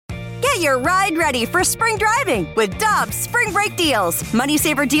Get your ride ready for spring driving with Dobbs Spring Break Deals. Money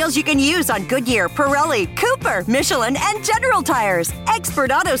saver deals you can use on Goodyear, Pirelli, Cooper, Michelin, and General Tires.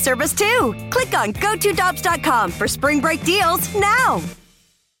 Expert auto service, too. Click on GoToDobbs.com for spring break deals now.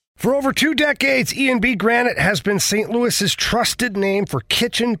 For over 2 decades, E&B Granite has been St. Louis's trusted name for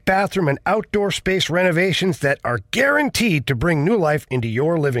kitchen, bathroom, and outdoor space renovations that are guaranteed to bring new life into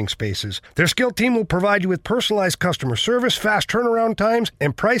your living spaces. Their skilled team will provide you with personalized customer service, fast turnaround times,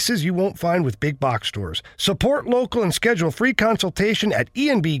 and prices you won't find with big box stores. Support local and schedule a free consultation at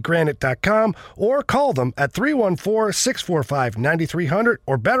enbgranite.com or call them at 314-645-9300,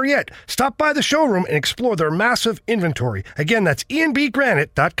 or better yet, stop by the showroom and explore their massive inventory. Again, that's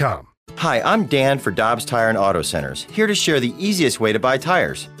enbgranite.com. Hi, I'm Dan for Dobbs Tire and Auto Centers, here to share the easiest way to buy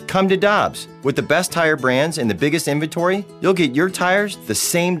tires. Come to Dobbs. With the best tire brands and the biggest inventory, you'll get your tires the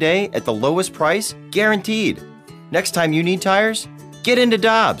same day at the lowest price, guaranteed. Next time you need tires, get into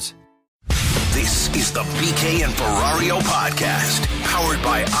Dobbs. This is the BK and Ferrario podcast, powered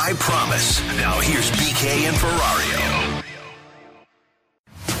by I Promise. Now here's BK and Ferrario.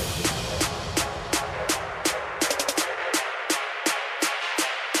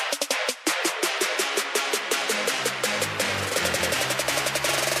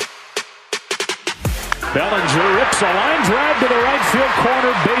 Bellinger rips a line drive to the right field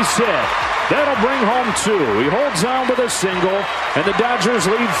corner, base hit. That'll bring home 2. He holds on with a single, and the Dodgers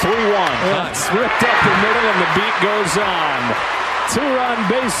lead 3-1. It's ripped up the middle, and the beat goes on.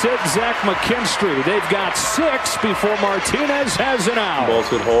 2-run base hit, Zach McKinstry. They've got 6 before Martinez has an out. Balls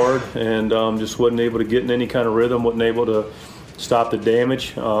hit hard, and just wasn't able to get in any kind of rhythm, wasn't able to stop the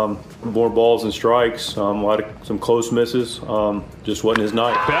damage. More balls and strikes, some close misses. Just wasn't his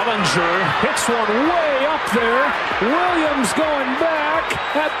night. Bellinger hits one way up there. Williams going back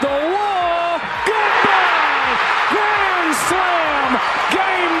at the wall. Goodbye! Grand slam!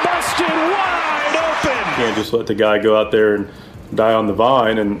 Game busted wide open! You can't just let the guy go out there and die on the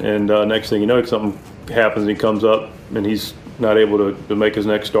vine, and next thing you know, something happens and he comes up and he's not able to make his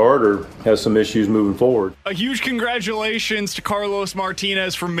next start or has some issues moving forward. A huge congratulations to Carlos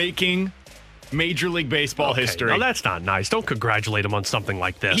Martinez for making Major League Baseball history. No, that's not nice. Don't congratulate him on something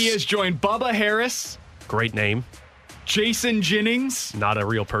like this. He has joined Bubba Harris. Great name. Jason Jennings. Not a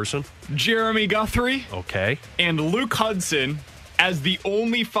real person. Jeremy Guthrie. Okay. And Luke Hudson as the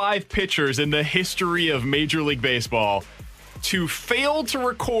only 5 pitchers in the history of Major League Baseball to fail to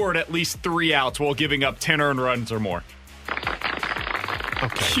record at least 3 outs while giving up 10 earned runs or more.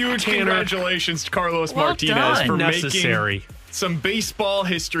 Okay. Huge Tanner. Congratulations to Carlos Well Martinez done. for Necessary. making some baseball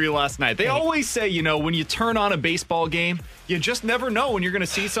history last night. They always say, when you turn on a baseball game, you just never know when you're going to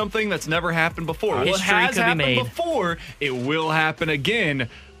see something that's never happened before. Well, it has happened before. It will happen again.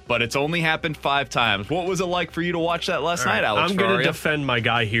 But it's only happened 5 times. What was it like for you to watch that last night, Alex? I'm going to defend my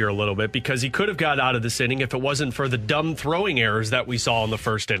guy here a little bit because he could have got out of this inning if it wasn't for the dumb throwing errors that we saw in the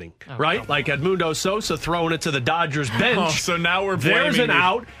first inning, right? Like Edmundo Sosa throwing it to the Dodgers bench. So now we're blaming There's an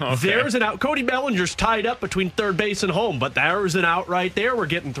out. Okay. There's an out. Cody Bellinger's tied up between third base and home, but there's an out right there. We're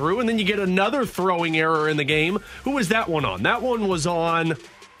getting through. And then you get another throwing error in the game. Who was that one on? That one was on...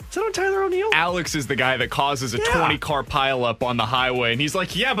 Is that on Tyler O'Neill? Alex is the guy that causes a 20-car pileup on the highway, and he's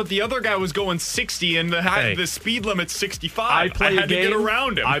like, yeah, but the other guy was going 60, and the speed limit's 65. I had to get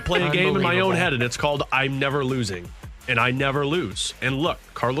around him. I play a game in my own head, and it's called I'm Never Losing, and I never lose. And look,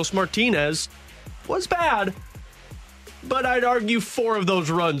 Carlos Martinez was bad, but I'd argue 4 of those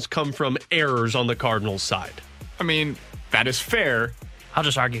runs come from errors on the Cardinals' side. I mean, that is fair. I'll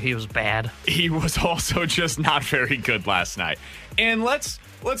just argue he was bad. He was also just not very good last night. And let's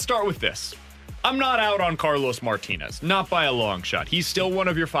start with this. I'm not out on Carlos Martinez, not by a long shot. He's still one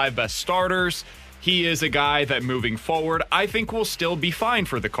of your 5 best starters. He is a guy that moving forward, I think will still be fine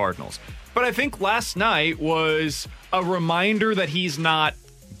for the Cardinals. But I think last night was a reminder that he's not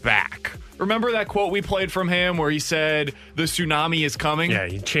back. Remember that quote we played from him where he said, the tsunami is coming? Yeah,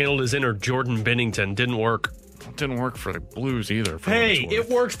 he channeled his inner Jordan Binnington. Didn't work. It didn't work for the Blues either. Hey, it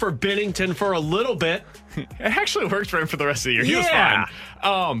worked for Binnington for a little bit. It actually worked for him for the rest of the year. He was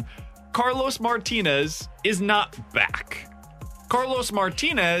fine. Carlos Martinez is not back. Carlos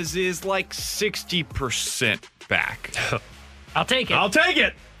Martinez is like 60% back. I'll take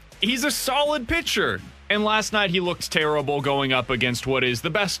it. He's a solid pitcher. And last night he looked terrible going up against what is the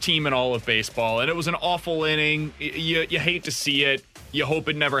best team in all of baseball. And it was an awful inning. You hate to see it. You hope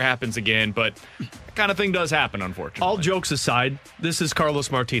it never happens again, but that kind of thing does happen, unfortunately. All jokes aside, this is Carlos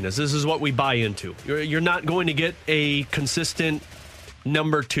Martinez. This is what we buy into. You're not going to get a consistent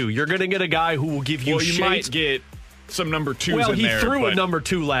number 2. You're going to get a guy who will give you you might get some number twos well, in he there. threw a number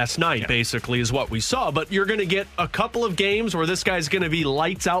 2 last night, basically, is what we saw. But you're going to get a couple of games where this guy's going to be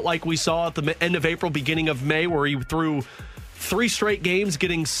lights out like we saw at the end of April, beginning of May, where he threw 3 straight games,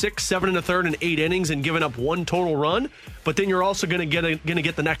 getting 6, 7 1/3, and 8 innings and giving up 1 total run. But then you're also going to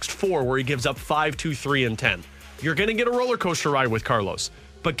get the next 4 where he gives up 5, 2, 3, and 10. You're going to get a roller coaster ride with Carlos.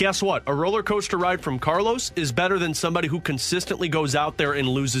 But guess what? A roller coaster ride from Carlos is better than somebody who consistently goes out there and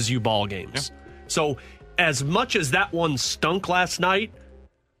loses you ball games. Yeah. So as much as that one stunk last night,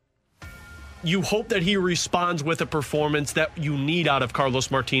 you hope that he responds with a performance that you need out of Carlos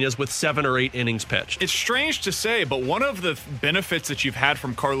Martinez with 7 or 8 innings pitched. It's strange to say, but one of the benefits that you've had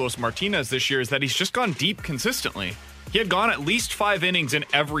from Carlos Martinez this year is that he's just gone deep consistently. He had gone at least 5 innings in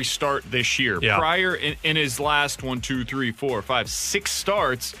every start this year. Yeah. Prior in his last 6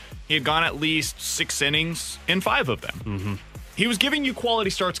 starts, he had gone at least 6 innings in 5 of them. Mm-hmm. He was giving you quality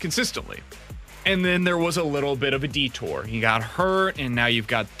starts consistently. And then there was a little bit of a detour. He got hurt, and now you've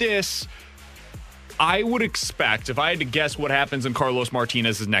got this. I would expect, if I had to guess what happens in Carlos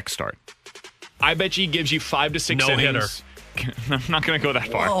Martinez's next start, I bet you he gives you 5 to 6 innings. I'm not going to go that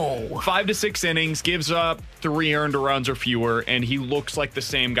far. Whoa. 5 to 6 innings, gives up 3 earned runs or fewer, and he looks like the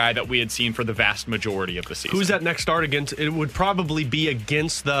same guy that we had seen for the vast majority of the season. Who's that next start against? It would probably be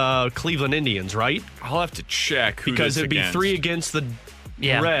against the Cleveland Indians, right? I'll have to check who because it'd be 3 against the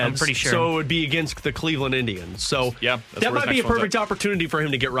Reds. I'm pretty sure. So it would be against the Cleveland Indians. So that might be a perfect opportunity for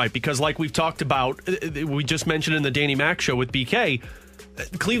him to get right because like we've talked about, we just mentioned in the Danny Mac show with BK,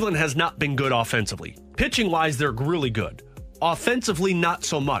 Cleveland has not been good offensively. Pitching-wise, they're really good. Offensively, not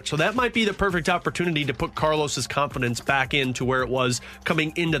so much. So that might be the perfect opportunity to put Carlos's confidence back into where it was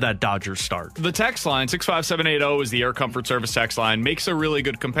coming into that Dodgers start. The text line, 65780 is the Air Comfort Service text line, makes a really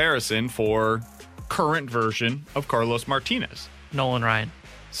good comparison for current version of Carlos Martinez. Nolan Ryan.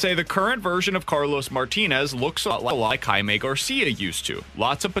 Say the current version of Carlos Martinez looks a lot like Jaime Garcia used to.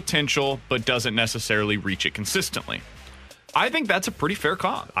 Lots of potential, but doesn't necessarily reach it consistently. I think that's a pretty fair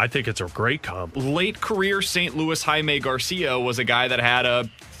comp. I think it's a great comp. Late career St. Louis Jaime Garcia was a guy that had a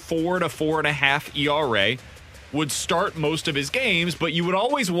 4 to 4.5 ERA, would start most of his games, but you would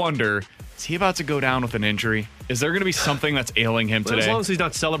always wonder, is he about to go down with an injury? Is there going to be something that's ailing him today? As long as he's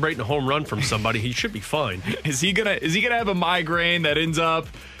not celebrating a home run from somebody, he should be fine. Is he gonna have a migraine that ends up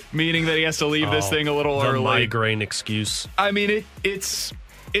meaning that he has to leave this thing a little early? Migraine excuse. I mean, it's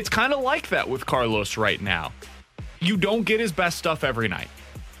kind of like that with Carlos right now. You don't get his best stuff every night.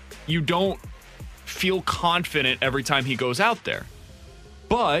 You don't feel confident every time he goes out there.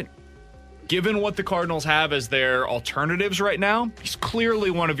 But given what the Cardinals have as their alternatives right now, he's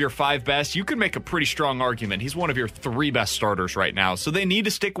clearly one of your 5 best. You can make a pretty strong argument. He's one of your 3 best starters right now. So they need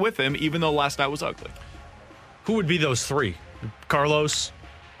to stick with him, even though last night was ugly. Who would be those 3? Carlos,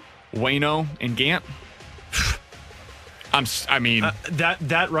 Waino, and Gant?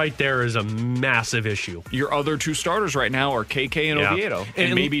 that right there is a massive issue. Your other 2 starters right now are KK and Oviedo,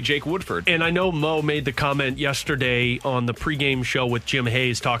 and maybe Jake Woodford. And I know Mo made the comment yesterday on the pregame show with Jim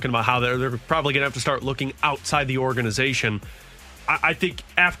Hayes talking about how they're probably going to have to start looking outside the organization. I think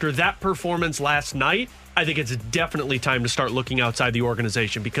after that performance last night, I think it's definitely time to start looking outside the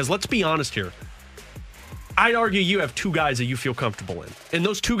organization because let's be honest here. I'd argue you have 2 guys that you feel comfortable in. And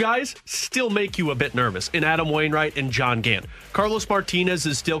those 2 guys still make you a bit nervous in Adam Wainwright and John Gant. Carlos Martinez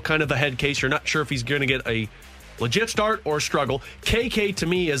is still kind of a head case. You're not sure if he's going to get a legit start or struggle. KK, to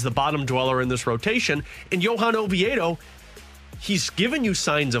me, is the bottom dweller in this rotation. And Johan Oviedo, he's given you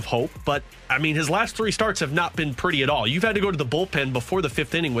signs of hope, but, I mean, his last 3 starts have not been pretty at all. You've had to go to the bullpen before the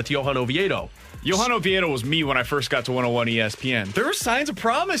 5th inning with Johan Oviedo. Johan Oviedo was me when I first got to 101 ESPN. There were signs of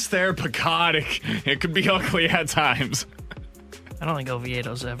promise there, but God, it could be ugly at times. I don't think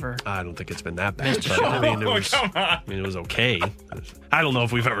Oviedo's ever. I don't think it's been that bad. But, it was okay. I don't know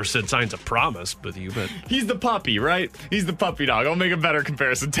if we've ever said signs of promise with you, but he's the puppy, right? He's the puppy dog. I'll make a better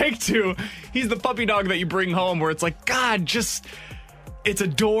comparison. Take 2. He's the puppy dog that you bring home where it's like, God, it's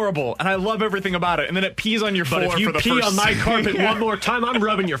adorable, and I love everything about it. And then it pees on your floor for the first. But if you pee on my carpet one more time, I'm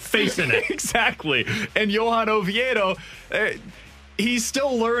rubbing your face in it. Exactly. And Johan Oviedo, he's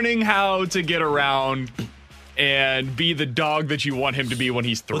still learning how to get around and be the dog that you want him to be when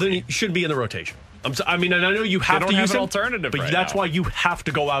he's 3. Well, then he should be in the rotation. And I know you have to use an alternative, but that's why you have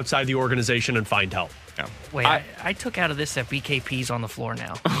to go outside the organization and find help. Yeah. Wait, I took out of this that BKP's on the floor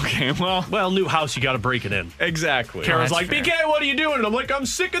now. Okay, well, new house, you got to break it in. Exactly. Kara's like, fair. BK, what are you doing? And I'm like, I'm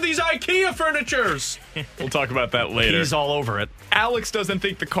sick of these IKEA furnitures. We'll talk about that later. He's all over it. Alex doesn't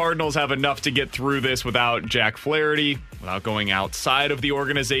think the Cardinals have enough to get through this without Jack Flaherty, without going outside of the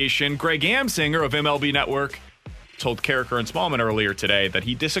organization. Greg Amsinger of MLB Network told Carricker and Smallman earlier today that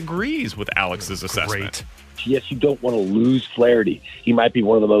he disagrees with Alex's assessment. stretch. Yes, you don't want to lose Flaherty. He might be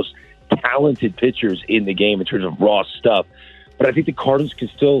one of the most talented pitchers in the game in terms of raw stuff. But I think the Cardinals can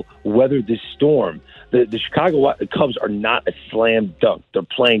still weather this storm. The Chicago Cubs are not a slam dunk. They're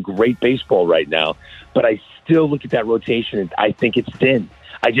playing great baseball right now. But I still look at that rotation and I think it's thin.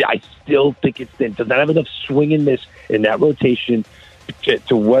 I still think it's thin. Does not have enough swing and miss in that rotation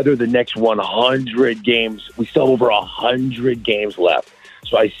to weather the next 100 games. We still have over 100 games left.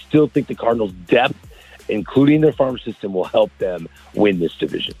 So I still think the Cardinals' depth, including their farm system, will help them win this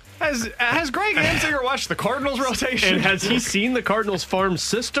division. Has Greg Amsinger watched the Cardinals rotation? And has he seen the Cardinals farm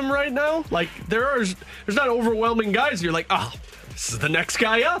system right now? Like, there's not overwhelming guys. You're like, oh, this is the next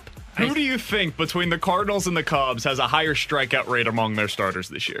guy up. Who do you think between the Cardinals and the Cubs has a higher strikeout rate among their starters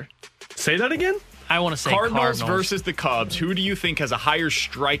this year? Say that again? I want to say Cardinals versus the Cubs. Who do you think has a higher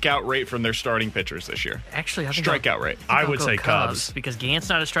strikeout rate from their starting pitchers this year? Actually, I think strikeout rate. I would say Cubs. Because Gant's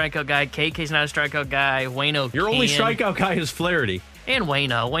not a strikeout guy. KK's not a strikeout guy. Waino Your only strikeout guy is Flaherty. And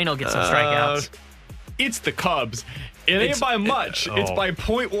Waino. Waino gets some strikeouts. It's the Cubs. It ain't by much. It's by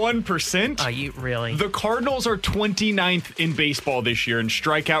 0.1%. Are you really? The Cardinals are 29th in baseball this year in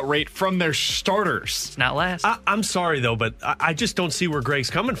strikeout rate from their starters. It's not last. I'm sorry, though, but I just don't see where Greg's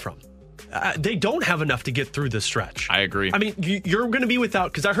coming from. They don't have enough to get through this stretch. I agree. I mean, you're going to be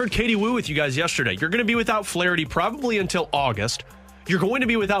without, because I heard Katie Woo with you guys yesterday. You're going to be without Flaherty probably until August. You're going to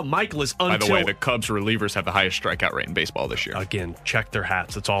be without Michaelis until... By the way, the Cubs relievers have the highest strikeout rate in baseball this year. Again, check their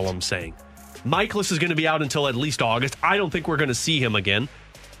hats. That's all I'm saying. Michaelis is going to be out until at least August. I don't think we're going to see him again.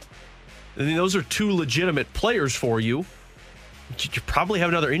 I mean, those are two legitimate players for you. You probably have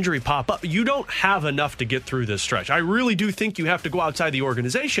another injury pop up. You don't have enough to get through this stretch. I really do think you have to go outside the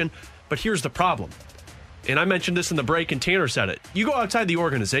organization, but here's the problem. And I mentioned this in the break, and Tanner said it. You go outside the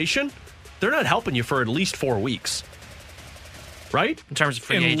organization, they're not helping you for at least 4 weeks. Right? In terms of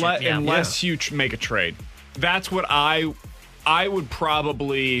free agent, unless you make a trade. That's what I would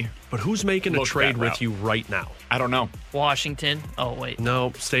probably... But who's making a trade with you right now? I don't know. Washington. Oh, wait.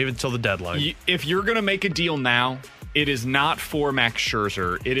 No, save it till the deadline. If you're going to make a deal now, it is not for Max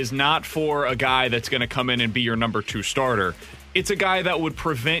Scherzer. It is not for a guy that's going to come in and be your number 2 starter. It's a guy that would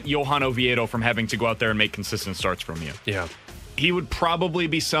prevent Johan Oviedo from having to go out there and make consistent starts from you. Yeah. He would probably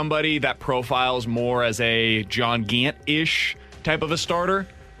be somebody that profiles more as a John Gant-ish type of a starter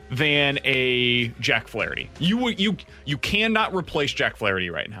than a Jack Flaherty. You cannot replace Jack Flaherty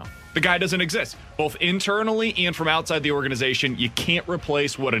right now. The guy doesn't exist. Both internally and from outside the organization, you can't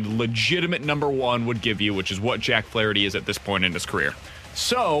replace what a legitimate number 1 would give you, which is what Jack Flaherty is at this point in his career.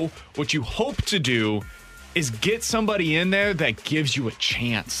 So, what you hope to do is get somebody in there that gives you a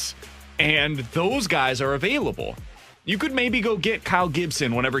chance. And those guys are available. You could maybe go get Kyle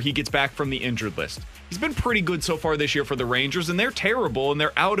Gibson whenever he gets back from the injured list. He's been pretty good so far this year for the Rangers, and they're terrible, and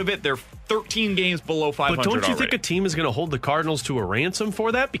they're out of it. They're 13 games below 500 But don't you already. think a team is going to hold the Cardinals to a ransom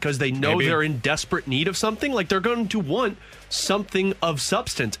for that because they know they're in desperate need of something? Like, they're going to want something of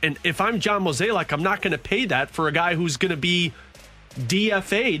substance. And if I'm John Mozeliak, I'm not going to pay that for a guy who's going to be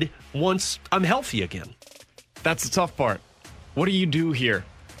DFA'd once I'm healthy again. That's the tough part. What do you do here?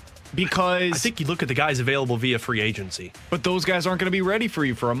 Because I think you look at the guys available via free agency. But those guys aren't going to be ready for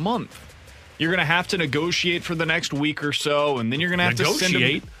you for a month. You're going to have to negotiate for the next week or so, and then you're going to have to send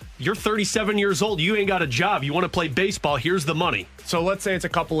them. You're 37 years old. You ain't got a job. You want to play baseball. Here's the money. So let's say it's a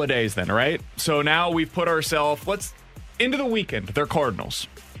couple of days then, right? So now we've put ourselves into the weekend. They're Cardinals.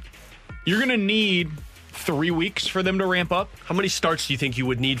 You're going to need 3 weeks for them to ramp up. How many starts do you think you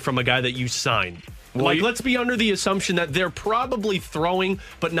would need from a guy that you signed? Let's be under the assumption that they're probably throwing,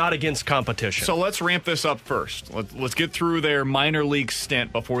 but not against competition. So let's ramp this up first. Let's get through their minor league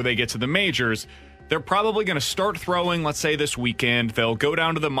stint before they get to the majors. They're probably going to start throwing, let's say, this weekend. They'll go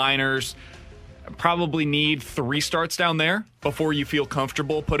down to the minors, probably need 3 starts down there before you feel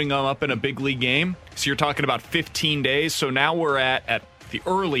comfortable putting them up in a big league game. So you're talking about 15 days. So now we're at the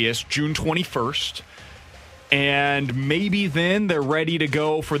earliest, June 21st. And maybe then they're ready to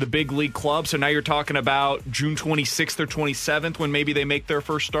go for the big league club. So now you're talking about June 26th or 27th when maybe they make their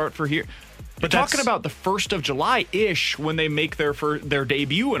first start for here. But talking about the 1st of July-ish when they make their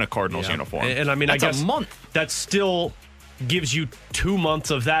debut in a Cardinals uniform. And I mean, that's I guess a month. That still gives you 2 months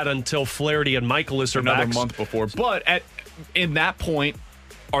of that until Flaherty and Michaelis are back. Another month before. But in that point,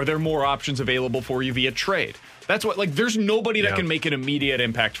 are there more options available for you via trade? That's what, there's nobody that can make an immediate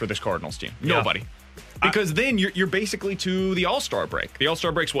impact for this Cardinals team. Nobody. Because then you're basically to the All-Star break. The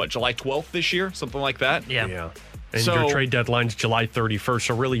All-Star break's what, July 12th this year? Something like that? Yeah. And your trade deadline's July 31st,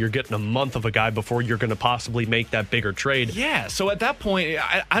 so really you're getting a month of a guy before you're going to possibly make that bigger trade. Yeah, so at that point,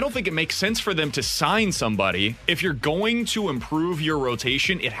 I don't think it makes sense for them to sign somebody. If you're going to improve your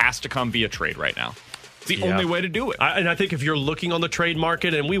rotation, it has to come via trade right now. It's the only way to do it. And I think if you're looking on the trade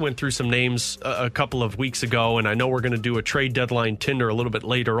market, and we went through some names a couple of weeks ago, and I know we're going to do a trade deadline Tinder a little bit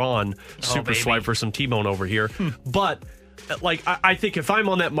later on. Super swipe for some T-Bone over here. But I think if I'm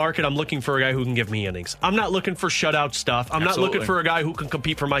on that market, I'm looking for a guy who can give me innings. I'm not looking for shutout stuff. I'm not looking for a guy who can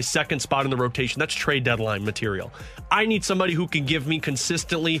compete for my second spot in the rotation. That's trade deadline material. I need somebody who can give me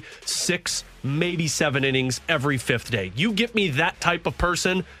consistently 6, maybe 7 innings every 5th day. You get me that type of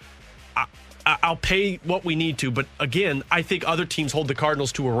person, I'll pay what we need to. But again, I think other teams hold the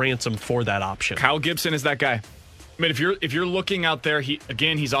Cardinals to a ransom for that option. Kyle Gibson is that guy. I mean, if you're looking out there,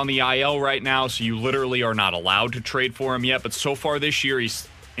 he's on the IL right now, so you literally are not allowed to trade for him yet. But so far this year, he's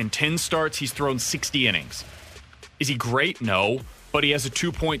in 10 starts, he's thrown 60 innings. Is he great? No. But he has a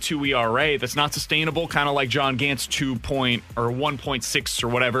 2.2 ERA that's not sustainable, kind of like John Gant's 1.6 or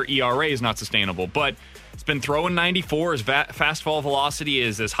whatever ERA is not sustainable. But he's been throwing 94. His fastball velocity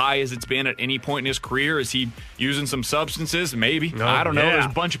is as high as it's been at any point in his career. Is he using some substances? Maybe. I don't know. There's a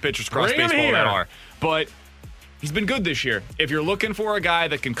bunch of pitchers across baseball that are. But he's been good this year. If you're looking for a guy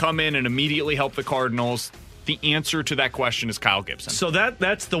that can come in and immediately help the Cardinals, the answer to that question is Kyle Gibson. So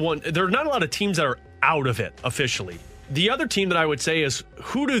that's the one. There are not a lot of teams that are out of it officially. The other team that I would say is,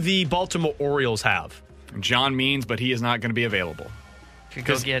 who do the Baltimore Orioles have? John Means, but he is not going to be available. Could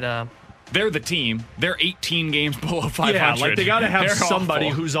go get They're the team. They're 18 games below 500. Yeah, like they got to have somebody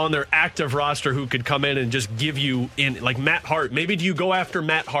awful. who's on their active roster who could come in and just give you like Matt Hart. Maybe do you go after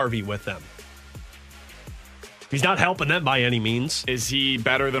Matt Harvey with them? He's not helping them by any means. Is he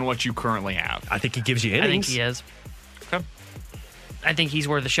better than what you currently have? I think he gives you innings. I think he is. Okay. I think he's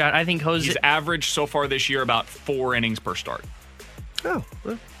worth a shot. I think Jose... He's averaged so far this year about 4 innings per start. Oh,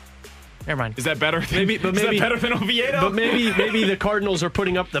 well. Never mind. Is that better? Is that better than Oviedo? But maybe the Cardinals are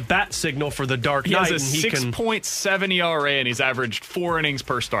putting up the bat signal for the Dark Knight. He has a 6.7 ERA, and he's averaged 4 innings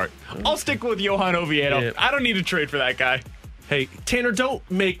per start. I'll stick with Johan Oviedo. Yeah. I don't need to trade for that guy. Hey, Tanner, don't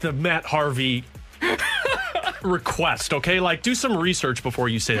make the Matt Harvey request, okay? Like, do some research before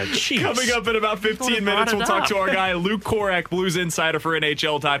you say that. Jeez. Coming up in about 15 minutes, we'll talk to our guy, Luke Korak, Blues Insider for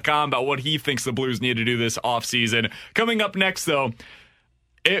NHL.com, about what he thinks the Blues need to do this offseason. Coming up next, though,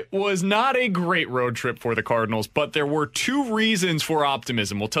 it was not a great road trip for the Cardinals, but there were 2 reasons for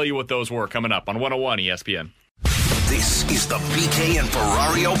optimism. We'll tell you what those were coming up on 101 ESPN. This is the BK and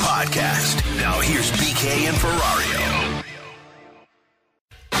Ferrario podcast. Now here's BK and Ferrario.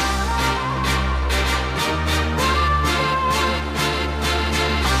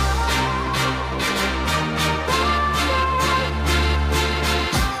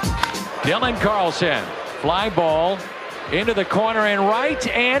 Dylan Carlson, fly ball into the corner and right,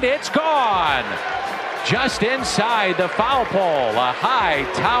 and it's gone. Just inside the foul pole, a high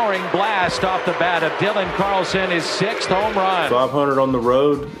towering blast off the bat of Dylan Carlson, his 6th home run. 500 on the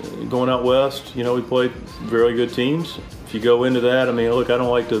road, going out west. You know, we played very good teams. If you go into that, I mean, look, I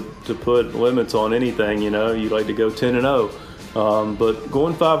don't like to put limits on anything. You know, you like to go 10-0. But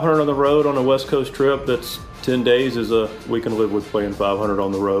going 500 on the road on a West Coast trip, that's 10 days we can live with playing 500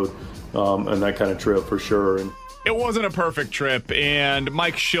 on the road. And that kind of trip for sure. And it wasn't a perfect trip, and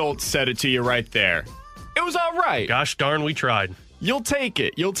Mike Schultz said it to you right there. It was all right. Gosh darn, we tried. You'll take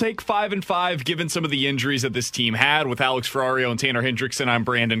it. You'll take 5-5, given some of the injuries that this team had with Alex Ferrario and Tanner Hendrickson. I'm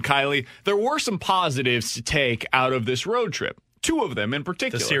Brandon Kiley. There were some positives to take out of this road trip. 2 of them in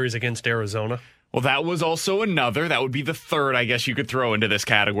particular. The series against Arizona. Well, that was also another. That would be the 3rd, I guess you could throw into this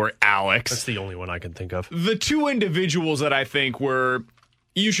category, Alex. That's the only one I can think of. The 2 individuals that I think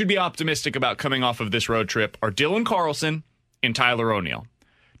you should be optimistic about coming off of this road trip are Dylan Carlson and Tyler O'Neill.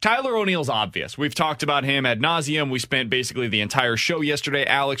 Tyler O'Neill's obvious. We've talked about him ad nauseum. We spent basically the entire show yesterday,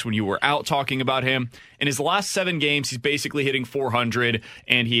 Alex, when you were out talking about him. In his last 7 games, he's basically hitting 400,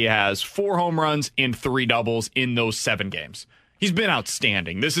 and he has 4 home runs and 3 doubles in those 7 games. He's been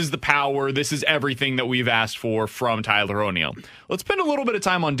outstanding. This is the power. This is everything that we've asked for from Tyler O'Neill. Let's spend a little bit of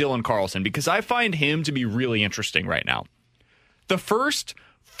time on Dylan Carlson, because I find him to be really interesting right now. The first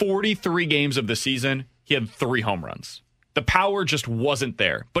 43 games of the season, he had 3 home runs. The power just wasn't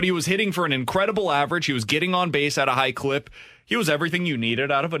there, but he was hitting for an incredible average. He was getting on base at a high clip. He was everything you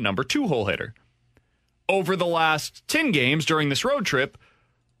needed out of a number 2 hole hitter. Over the last 10 games during this road trip,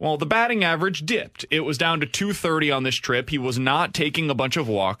 well, the batting average dipped. It was down to 230 on this trip. He was not taking a bunch of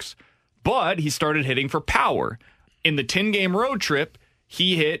walks, but he started hitting for power. In the 10-game road trip,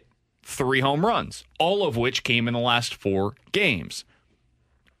 he hit 3 home runs, all of which came in the last 4 games.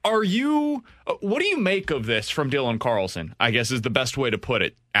 What do you make of this from Dylan Carlson, I guess is the best way to put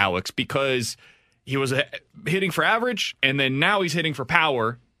it, Alex, because he was hitting for average, and then now he's hitting for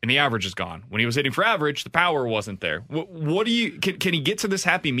power, and the average is gone. When he was hitting for average, the power wasn't there. What do you can he get to this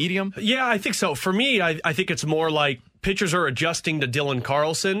happy medium? Yeah, I think so. For me, I think it's more like pitchers are adjusting to Dylan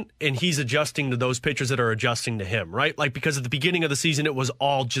Carlson, and he's adjusting to those pitchers that are adjusting to him, right? Like, because at the beginning of the season, it was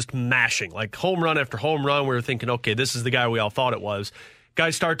all just mashing, like home run after home run. We were thinking, okay, this is the guy we all thought it was.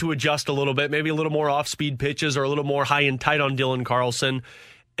 Guys start to adjust a little bit, maybe a little more off-speed pitches or a little more high and tight on Dylan Carlson,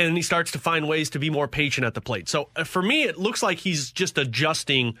 and he starts to find ways to be more patient at the plate. So for me, it looks like he's just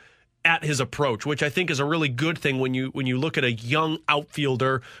adjusting at his approach, which I think is a really good thing when you look at a young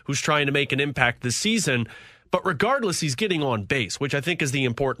outfielder who's trying to make an impact this season. But regardless, he's getting on base, which I think is the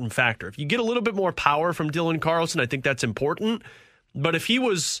important factor. If you get a little bit more power from Dylan Carlson, I think that's important. But if he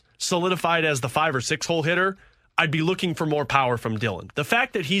was solidified as the 5 or 6 hole hitter, I'd be looking for more power from Dylan. The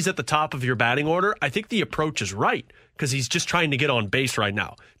fact that he's at the top of your batting order, I think the approach is right because he's just trying to get on base right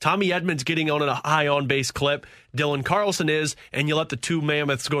now. Tommy Edman's getting on a high on-base clip. Dylan Carlson is, and you let the two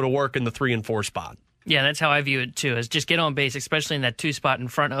mammoths go to work in the 3 and 4 spot. Yeah, that's how I view it, too, is just get on base, especially in that 2 spot in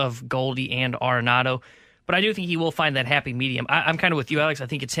front of Goldie and Arenado. But I do think he will find that happy medium. I'm kind of with you, Alex. I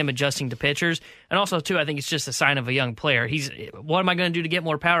think it's him adjusting to pitchers. And also, too, I think it's just a sign of a young player. What am I going to do to get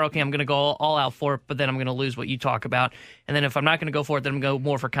more power? Okay, I'm going to go all out for it, but then I'm going to lose what you talk about. And then if I'm not going to go for it, then I'm going to go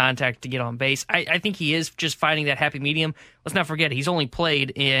more for contact to get on base. I think he is just finding that happy medium. Let's not forget, he's only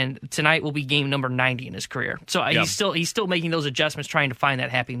played, and tonight will be game number 90 in his career. So he's still making those adjustments, trying to find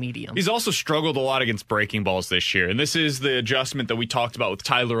that happy medium. He's also struggled a lot against breaking balls this year, and this is the adjustment that we talked about with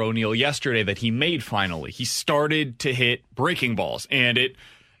Tyler O'Neill yesterday that he made finally. He started to hit breaking balls, and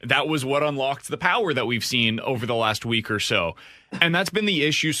that was what unlocked the power that we've seen over the last week or so. And that's been the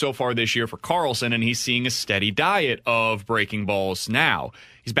issue so far this year for Carlson, and he's seeing a steady diet of breaking balls now.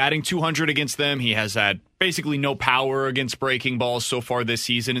 He's batting .200 against them. He has had basically no power against breaking balls so far this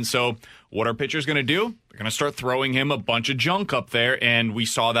season. And so what are pitchers going to do? They're going to start throwing him a bunch of junk up there, and we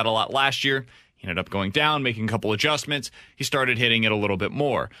saw that a lot last year. He ended up going down, making a couple adjustments. He started hitting it a little bit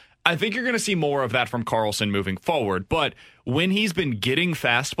more. I think you're going to see more of that from Carlson moving forward, but when he's been getting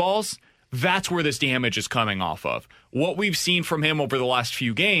fastballs, that's where this damage is coming off of. What we've seen from him over the last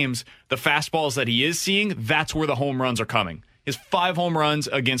few games, the fastballs that he is seeing, that's where the home runs are coming. His 5 home runs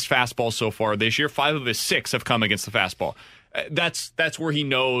against fastballs so far this year, 5 of his 6 have come against the fastball. That's where he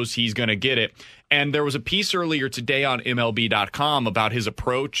knows he's going to get it. And there was a piece earlier today on MLB.com about his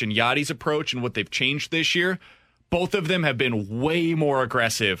approach and Yadi's approach and what they've changed this year. Both of them have been way more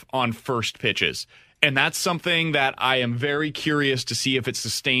aggressive on first pitches. And that's something that I am very curious to see if it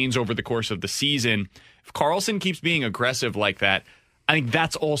sustains over the course of the season. If Carlson keeps being aggressive like that, I think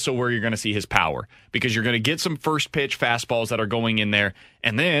that's also where you're going to see his power, because you're going to get some first pitch fastballs that are going in there.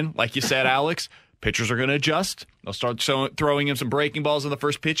 And then, like you said, Alex, pitchers are going to adjust. They'll start throwing him some breaking balls on the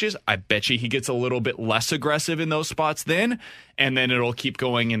first pitches. I bet you he gets a little bit less aggressive in those spots then, and then it'll keep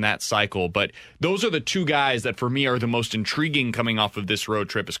going in that cycle. But those are the two guys that, for me, are the most intriguing coming off of this road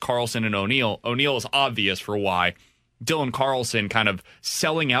trip, is Carlson and O'Neill. O'Neill is obvious for why. Dylan Carlson kind of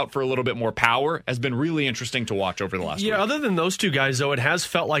selling out for a little bit more power has been really interesting to watch over the last week. Yeah, other than those two guys, though, it has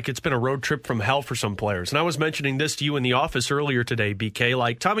felt like it's been a road trip from hell for some players. And I was mentioning this to you in the office earlier today, BK.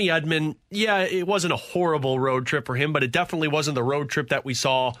 Like Tommy Edman, yeah, it wasn't a horrible road trip for him, but it definitely wasn't the road trip that we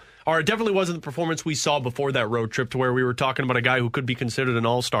saw, or it definitely wasn't the performance we saw before that road trip, to where we were talking about a guy who could be considered an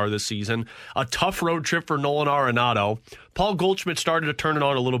all-star this season. A tough road trip for Nolan Arenado. Paul Goldschmidt started to turn it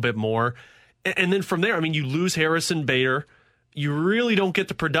on a little bit more. And then from there, I mean, you lose Harrison Bader. You really don't get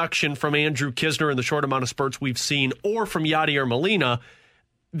the production from Andrew Kisner in the short amount of spurts we've seen, or from Yadier Molina.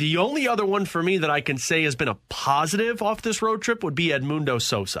 The only other one for me that I can say has been a positive off this road trip would be Edmundo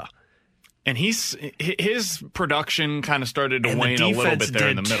Sosa. And his production kind of started to wane a little bit there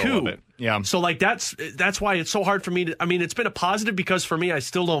in the middle of it. Yeah. So like that's why it's so hard for me to, I mean, it's been a positive because for me, I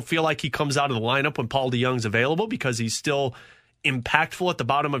still don't feel like he comes out of the lineup when Paul DeJong's available, because he's still impactful at the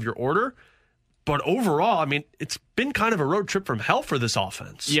bottom of your order. But overall, I mean, it's been kind of a road trip from hell for this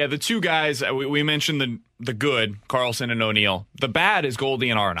offense. Yeah, the two guys, we mentioned the good, Carlson and O'Neill. The bad is Goldie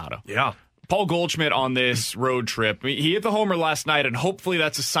and Arenado. Yeah. Paul Goldschmidt on this road trip, he hit the homer last night, and hopefully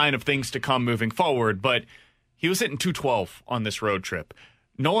that's a sign of things to come moving forward, but he was hitting .212 on this road trip.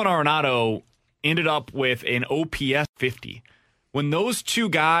 Nolan Arenado ended up with an OPS 50. When those two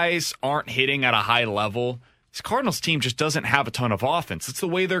guys aren't hitting at a high level, this Cardinals team just doesn't have a ton of offense. It's the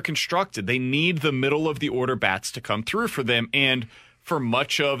way they're constructed. They need the middle of the order bats to come through for them, and for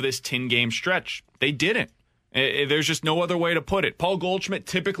much of this 10-game stretch, they didn't. There's just no other way to put it. Paul Goldschmidt,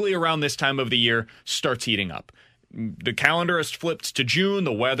 typically around this time of the year, starts heating up. The calendar has flipped to June.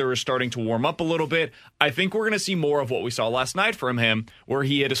 The weather is starting to warm up a little bit. I think we're going to see more of what we saw last night from him, where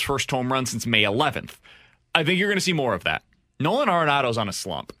he hit his first home run since May 11th. I think you're going to see more of that. Nolan Arenado's on a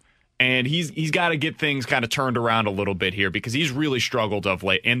slump. And he's got to get things kind of turned around a little bit here because he's really struggled of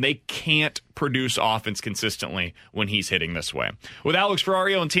late, and they can't produce offense consistently when he's hitting this way. With Alex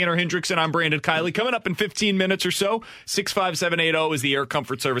Ferrario and Tanner Hendrickson, I'm Brandon Kiley. Coming up in 15 minutes or so, 65780 is the Air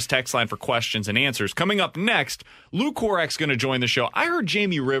Comfort Service text line for questions and answers. Coming up next, Lou Korek's going to join the show. I heard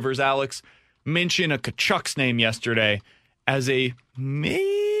Jamie Rivers, Alex, mention a Tkachuk's name yesterday as a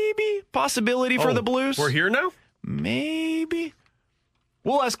maybe possibility for the Blues. We're here now? Maybe.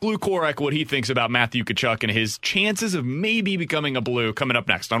 We'll ask Lou Korek what he thinks about Matthew Tkachuk and his chances of maybe becoming a Blue coming up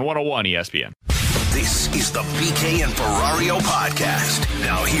next on 101 ESPN. This is the BK and Ferrario podcast.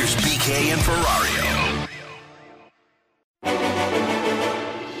 Now here's BK and Ferrario.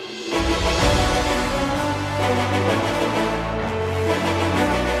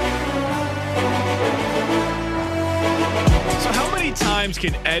 Times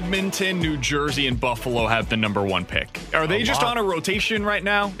can Edmonton, New Jersey, and Buffalo have the number 1 pick? Are they just on a rotation right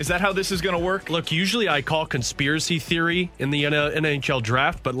now? Is that how this is going to work? Look, usually I call conspiracy theory in the NHL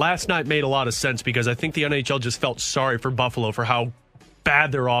draft, but last night made a lot of sense because I think the NHL just felt sorry for Buffalo for how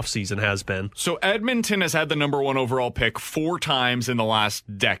bad their offseason has been. So Edmonton has had the number 1 overall pick 4 times in the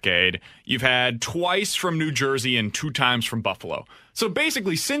last decade. You've had twice from New Jersey and 2 times from Buffalo. So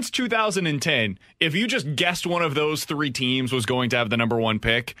basically, since 2010, if you just guessed one of those 3 teams was going to have the number 1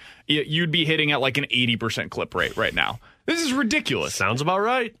 pick, you'd be hitting at like an 80% clip rate right now. This is ridiculous. Sounds about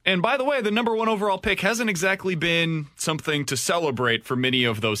right. And by the way, the number 1 overall pick hasn't exactly been something to celebrate for many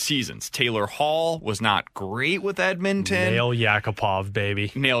of those seasons. Taylor Hall was not great with Edmonton. Nail Yakupov,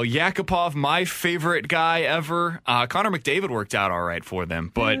 baby. Nail Yakupov, my favorite guy ever. Connor McDavid worked out all right for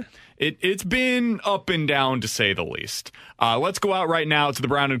them, but it's been up and down to say the least. Let's go out right now to the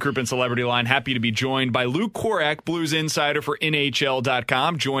Brown and Crouppen Celebrity Line. Happy to be joined by Lou Korek, Blues insider for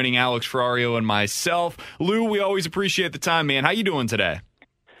NHL.com, joining Alex Ferrario and myself. Lou, we always appreciate the time, man. How you doing today?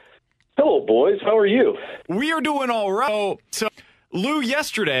 Hello, boys. How are you? We are doing all right. So, Lou,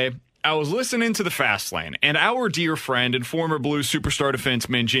 yesterday, I was listening to the Fast Lane, and our dear friend and former Blues superstar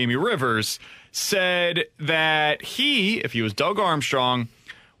defenseman Jamie Rivers said that he, if he was Doug Armstrong,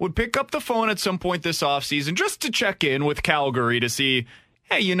 would pick up the phone at some point this offseason just to check in with Calgary to see,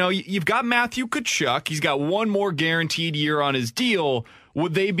 hey, you know, you've got Matthew Tkachuk. He's got 1 more guaranteed year on his deal.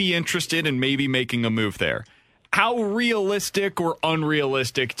 Would they be interested in maybe making a move there? How realistic or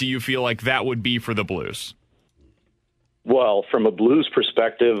unrealistic do you feel like that would be for the Blues? Well, from a Blues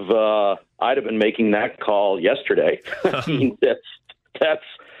perspective, I'd have been making that call yesterday. I mean,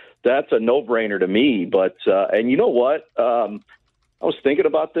 that's a no-brainer to me. But and you know what? I was thinking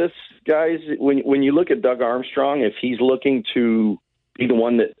about this, guys. When you look at Doug Armstrong, if he's looking to be the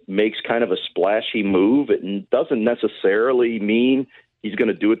one that makes kind of a splashy move, it doesn't necessarily mean he's going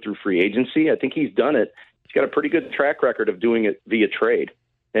to do it through free agency. I think he's done it. He's got a pretty good track record of doing it via trade.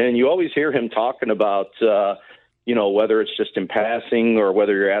 And you always hear him talking about, whether it's just in passing or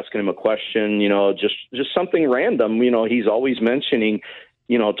whether you're asking him a question, just something random. He's always mentioning,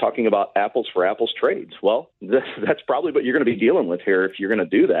 talking about apples for apples trades. Well, that's probably what you're going to be dealing with here if you're going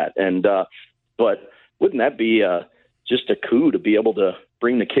to do that. And but wouldn't that be just a coup to be able to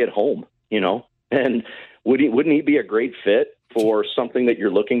bring the kid home? And wouldn't he be a great fit for something that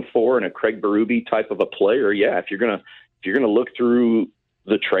you're looking for in a Craig Berube type of a player? Yeah, if you're gonna look through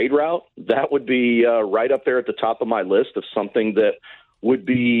the trade route, that would be right up there at the top of my list of something that would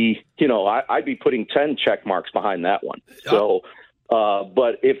be, I'd be putting 10 check marks behind that one. So.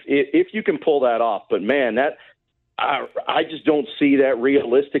 But if you can pull that off, but man, I just don't see that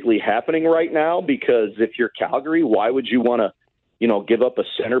realistically happening right now, because if you're Calgary, why would you want to, give up a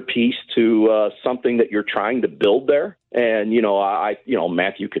centerpiece to something that you're trying to build there? And,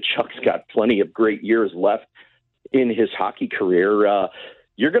 Matthew Tkachuk's got plenty of great years left in his hockey career.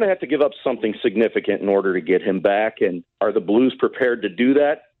 You're going to have to give up something significant in order to get him back. And are the Blues prepared to do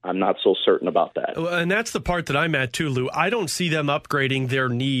that? I'm not so certain about that. And that's the part that I'm at too, Lou. I don't see them upgrading their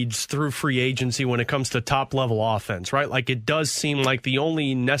needs through free agency when it comes to top-level offense, right? Like, it does seem like the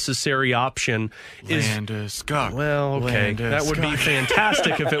only necessary option is... Landeskog. Well, okay. That would be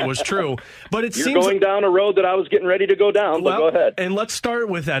fantastic if it was true. But it You're seems... going down a road that I was getting ready to go down, but go ahead. And let's start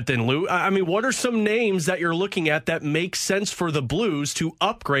with that then, Lou. I mean, what are some names that you're looking at that make sense for the Blues to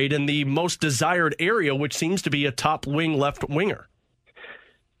upgrade in the most desired area, which seems to be a top wing left winger?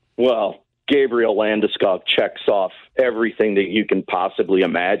 Well, Gabriel Landeskog checks off everything that you can possibly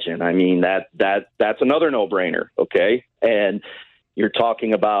imagine. I mean, that's another no-brainer, okay? And you're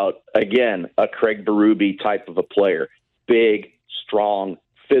talking about, again, a Craig Berube type of a player. Big, strong,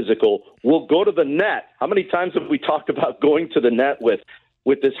 physical. Will go to the net. How many times have we talked about going to the net with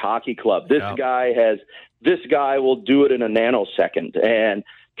with this hockey club. This guy will do it in a nanosecond and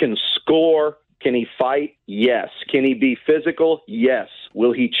can score. Can he fight? Yes. Can he be physical? Yes.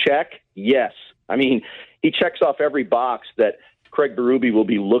 Will he check? Yes. I mean, he checks off every box that Craig Berube will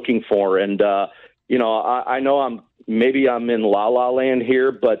be looking for. And, I know I'm in la-la land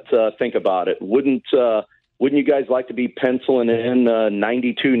here, but think about it. Wouldn't you guys like to be penciling in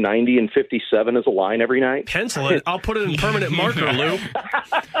 92, 90, and 57 as a line every night? Pencil it? I'll put it in permanent marker, Lou.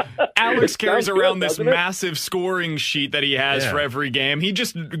 Alex carries around this massive scoring sheet that he has for every game. He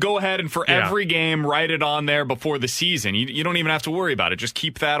just go ahead and for every game write it on there before the season. You don't even have to worry about it. Just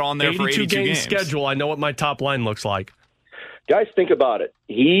keep that on there for 82 games. Schedule. I know what my top line looks like. Guys, think about it.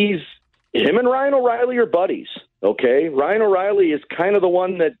 Him and Ryan O'Reilly are buddies, okay? Ryan O'Reilly is kind of the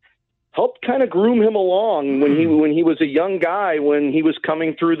one that helped kind of groom him along when he was a young guy, when he was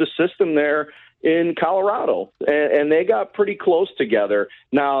coming through the system there in Colorado, and they got pretty close together.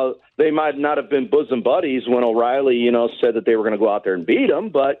 Now, they might not have been bosom buddies when O'Reilly, said that they were going to go out there and beat him,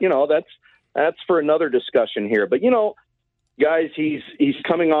 but, that's for another discussion here. But, guys, he's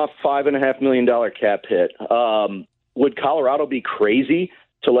coming off $5.5 million cap hit. Would Colorado be crazy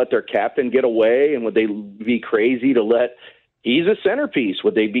to let their captain get away, and would they be crazy to let – he's a centerpiece.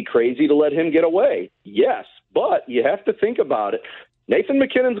 Would they be crazy to let him get away? Yes, but you have to think about it. Nathan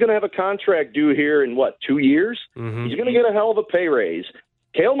McKinnon's going to have a contract due here in, 2 years? Mm-hmm. He's going to get a hell of a pay raise.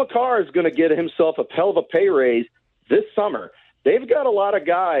 Cale Makar is going to get himself a hell of a pay raise this summer. They've got a lot of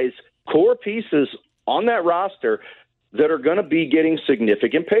guys, core pieces on that roster that are going to be getting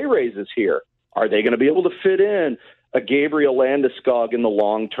significant pay raises here. Are they going to be able to fit in a Gabriel Landeskog in the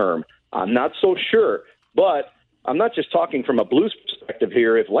long term? I'm not so sure, but I'm not just talking from a Blues perspective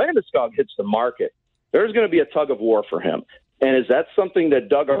here. If Landeskog hits the market, there's going to be a tug of war for him. And is that something that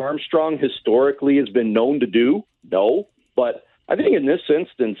Doug Armstrong historically has been known to do? No. But I think in this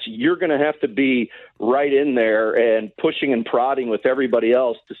instance, you're going to have to be right in there and pushing and prodding with everybody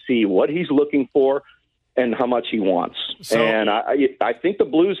else to see what he's looking for and how much he wants. And I think the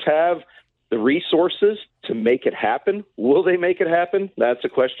Blues have the resources to make it happen. Will they make it happen? That's a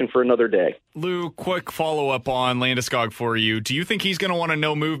question for another day. Lou, quick follow-up on Landeskog for you. Do you think he's going to want a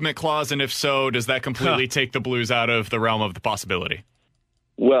no-movement clause? And if so, does that completely take the Blues out of the realm of the possibility?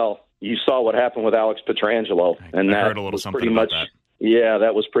 Well, you saw what happened with Alex Pietrangelo. And I heard a little something pretty about much, that. Yeah,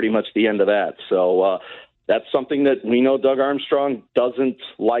 that was pretty much the end of that. So that's something that we know Doug Armstrong doesn't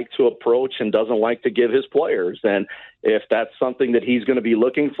like to approach and doesn't like to give his players. And if that's something that he's going to be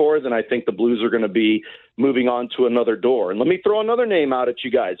looking for, then I think the Blues are going to be moving on to another door. And let me throw another name out at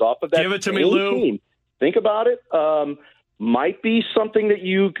you guys off of that. Give it to me, Lou. Team. Think about it. Might be something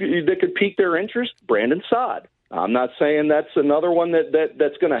that could pique their interest. Brandon Saad. I'm not saying that's another one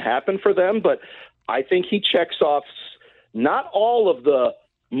that's going to happen for them, but I think he checks off not all of the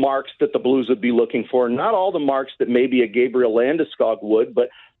marks that the Blues would be looking for, not all the marks that maybe a Gabriel Landeskog would, but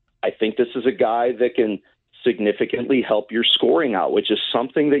I think this is a guy that can significantly help your scoring out, which is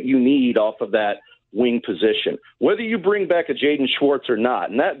something that you need off of that wing position, whether you bring back a Jaden Schwartz or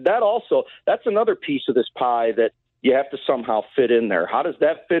not. And that's another piece of this pie that you have to somehow fit in there. How does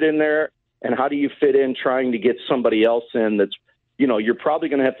that fit in there? And how do you fit in trying to get somebody else in that's, you're probably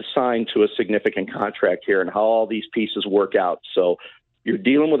going to have to sign to a significant contract here, and how all these pieces work out. So you're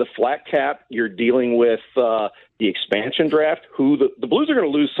dealing with a flat cap. You're dealing with the expansion draft. Who the Blues are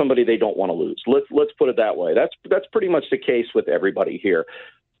going to lose somebody they don't want to lose. Let's put it that way. That's pretty much the case with everybody here.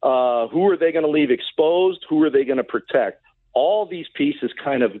 Who are they going to leave exposed? Who are they going to protect? All these pieces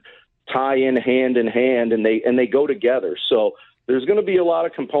kind of tie in hand, and they go together. So there's going to be a lot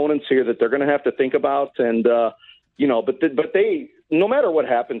of components here that they're going to have to think about. And but they, no matter what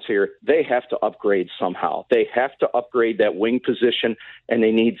happens here, they have to upgrade somehow. They have to upgrade that wing position, and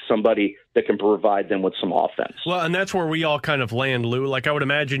they need somebody that can provide them with some offense. Well, and that's where we all kind of land, Lou. Like, I would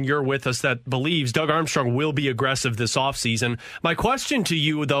imagine you're with us that believes Doug Armstrong will be aggressive this offseason. My question to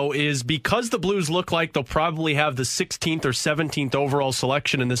you, though, is because the Blues look like they'll probably have the 16th or 17th overall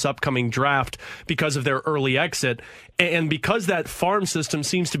selection in this upcoming draft because of their early exit, and because that farm system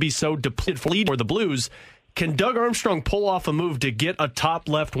seems to be so depleted for the Blues, can Doug Armstrong pull off a move to get a top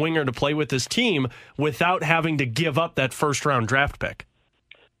left winger to play with this team without having to give up that first-round draft pick?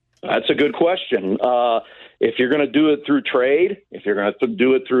 That's a good question. If you're going to do it through trade, if you're going to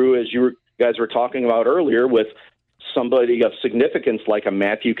do it through, as you guys were talking about earlier, with somebody of significance like a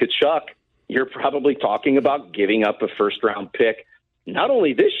Matthew Tkachuk, you're probably talking about giving up a first-round pick, not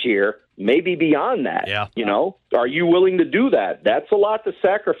only this year, maybe beyond that. Yeah. Are you willing to do that? That's a lot to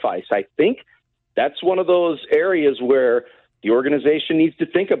sacrifice. I think that's one of those areas where the organization needs to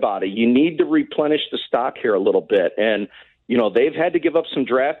think about it. You need to replenish the stock here a little bit. And, they've had to give up some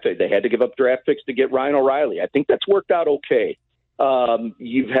draft picks. They had to give up draft picks to get Ryan O'Reilly. I think that's worked out okay.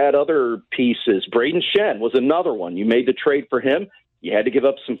 You've had other pieces. Braden Shen was another one. You made the trade for him. You had to give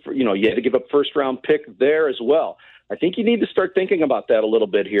up you had to give up first-round pick there as well. I think you need to start thinking about that a little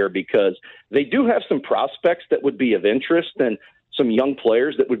bit here, because they do have some prospects that would be of interest and some young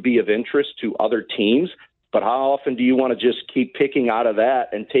players that would be of interest to other teams. But how often do you want to just keep picking out of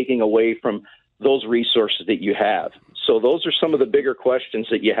that and taking away from those resources that you have? So those are some of the bigger questions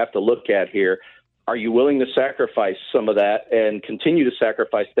that you have to look at here. Are you willing to sacrifice some of that and continue to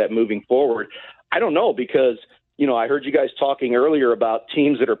sacrifice that moving forward? I don't know, because, I heard you guys talking earlier about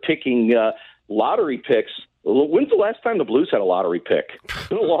teams that are picking lottery picks. When's the last time the Blues had a lottery pick? It's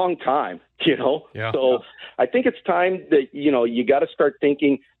been a long time, Yeah. So I think it's time that, you got to start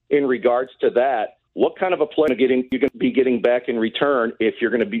thinking in regards to that. What kind of a player you're going to be getting back in return if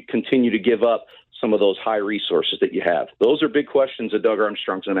you're going to continue to give up some of those high resources that you have? Those are big questions that Doug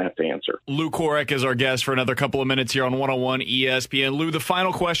Armstrong's going to have to answer. Lou Korek is our guest for another couple of minutes here on 101 ESPN. Lou, the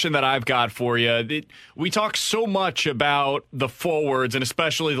final question that I've got for you. We talk so much about the forwards and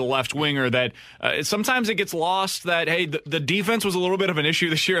especially the left winger that sometimes it gets lost that, hey, the defense was a little bit of an issue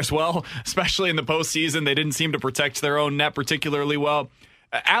this year as well, especially in the postseason. They didn't seem to protect their own net particularly well.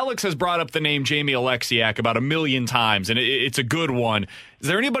 Alex has brought up the name Jamie Oleksiak about 1 million times, and it's a good one. Is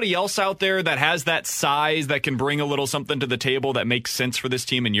there anybody else out there that has that size that can bring a little something to the table that makes sense for this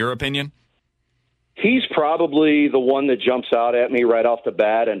team, in your opinion? He's probably the one that jumps out at me right off the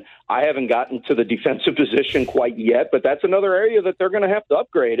bat, and I haven't gotten to the defensive position quite yet, but that's another area that they're going to have to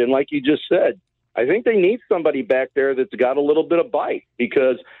upgrade. And like you just said, I think they need somebody back there that's got a little bit of bite,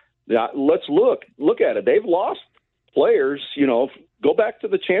 because let's look at it. They've lost players, go back to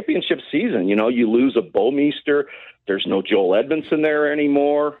the championship season. You lose a Bouwmeester. There's no Joel Edmondson there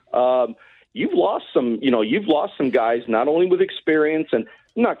anymore. You've lost some guys not only with experience, and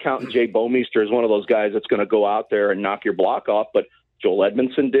I'm not counting Jay Bouwmeester as one of those guys that's going to go out there and knock your block off, but Joel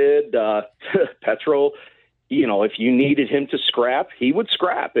Edmondson did. Petro, if you needed him to scrap, he would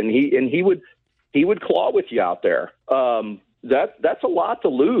scrap, and he would claw with you out there. That's a lot to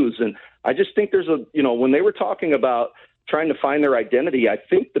lose, and I just think there's when they were talking about trying to find their identity, I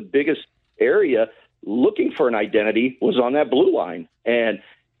think the biggest area looking for an identity was on that blue line, and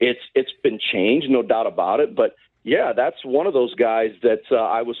it's been changed, no doubt about it. But yeah, that's one of those guys that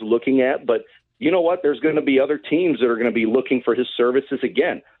I was looking at. But you know what? There's going to be other teams that are going to be looking for his services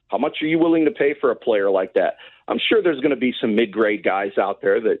again. How much are you willing to pay for a player like that? I'm sure there's going to be some mid-grade guys out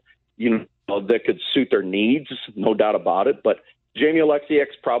there that that could suit their needs, no doubt about it. But Jamie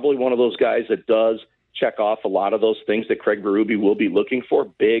Oleksiak's probably one of those guys that does check off a lot of those things that Craig Berube will be looking for.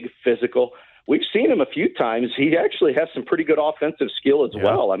 Big, physical. We've seen him a few times. He actually has some pretty good offensive skill as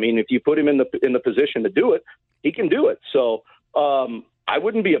well. I mean, if you put him in the position to do it, he can do it. So I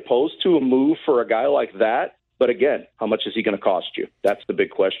wouldn't be opposed to a move for a guy like that. But again, how much is he going to cost you? That's the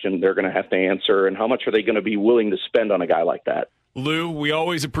big question they're going to have to answer. And how much are they going to be willing to spend on a guy like that? Lou, we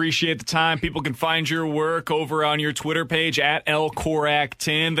always appreciate the time. People can find your work over on your Twitter page at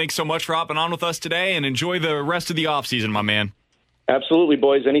LKorak10. Thanks so much for hopping on with us today, and enjoy the rest of the offseason, my man. Absolutely,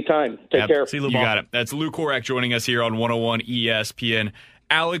 boys. Anytime. Take care. See you, Lou. You got it. That's Lou Korak joining us here on 101 ESPN.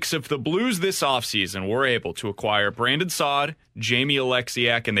 Alex, if the Blues this offseason were able to acquire Brandon Saad, Jamie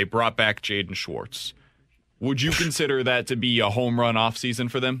Oleksiak, and they brought back Jaden Schwartz, would you consider that to be a home run offseason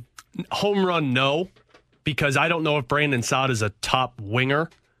for them? Home run, no. Because I don't know if Brandon Saad is a top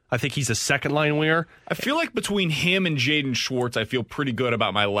winger. I think he's a second-line winger. I feel like between him and Jaden Schwartz, I feel pretty good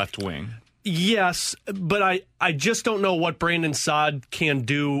about my left wing. Yes, but I just don't know what Brandon Saad can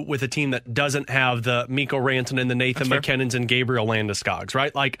do with a team that doesn't have the Mikko Rantanen, the Nathan McKinnons, and Gabriel Landeskog,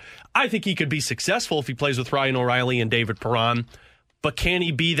 right? Like, I think he could be successful if he plays with Ryan O'Reilly and David Perron, but can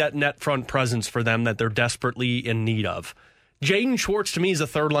he be that net front presence for them that they're desperately in need of? Jaden Schwartz, to me, is a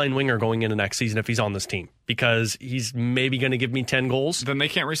third-line winger going into next season if he's on this team, because he's maybe going to give me 10 goals. Then they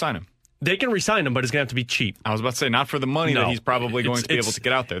can't re-sign him. They can re-sign him, but it's going to have to be cheap. I was about to say, not for the money that he's probably going to be able to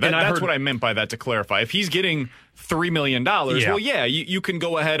get out there. That's what I meant by that, to clarify. If he's getting $3 million, well, yeah, you can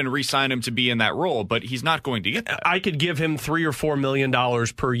go ahead and re-sign him to be in that role, but he's not going to get that. I could give him $3 or $4 million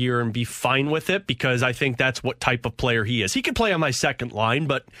per year and be fine with it, because I think that's what type of player he is. He could play on my second line,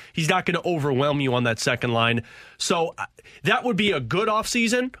 but he's not going to overwhelm you on that second line. So that would be a good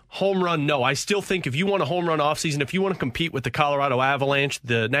offseason. Home run, no. I still think if you want a home run offseason, if you want to compete with the Colorado Avalanche,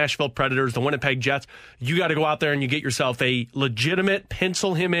 the Nashville Predators, the Winnipeg Jets, you got to go out there and you get yourself a legitimate,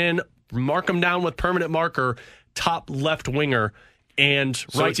 pencil him in, mark him down with permanent marker, top left winger. And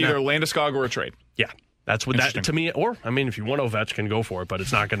so it's either Landeskog or a trade. Yeah. That's what that to me. Or if you want Ovechkin, go for it, but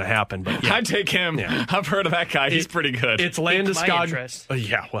it's not going to happen. But I'd take him. Yeah. I've heard of that guy. He's pretty good. It's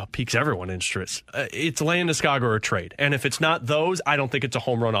Landeskog. Piques everyone's interest. It's Landeskog or a trade, and if it's not those, I don't think it's a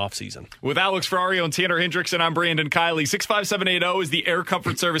home run offseason. With Alex Ferrario and Tanner Hendrickson, I'm Brandon Kiley. 65780 is the Air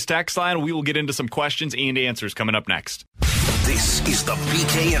Comfort Service text line. We will get into some questions and answers coming up next. This is the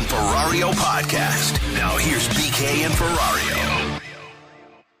BK and Ferrario podcast. Now here's BK and Ferrario.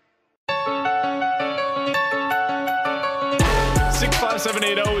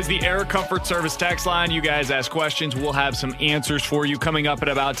 65780 is the Air Comfort Service text line. You guys ask questions. We'll have some answers for you coming up in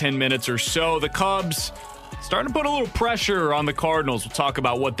about 10 minutes or so. The Cubs starting to put a little pressure on the Cardinals. We'll talk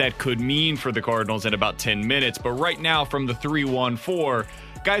about what that could mean for the Cardinals in about 10 minutes. But right now from the 314,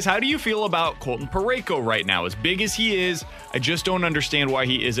 guys, how do you feel about Colton Parayko right now? As big as he is, I just don't understand why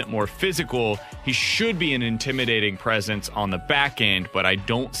he isn't more physical. He should be an intimidating presence on the back end, but I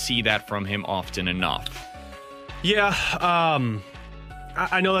don't see that from him often enough. Yeah,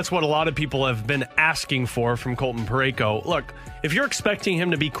 I know that's what a lot of people have been asking for from Colton Parayko. Look, if you're expecting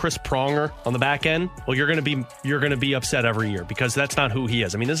him to be Chris Pronger on the back end, well, you're going to be upset every year because that's not who he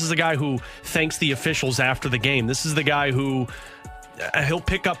is. This is a guy who thanks the officials after the game. This is the guy who he'll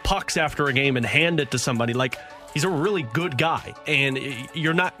pick up pucks after a game and hand it to somebody. Like, he's a really good guy, and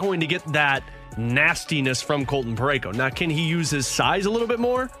you're not going to get that nastiness from Colton Parayko. Now, can he use his size a little bit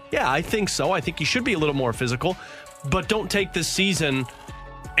more? Yeah, I think so. I think he should be a little more physical, but don't take this season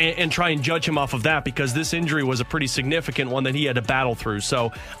and try and judge him off of that because this injury was a pretty significant one that he had to battle through.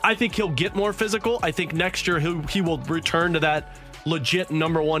 So I think he'll get more physical. I think next year he will return to that legit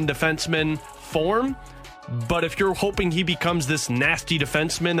number one defenseman form. But if you're hoping he becomes this nasty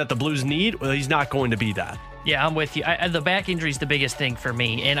defenseman that the Blues need, well, he's not going to be that. Yeah, I'm with you. The back injury is the biggest thing for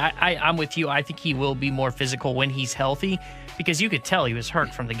me. And I'm with you. I think he will be more physical when he's healthy because you could tell he was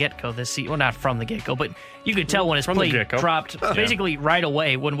hurt from the get-go this season. Well, not from the get-go, but you could tell when his plate dropped basically right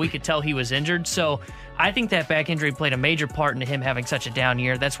away when we could tell he was injured. So I think that back injury played a major part into him having such a down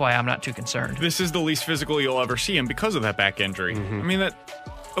year. That's why I'm not too concerned. This is the least physical you'll ever see him because of that back injury. Mm-hmm.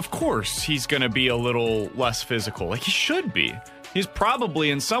 Of course, he's going to be a little less physical. Like, he should be. He's probably,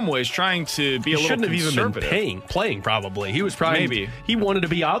 in some ways, trying to be a little conservative. He shouldn't have even been playing, probably. He was probably... He wanted to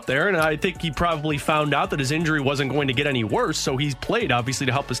be out there, and I think he probably found out that his injury wasn't going to get any worse, so he's played, obviously,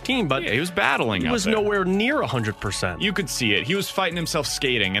 to help his team, but... Yeah, he was battling. He was nowhere near 100%. You could see it. He was fighting himself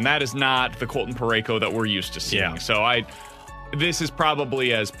skating, and that is not the Colton Parayko that we're used to seeing. Yeah. So this is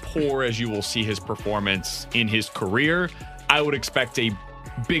probably as poor as you will see his performance in his career. I would expect a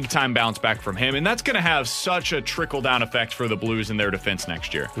big-time bounce back from him, and that's going to have such a trickle-down effect for the Blues in their defense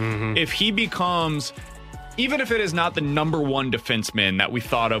next year. Mm-hmm. If he becomes, even if it is not the number one defenseman that we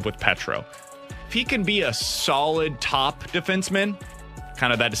thought of with Petro, if he can be a solid top defenseman,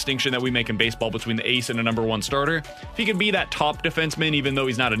 kind of that distinction that we make in baseball between the ace and a number one starter, if he can be that top defenseman even though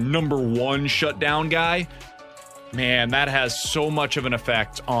he's not a number one shutdown guy, man, that has so much of an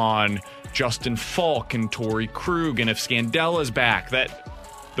effect on Justin Falk and Torrey Krug, and if Scandella's back,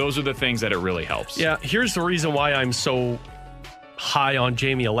 those are the things that it really helps. Yeah, here's the reason why I'm so high on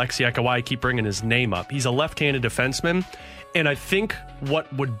Jamie Alexiak and why I keep bringing his name up. He's a left-handed defenseman, and I think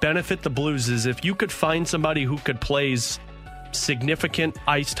what would benefit the Blues is if you could find somebody who could play significant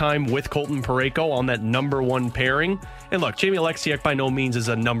ice time with Colton Parayko on that number one pairing. And look, Jamie Alexiak by no means is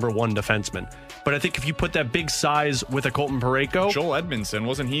a number one defenseman. But I think if you put that big size with a Colton Parayko... Joel Edmondson,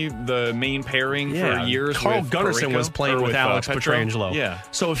 wasn't he the main pairing for years? Carl Gunnarsson was playing with Alex Pietrangelo. Yeah.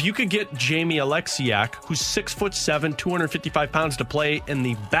 So if you could get Jamie Alexiak, who's 6'7", 255 pounds, to play in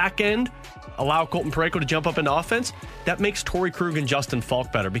the back end, allow Colton Parayko to jump up into offense, that makes Torrey Krug and Justin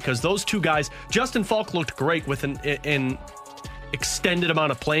Falk better. Because those two guys... Justin Falk looked great with an extended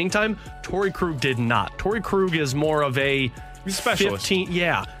amount of playing time. Torrey Krug did not. Torrey Krug is more of a... specialist.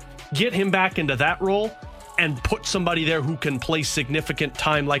 Get him back into that role and put somebody there who can play significant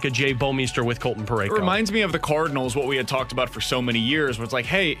time like a Jay Bouwmeester with Colton Parayko. It reminds me of the Cardinals, what we had talked about for so many years, where it's like,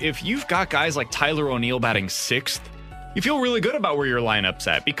 hey, if you've got guys like Tyler O'Neill batting sixth, you feel really good about where your lineup's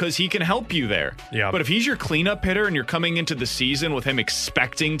at because he can help you there. Yeah. But if he's your cleanup hitter and you're coming into the season with him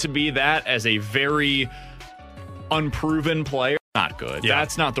expecting to be that as a very unproven player, not good. Yeah.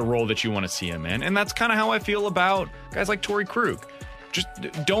 That's not the role that you want to see him in. And that's kind of how I feel about guys like Torrey Krug. Just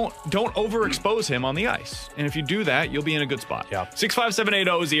don't overexpose him on the ice. And if you do that, you'll be in a good spot. Yeah.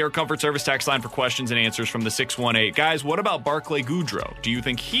 65780 is the Air Comfort Service text line for questions and answers from the 618. Guys, what about Barclay Goodrow? Do you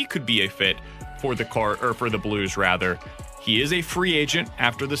think he could be a fit for the Blues rather? He is a free agent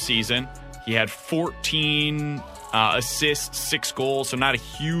after the season. He had 14 assists, 6 goals, so not a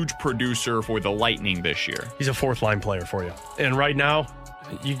huge producer for the Lightning this year. He's a fourth line player for you. And right now,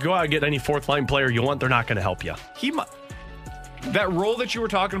 You go out and get any fourth-line player you want, they're not going to help you. That role that you were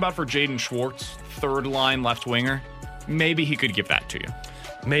talking about for Jaden Schwartz, third-line left winger, maybe he could give that to you.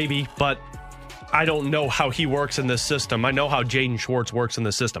 Maybe, but I don't know how he works in this system. I know how Jaden Schwartz works in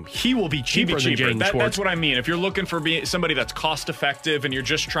the system. He will be cheaper than Jaden Schwartz. That's what I mean. If you're looking for somebody that's cost-effective and you're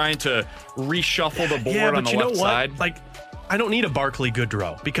just trying to reshuffle the board on the left side. Like, I don't need a Barclay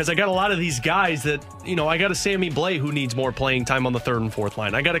Goodrow because I got a lot of these guys that, I got a Sammy Blais who needs more playing time on the third and fourth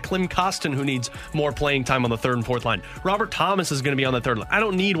line. I got a Klim Kostin who needs more playing time on the third and fourth line. Robert Thomas is going to be on the third line. I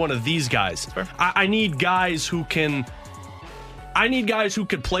don't need one of these guys. I need guys who can...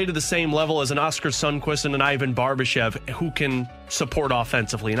 could play to the same level as an Oscar Sundqvist and an Ivan Barbashev who can support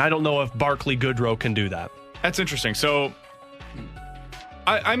offensively. And I don't know if Barclay Goodrow can do that. That's interesting. So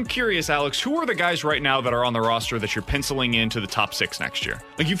I'm curious, Alex, who are the guys right now that are on the roster that you're penciling into the top 6 next year?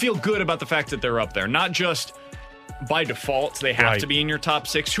 Like, you feel good about the fact that they're up there, not just by default they have to be in your top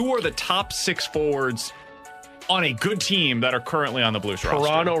 6. Who are the top 6 forwards on a good team that are currently on the Blues roster?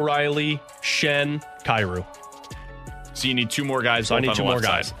 Perron, O'Reilly, Shen, Kyrou. So you need 2 more guys. So I need 2 more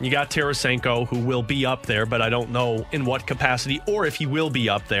guys. You got Tarasenko, who will be up there, but I don't know in what capacity or if he will be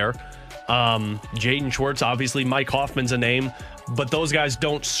up there. Jaden Schwartz, obviously Mike Hoffman's a name, but those guys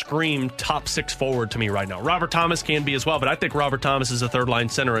don't scream top 6 forward to me right now. Robert Thomas can be as well, but I think Robert Thomas is a third-line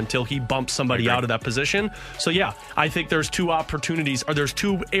center until he bumps somebody out of that position. So yeah, I think there's 2 opportunities, or there's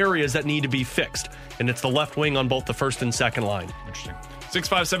 2 areas that need to be fixed, and it's the left wing on both the first and second line. Interesting.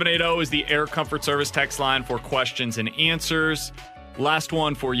 65780 is the Air Comfort Service text line for questions and answers. Last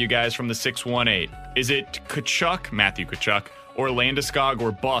one for you guys from the 618. Is it Tkachuk, Matthew Tkachuk, or Landeskog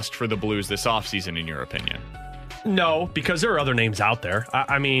or bust for the Blues this offseason, in your opinion? No, because there are other names out there.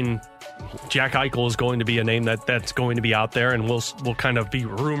 I mean, Jack Eichel is going to be a name that's going to be out there, and will kind of be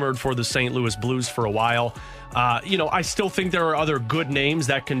rumored for the St. Louis Blues for a while. I still think there are other good names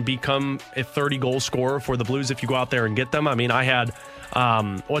that can become a 30-goal scorer for the Blues if you go out there and get them. I mean, I had,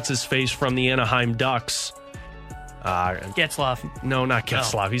 what's his face from the Anaheim Ducks? Getzlaf. No, not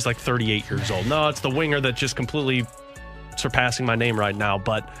Getzlaf. No. He's like 38 years old. No, it's the winger that's just completely surpassing my name right now,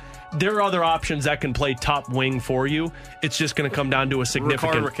 but there are other options that can play top wing for you. It's just going to come down to a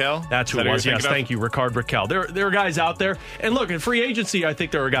significant... Rickard Rakell? That's who it was. Yes, thank you, Rickard Rakell. There are guys out there. And look, in free agency, I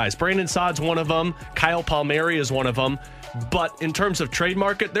think there are guys. Brandon Saad's one of them. Kyle Palmieri is one of them. But in terms of trade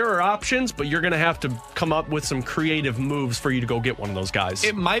market, there are options, but you're going to have to come up with some creative moves for you to go get one of those guys.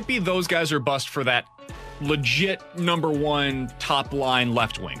 It might be those guys are bust for that legit number 1 top line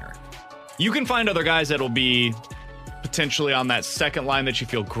left winger. You can find other guys that'll be potentially on that second line that you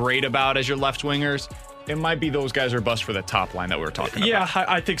feel great about as your left wingers. It might be those guys are bust for the top line that we were talking about. Yeah,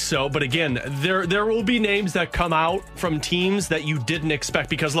 I think so. But again, there will be names that come out from teams that you didn't expect.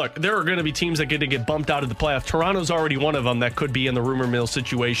 Because look, there are going to be teams that get bumped out of the playoffs. Toronto's already one of them that could be in the rumor mill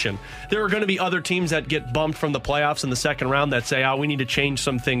situation. There are going to be other teams that get bumped from the playoffs in the second round that say, we need to change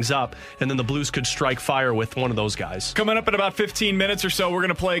some things up. And then the Blues could strike fire with one of those guys. Coming up in about 15 minutes or so, we're going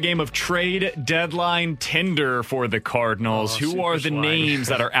to play a game of trade deadline tender for the Cardinals. Who are the names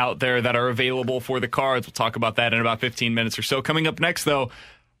that are out there that are available for the Cards? We'll talk about that in about 15 minutes or so. Coming up next, though,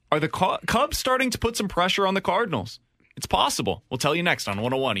 are the Cubs starting to put some pressure on the Cardinals? It's possible. We'll tell you next on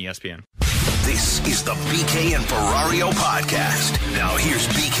 101 ESPN. This is the BK and Ferrario podcast. Now here's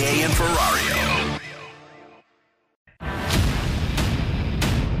BK and Ferrario.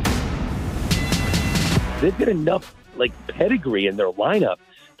 They've got enough pedigree in their lineup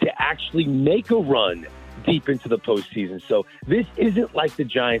to actually make a run deep into the postseason. So this isn't like the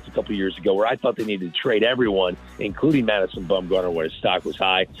Giants a couple years ago where I thought they needed to trade everyone, including Madison Bumgarner when his stock was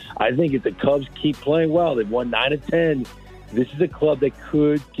high. I think if the Cubs keep playing well, they've won 9 of 10. This is a club that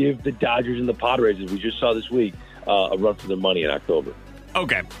could give the Dodgers and the Padres, as we just saw this week, a run for their money in October.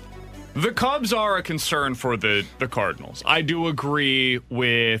 Okay. The Cubs are a concern for the Cardinals. I do agree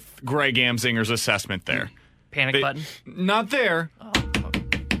with Greg Amsinger's assessment there. Panic button? Not there. Oh.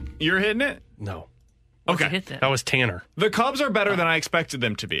 You're hitting it? No. Okay. That was Tanner. The Cubs are better than I expected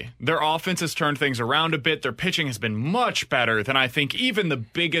them to be. Their offense has turned things around a bit. Their pitching has been much better than I think even the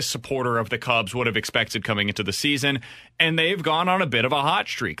biggest supporter of the Cubs would have expected coming into the season. And they've gone on a bit of a hot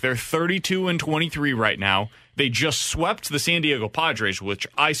streak. They're 32-23 right now. They just swept the San Diego Padres, which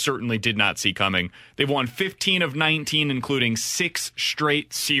I certainly did not see coming. They've won 15 of 19, including 6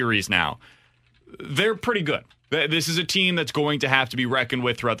 straight series now. They're pretty good. This is a team that's going to have to be reckoned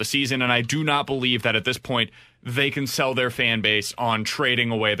with throughout the season, and I do not believe that at this point they can sell their fan base on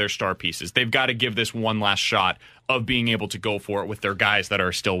trading away their star pieces. They've got to give this one last shot of being able to go for it with their guys that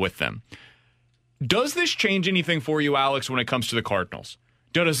are still with them. Does this change anything for you, Alex, when it comes to the Cardinals?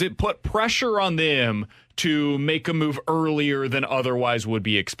 Does it put pressure on them to make a move earlier than otherwise would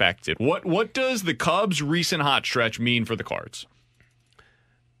be expected? What does the Cubs' recent hot stretch mean for the Cards?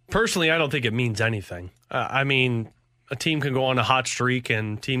 Personally, I don't think it means anything. I mean, a team can go on a hot streak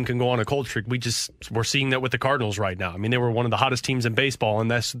and a team can go on a cold streak. We're seeing that with the Cardinals right now. I mean, they were one of the hottest teams in baseball, and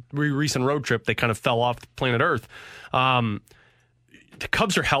this recent road trip, they kind of fell off planet Earth. The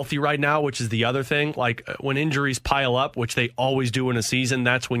Cubs are healthy right now, which is the other thing. Like, when injuries pile up, which they always do in a season,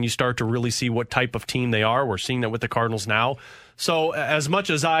 that's when you start to really see what type of team they are. We're seeing that with the Cardinals now. So as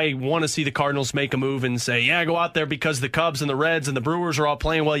much as I want to see the Cardinals make a move and say, yeah, go out there because the Cubs and the Reds and the Brewers are all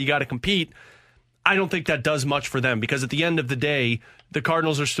playing well, you got to compete, I don't think that does much for them, because at the end of the day, the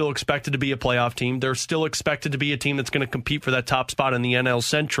Cardinals are still expected to be a playoff team. They're still expected to be a team that's going to compete for that top spot in the NL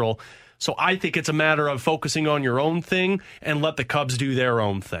Central. So I think it's a matter of focusing on your own thing and let the Cubs do their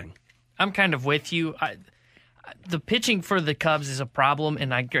own thing. I'm kind of with you. The pitching for the Cubs is a problem,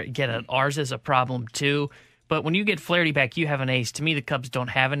 and I get it. Ours is a problem too. But when you get Flaherty back, you have an ace. To me, the Cubs don't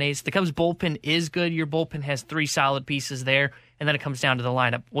have an ace. The Cubs' bullpen is good. Your bullpen has 3 solid pieces there, and then it comes down to the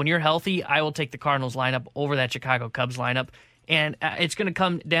lineup. When you're healthy, I will take the Cardinals lineup over that Chicago Cubs lineup, and it's going to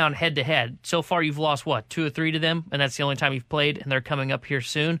come down head-to-head. So far, you've lost, 2 or 3 to them, and that's the only time you've played, and they're coming up here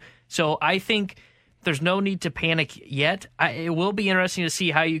soon. So I think there's no need to panic yet. It will be interesting to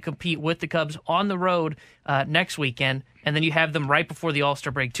see how you compete with the Cubs on the road next weekend, and then you have them right before the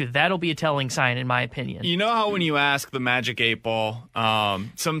All-Star break, too. That'll be a telling sign, in my opinion. You know how when you ask the Magic 8 Ball,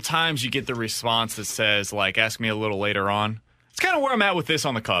 sometimes you get the response that says, like, ask me a little later on? It's kind of where I'm at with this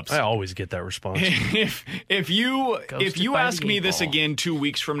on the Cubs. I always get that response. If you ask me this again 2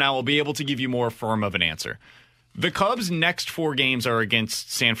 weeks from now, I'll be able to give you more firm of an answer. The Cubs' next 4 games are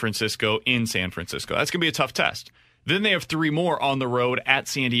against San Francisco in San Francisco. That's going to be a tough test. Then they have 3 more on the road at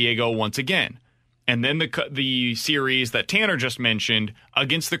San Diego once again. And then the series that Tanner just mentioned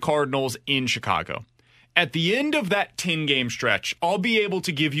against the Cardinals in Chicago. At the end of that 10-game stretch, I'll be able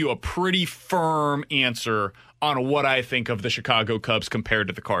to give you a pretty firm answer on what I think of the Chicago Cubs compared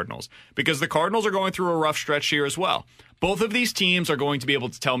to the Cardinals. Because the Cardinals are going through a rough stretch here as well. Both of these teams are going to be able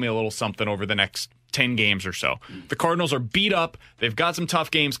to tell me a little something over the next 10 games or so. The Cardinals are beat up. They've got some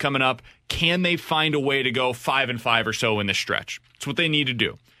tough games coming up. Can they find a way to go 5-5 or so in this stretch? That's what they need to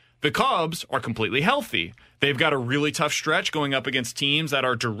do. The Cubs are completely healthy. They've got a really tough stretch going up against teams that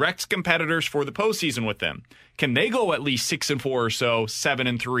are direct competitors for the postseason with them. Can they go at least 6-4 or so,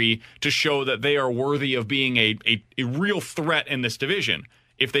 7-3, to show that they are worthy of being a real threat in this division?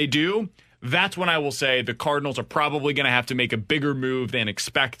 If they do, that's when I will say the Cardinals are probably going to have to make a bigger move than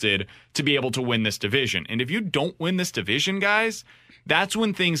expected to be able to win this division. And if you don't win this division, guys, that's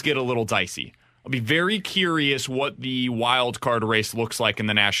when things get a little dicey. I'll be very curious what the wild card race looks like in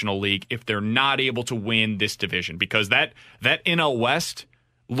the National League if they're not able to win this division, because that NL West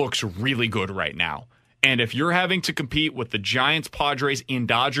looks really good right now. And if you're having to compete with the Giants, Padres, and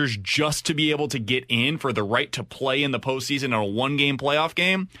Dodgers just to be able to get in for the right to play in the postseason in a 1-game playoff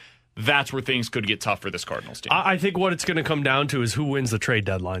game, that's where things could get tough for this Cardinals team. I think what it's going to come down to is who wins the trade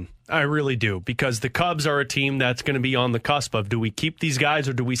deadline. I really do, because the Cubs are a team that's going to be on the cusp of, do we keep these guys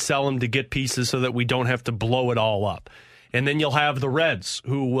or do we sell them to get pieces so that we don't have to blow it all up? And then you'll have the Reds,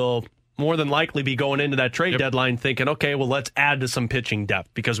 who will more than likely be going into that trade deadline thinking, okay, well, let's add to some pitching depth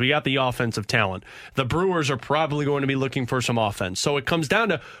because we got the offensive talent. The Brewers are probably going to be looking for some offense. So it comes down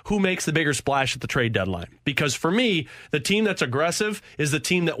to who makes the bigger splash at the trade deadline. Because for me, the team that's aggressive is the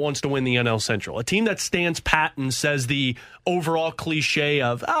team that wants to win the NL Central. A team that stands pat and says the overall cliche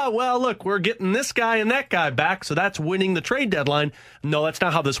of, well, look, we're getting this guy and that guy back, so that's winning the trade deadline. No, that's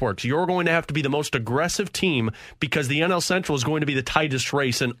not how this works. You're going to have to be the most aggressive team because the NL Central is going to be the tightest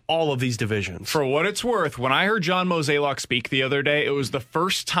race in all of these divisions. For what it's worth, when I heard John Mozeliak speak the other day, it was the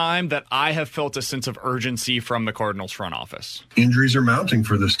first time that I have felt a sense of urgency from the Cardinals front office. Injuries are mounting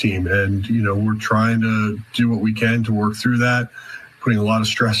for this team, and we're trying to do what we can to work through that, putting a lot of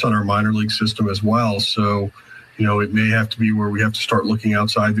stress on our minor league system as well. So, it may have to be where we have to start looking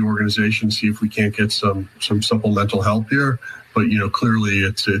outside the organization, see if we can't get some supplemental help here. But clearly,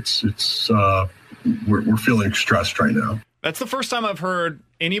 we're feeling stressed right now. That's the first time I've heard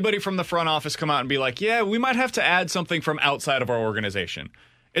anybody from the front office come out and be like, yeah, we might have to add something from outside of our organization.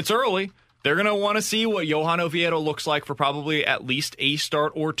 It's early. They're going to want to see what Johan Oviedo looks like for probably at least a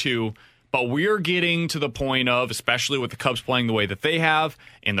start or two. But we're getting to the point of, especially with the Cubs playing the way that they have,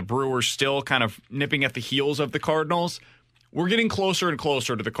 and the Brewers still kind of nipping at the heels of the Cardinals, we're getting closer and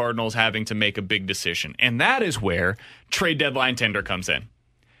closer to the Cardinals having to make a big decision. And that is where trade deadline tender comes in.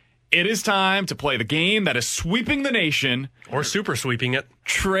 It is time to play the game that is sweeping the nation. Or super sweeping it.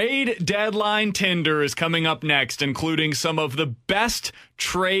 Trade Deadline Tinder is coming up next, including some of the best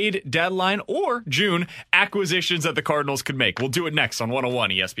trade deadline or June acquisitions that the Cardinals could make. We'll do it next on 101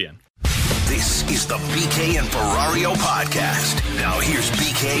 ESPN. This is the BK and Ferrario podcast. Now here's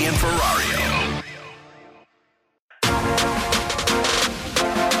BK and Ferrario.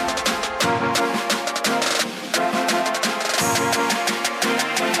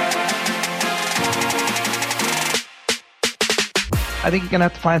 I think you're going to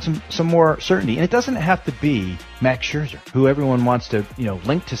have to find some more certainty. And it doesn't have to be Max Scherzer, who everyone wants to,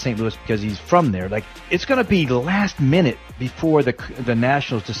 link to St. Louis because he's from there. Like, it's going to be the last minute before the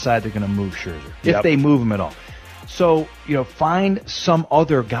Nationals decide they're going to move Scherzer, if they move him at all. So, find some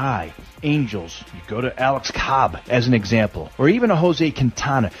other guy. Angels, you go to Alex Cobb as an example, or even a Jose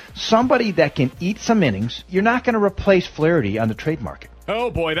Quintana, somebody that can eat some innings. You're not going to replace Flaherty on the trade market.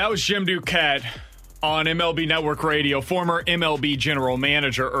 Oh boy, that was Jim Duquette on MLB Network Radio, former MLB general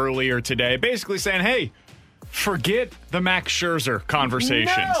manager, earlier today, basically saying, hey, forget the Max Scherzer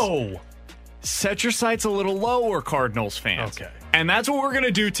conversations. No! Set your sights a little lower, Cardinals fans. Okay. And that's what we're going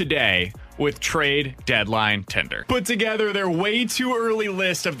to do today with Trade Deadline Tinder. Put together their way too early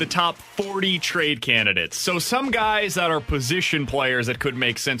list of the top 40 trade candidates. So some guys that are position players that could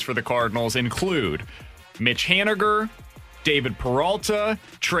make sense for the Cardinals include Mitch Haniger, David Peralta,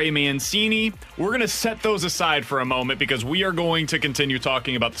 Trey Mancini. We're going to set those aside for a moment because we are going to continue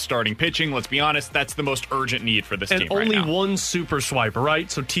talking about the starting pitching. Let's be honest, that's the most urgent need for this team right now. And only one super swiper, right?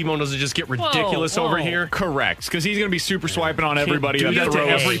 So T-Bone doesn't just get ridiculous over here? Correct, because he's going to be super swiping on everybody do that that throws.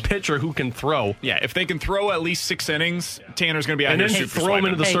 to every pitcher who can throw. Yeah, if they can throw at least 6 innings, Tanner's going to be out and here then super throw swiping.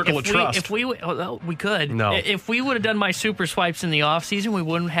 him into the circle of trust. If we could. No. If we would have done my super swipes in the offseason, we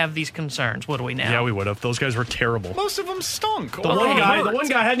wouldn't have these concerns. What do we now? Yeah, we would have. Those guys were terrible. Most of them stunk. The one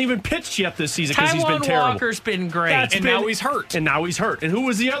guy hadn't even pitched yet this season because he's been terrible. Walker's been great. Now he's hurt. And now he's hurt. And who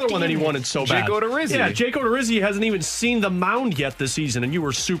was the other one that he wanted so bad? Jake Odorizzi. Yeah, Jake Odorizzi hasn't even seen the mound yet this season, and you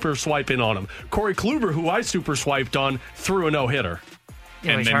were super swiping on him. Corey Kluber, who I super swiped on, threw a no-hitter.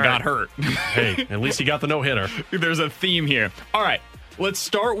 And then got hurt. Hey, at least he got the no-hitter. There's a theme here. All right, let's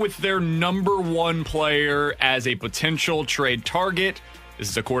start with their number one player as a potential trade target. This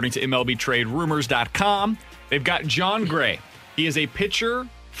is according to MLBTradeRumors.com. They've got John Gray. He is a pitcher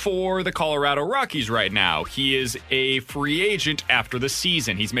for the Colorado Rockies right now. He is a free agent after the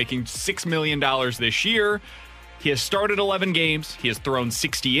season. He's making $6 million this year. He has started 11 games. He has thrown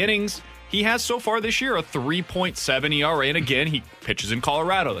 60 innings. He has so far this year a 3.7 ERA. And again, he pitches in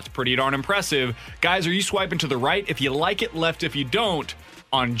Colorado. That's pretty darn impressive. Guys, are you swiping to the right? If you like it, left if you don't,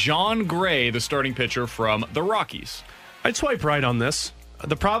 on John Gray, the starting pitcher from the Rockies. I'd swipe right on this.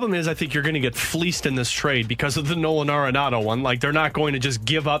 The problem is I think you're going to get fleeced in this trade because of the Nolan Arenado one. Like, they're not going to just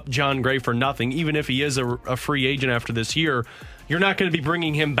give up John Gray for nothing. Even if he is a free agent after this year, you're not going to be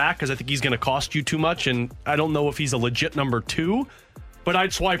bringing him back because I think he's going to cost you too much. And I don't know if he's a legit number 2, but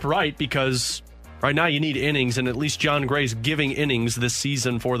I'd swipe right because right now you need innings, and at least John Gray's giving innings this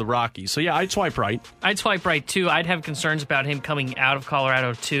season for the Rockies. So, yeah, I'd swipe right. I'd swipe right, too. I'd have concerns about him coming out of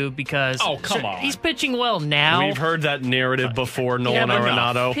Colorado, too, because come on. He's pitching well now. We've heard that narrative before, Nolan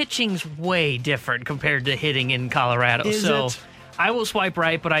Arenado. Pitching's way different compared to hitting in Colorado. Is it? I will swipe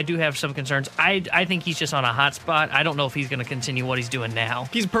right, but I do have some concerns. I think he's just on a hot spot. I don't know if he's going to continue what he's doing now.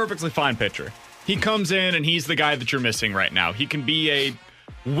 He's a perfectly fine pitcher. He comes in, and he's the guy that you're missing right now. He can be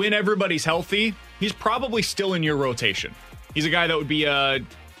when everybody's healthy, he's probably still in your rotation. He's a guy that would be a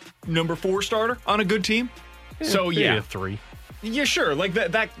number 4 starter on a good team. So, maybe a 3. Yeah, sure. Like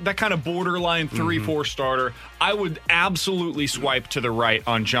that kind of borderline 3-4 starter. I would absolutely swipe to the right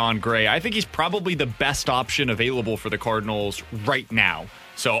on John Gray. I think he's probably the best option available for the Cardinals right now.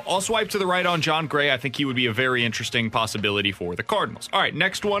 So I'll swipe to the right on John Gray. I think he would be a very interesting possibility for the Cardinals. All right,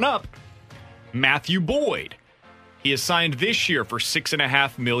 next one up, Matthew Boyd. He is signed this year for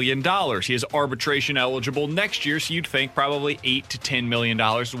 $6.5 million. He is arbitration eligible next year, so you'd think probably $8 to $10 million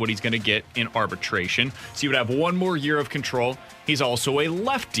is what he's going to get in arbitration. So you would have one more year of control. He's also a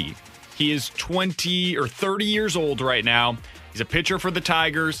lefty. He is 20 or 30 years old right now. He's a pitcher for the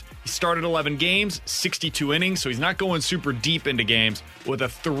Tigers. He started 11 games, 62 innings, so he's not going super deep into games with a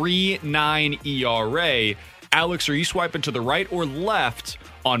 3.9 ERA. Alex, are you swiping to the right or left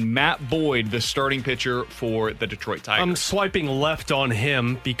on Matt Boyd, the starting pitcher for the Detroit Tigers? I'm swiping left on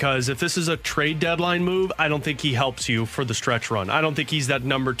him because if this is a trade deadline move, I don't think he helps you for the stretch run. I don't think he's that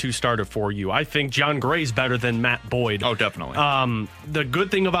number 2 starter for you. I think John Gray's better than Matt Boyd. Oh, definitely. The good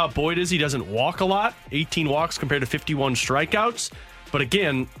thing about Boyd is he doesn't walk a lot, 18 walks compared to 51 strikeouts. But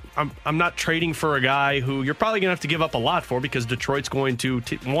again, I'm not trading for a guy who you're probably going to have to give up a lot for because Detroit's going to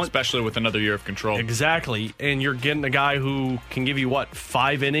want, especially with another year of control. Exactly, and you're getting a guy who can give you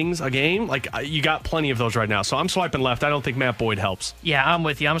 5 innings a game. Like you got plenty of those right now. So I'm swiping left. I don't think Matt Boyd helps. Yeah, I'm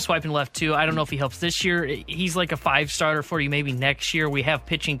with you. I'm swiping left too. I don't know if he helps this year. He's like a 5-starter for you maybe next year. We have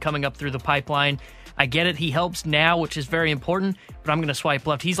pitching coming up through the pipeline. I get it. He helps now, which is very important, but I'm going to swipe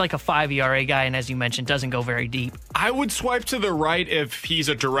left. He's like a 5 ERA guy, and as you mentioned, doesn't go very deep. I would swipe to the right if he's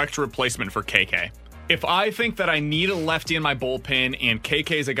a direct replacement for KK. If I think that I need a lefty in my bullpen and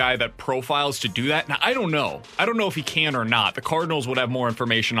KK is a guy that profiles to do that, now I don't know. I don't know if he can or not. The Cardinals would have more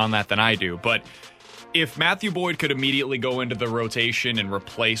information on that than I do, but if Matthew Boyd could immediately go into the rotation and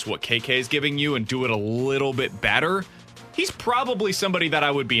replace what KK is giving you and do it a little bit better, he's probably somebody that I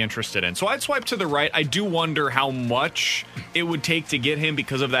would be interested in. So I'd swipe to the right. I do wonder how much it would take to get him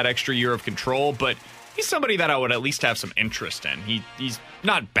because of that extra year of control, but he's somebody that I would at least have some interest in. He's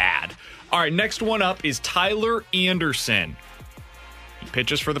not bad. All right, next one up is Tyler Anderson. He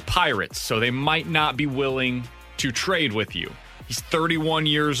pitches for the Pirates, so they might not be willing to trade with you. He's 31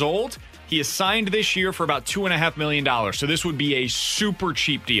 years old. He is signed this year for about $2.5 million, so this would be a super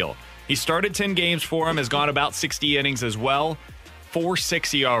cheap deal. He started 10 games for him, has gone about 60 innings as well.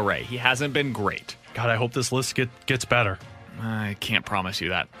 4.6 ERA. He hasn't been great. God, I hope this list gets better. I can't promise you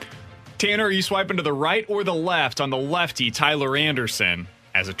that. Tanner, are you swiping to the right or the left on the lefty, Tyler Anderson,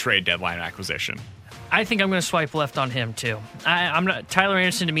 as a trade deadline acquisition? I think I'm going to swipe left on him, too. I'm not. Tyler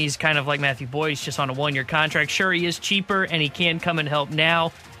Anderson, to me, is kind of like Matthew Boyd. He's just on a 1-year contract. Sure, he is cheaper, and he can come and help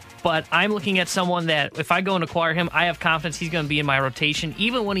now. But I'm looking at someone that, if I go and acquire him, I have confidence he's going to be in my rotation,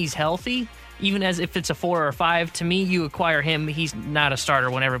 even when he's healthy, even as if it's a 4 or a 5. To me, you acquire him, he's not a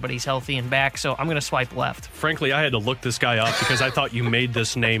starter when everybody's healthy and back, so I'm going to swipe left. Frankly, I had to look this guy up because I thought you made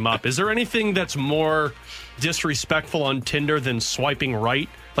this name up. Is there anything that's more disrespectful on Tinder than swiping right?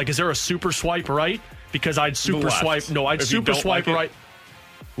 Like, is there a super swipe right? Because I'd super swipe. No, I'd super swipe right.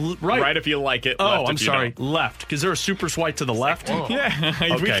 Right if you like it. Oh, I'm sorry. Left. Is there a super swipe to the left? Yeah,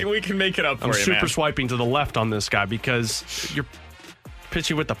 okay. we can make it up for you, I'm super man. swiping to the left on this guy because you're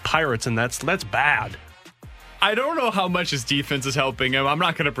pitching with the Pirates, and that's bad. I don't know how much his defense is helping him. I'm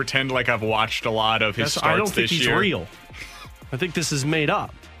not going to pretend like I've watched a lot of his starts this year. I don't think he's real. I think this is made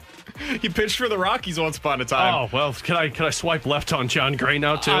up. He pitched for the Rockies once upon a time. Oh, well, can I swipe left on John Gray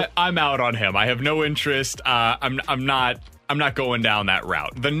now, too? I'm out on him. I have no interest. I'm not going down that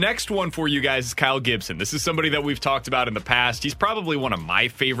route. The next one for you guys is Kyle Gibson. This is somebody that we've talked about in the past. He's probably one of my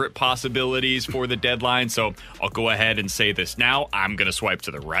favorite possibilities for the deadline, so I'll go ahead and say this now. I'm going to swipe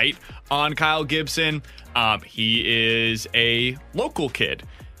to the right on Kyle Gibson. He is a local kid.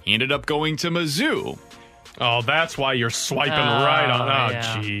 He ended up going to Mizzou. Oh, that's why you're swiping right on. Oh,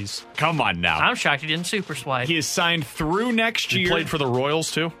 jeez. Come on now. I'm shocked he didn't super swipe. He is signed through next year. He played for the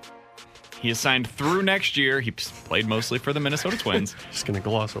Royals, too? He is signed through next year. He played mostly for the Minnesota Twins. Just going to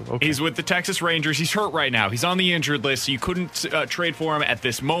gloss over. Okay. He's with the Texas Rangers. He's hurt right now. He's on the injured list, so you couldn't trade for him at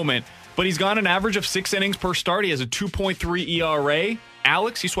this moment. But he's gone an average of 6 innings per start. He has a 2.3 ERA.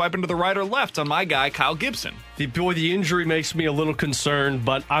 Alex, you swiping to the right or left on my guy, Kyle Gibson? The injury makes me a little concerned,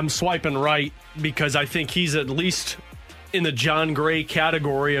 but I'm swiping right because I think he's at least in the John Gray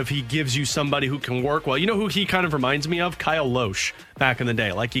category of he gives you somebody who can work well. You know who he kind of reminds me of? Kyle Loesch back in the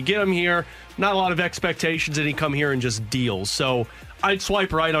day. Like, you get him here, not a lot of expectations, and he come here and just deals. So I'd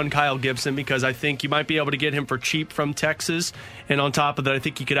swipe right on Kyle Gibson because I think you might be able to get him for cheap from Texas. And on top of that, I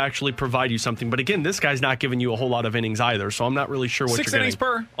think he could actually provide you something. But again, this guy's not giving you a whole lot of innings either, so I'm not really sure what 6 you're innings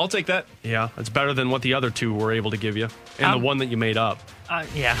getting. per. I'll take that. Yeah, it's better than what the other two were able to give you. And the one that you made up.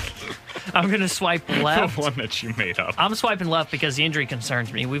 Yeah. I'm going to swipe left. The one that you made up. I'm swiping left because the injury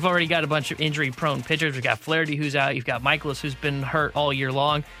concerns me. We've already got a bunch of injury-prone pitchers. We've got Flaherty who's out. You've got Michaelis who's been hurt all year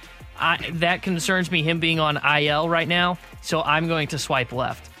long. That concerns me, him being on IL right now, so I'm going to swipe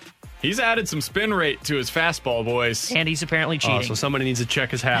left. He's added some spin rate to his fastball, boys. And he's apparently cheating. Oh, so somebody needs to check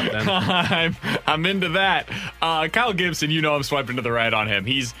his hat then. I'm into that. Kyle Gibson, I'm swiping to the right on him.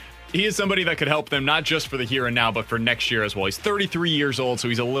 He is somebody that could help them not just for the here and now, but for next year as well. He's 33 years old, so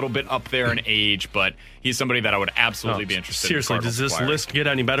he's a little bit up there in age, but he's somebody that I would absolutely be interested seriously, in. Seriously, does this list get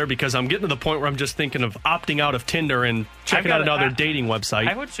any better? Because I'm getting to the point where I'm just thinking of opting out of Tinder and checking out another dating website.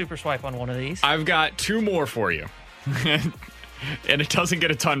 I would super swipe on one of these. I've got 2 more for you, and it doesn't get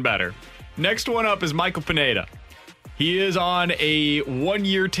a ton better. Next one up is Michael Pineda. He is on a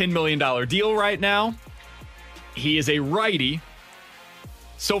 1-year, $10 million deal right now. He is a righty.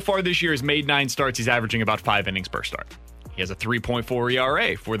 So far this year, he's made 9 starts. He's averaging about 5 innings per start. He has a 3.4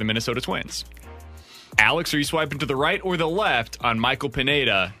 ERA for the Minnesota Twins. Alex, are you swiping to the right or the left on Michael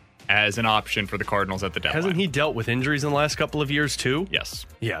Pineda as an option for the Cardinals at the deadline. Hasn't he dealt with injuries in the last couple of years, too? Yes.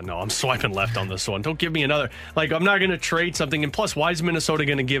 Yeah, no, I'm swiping left on this one. Don't give me another. Like, I'm not going to trade something. And plus, why is Minnesota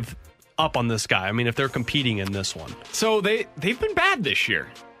going to give up on this guy? I mean, if they're competing in this one. So they've been bad this year.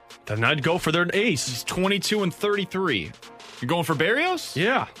 Then I'd go for their ace. He's 22-33. You're going for Berrios?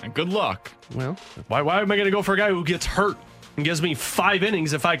 Yeah. And good luck. Well, why am I going to go for a guy who gets hurt and gives me 5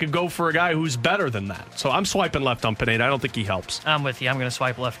 innings if I could go for a guy who's better than that? So I'm swiping left on Pineda. I don't think he helps. I'm with you. I'm going to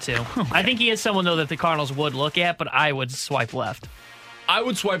swipe left, too. Okay. I think he is someone, though, that the Cardinals would look at, but I would swipe left. I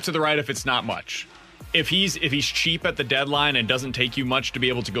would swipe to the right if it's not much. If he's cheap at the deadline and doesn't take you much to be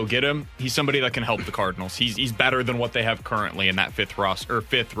able to go get him, he's somebody that can help the Cardinals. He's better than what they have currently in that fifth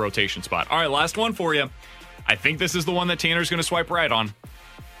rotation spot. All right, last one for you. I think this is the one that Tanner's going to swipe right on.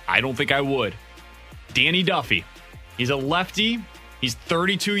 I don't think I would. Danny Duffy. He's a lefty. He's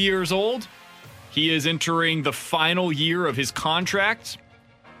 32 years old. He is entering the final year of his contract,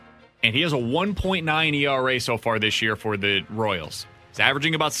 and he has a 1.9 ERA so far this year for the Royals. He's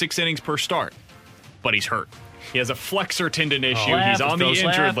averaging about 6 innings per start, but he's hurt. He has a flexor tendon issue. He's on the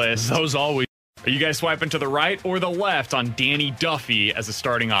injured list. Those always. Are you guys swiping to the right or the left on Danny Duffy as a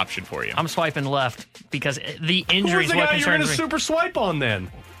starting option for you? I'm swiping left because the injury is what concerns me. Who's the guy you're going to super swipe on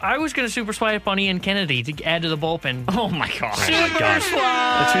then? I was going to super swipe on Ian Kennedy to add to the bullpen. Oh, my God. Super swipe!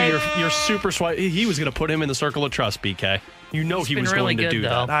 That's who your super swipe. He was going to put him in the circle of trust, BK. You know he was really going to do though.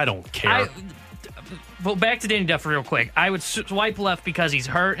 that. I don't care. Well, back to Danny Duffy real quick. I would swipe left because he's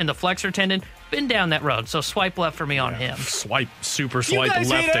hurt and the flexor tendon. Been down that road, so swipe left for me on him. Super swipe you guys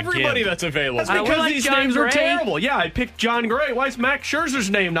left hate everybody again. that's available. That's because these names are terrible. Yeah, I picked John Gray. Why is Max Scherzer's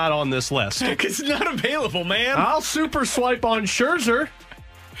name not on this list? Because it's not available, man. I'll super swipe on Scherzer.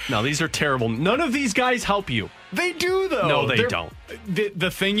 No, these are terrible. None of these guys help you. They do, though. No, they don't.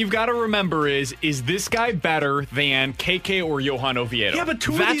 The thing you've got to remember is this guy better than KK or Johan Oviedo? Yeah, but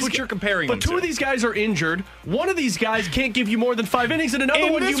that's what you're comparing them to. But two of these guys are injured. One of these guys can't give you more than 5 innings, and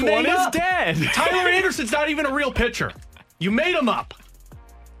another one you made up. This one is dead. Tyler Anderson's not even a real pitcher. You made him up.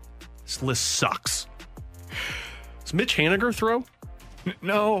 This list sucks. Does Mitch Haniger throw?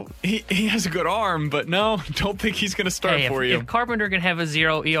 No, he has a good arm, but no, don't think he's going to start for you. If Carpenter can have a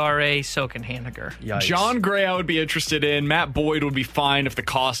 0 ERA, so can Haniger. Yikes. John Gray I would be interested in. Matt Boyd would be fine if the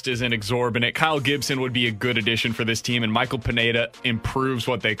cost isn't exorbitant. Kyle Gibson would be a good addition for this team, and Michael Pineda improves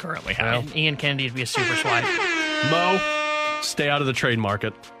what they currently have. And Ian Kennedy would be a super swipe. Mo, stay out of the trade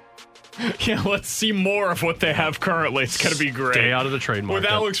market. Yeah, let's see more of what they have currently. It's going to be great. Stay out of the trade market. With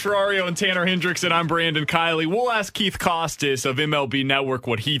Alex Ferrario and Tanner Hendrickson, I'm Brandon Kiley. We'll ask Keith Costas of MLB Network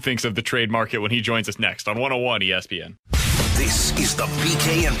what he thinks of the trade market when he joins us next on 101 ESPN. This is the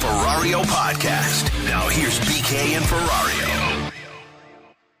BK and Ferrario podcast. Now here's BK and Ferrario.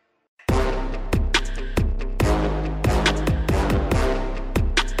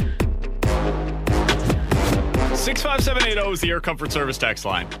 65780 is the Air Comfort Service text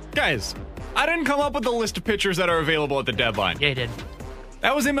line. Guys, I didn't come up with the list of pitchers that are available at the deadline. Yeah, you did.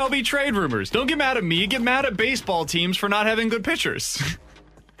 That was MLB trade rumors. Don't get mad at me. Get mad at baseball teams for not having good pitchers.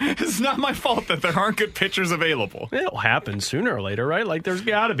 It's not my fault that there aren't good pitchers available. It'll happen sooner or later, right? Like, there's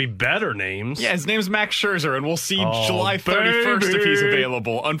got to be better names. Yeah, his name's Max Scherzer, and we'll see July 31st if he's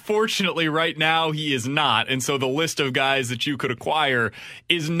available. Unfortunately, right now, he is not, and so the list of guys that you could acquire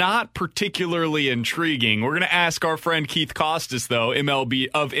is not particularly intriguing. We're going to ask our friend Keith Costas, though,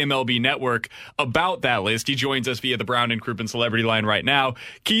 MLB Network, about that list. He joins us via the Brown and Crouppen Celebrity Line right now.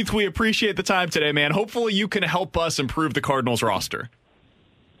 Keith, we appreciate the time today, man. Hopefully you can help us improve the Cardinals roster.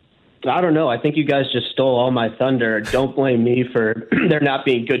 I don't know. I think you guys just stole all my thunder. Don't blame me for there not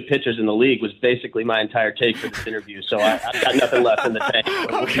being good pitchers in the league was basically my entire take for this interview. So I've got nothing left in the tank.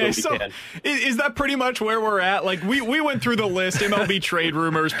 Okay, so is that pretty much where we're at? Like we went through the list. MLB Trade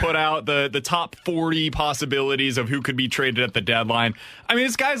Rumors put out the top 40 possibilities of who could be traded at the deadline. I mean,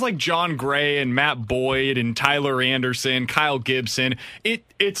 it's guys like John Gray and Matt Boyd and Tyler Anderson, Kyle Gibson.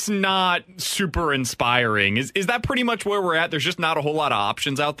 It's not super inspiring. Is that pretty much where we're at? There's just not a whole lot of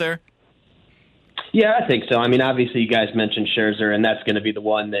options out there? Yeah, I think so. I mean, obviously, you guys mentioned Scherzer, and that's going to be the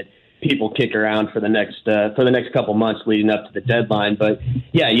one that people kick around for the next couple months leading up to the deadline. But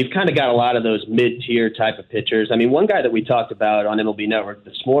yeah, you've kind of got a lot of those mid-tier type of pitchers. I mean, one guy that we talked about on MLB Network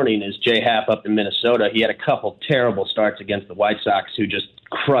this morning is Jay Happ up in Minnesota. He had a couple terrible starts against the White Sox, who just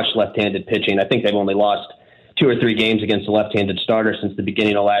crushed left-handed pitching. I think they've only lost 2 or 3 games against a left-handed starter since the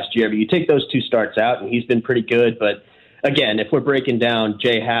beginning of last year. But you take those 2 starts out, and he's been pretty good. But again, if we're breaking down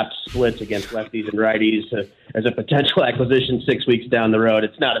Jay Happ's splits against lefties and righties as a potential acquisition 6 weeks down the road,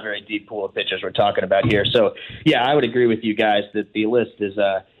 it's not a very deep pool of pitchers we're talking about here. So, yeah, I would agree with you guys that the list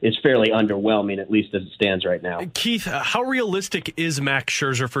is fairly underwhelming, at least as it stands right now. Keith, how realistic is Max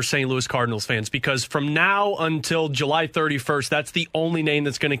Scherzer for St. Louis Cardinals fans? Because from now until July 31st, that's the only name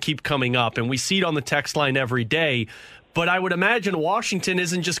that's going to keep coming up, and we see it on the text line every day. But I would imagine Washington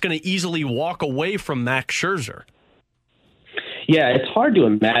isn't just going to easily walk away from Max Scherzer. Yeah, it's hard to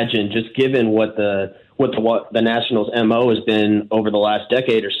imagine, just given what the Nationals' MO has been over the last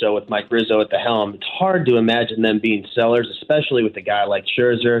decade or so with Mike Rizzo at the helm. It's hard to imagine them being sellers, especially with a guy like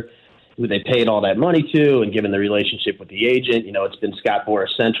Scherzer, who they paid all that money to, and given the relationship with the agent. You know, it's been Scott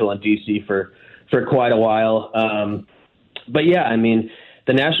Boras Central in D.C. for quite a while. But yeah, I mean,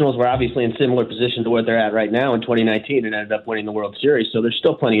 the Nationals were obviously in similar position to where they're at right now in 2019 and ended up winning the World Series. So there's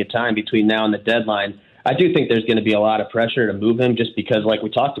still plenty of time between now and the deadline. I do think there's going to be a lot of pressure to move him just because, like we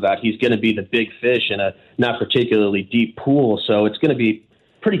talked about, he's going to be the big fish in a not particularly deep pool. So it's going to be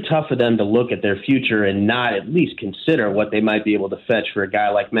pretty tough for them to look at their future and not at least consider what they might be able to fetch for a guy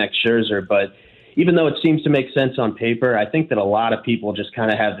like Max Scherzer. But even though it seems to make sense on paper, I think that a lot of people just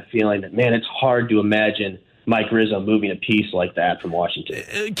kind of have the feeling that, man, it's hard to imagine Mike Rizzo moving a piece like that from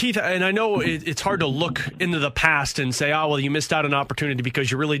Washington. Keith, and I know it's hard to look into the past and say, oh, well, you missed out on an opportunity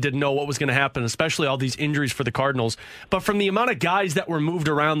because you really didn't know what was going to happen, especially all these injuries for the Cardinals. But from the amount of guys that were moved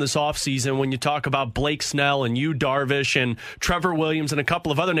around this offseason, when you talk about Blake Snell and Yu Darvish and Trevor Williams and a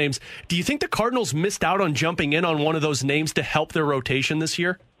couple of other names, do you think the Cardinals missed out on jumping in on one of those names to help their rotation this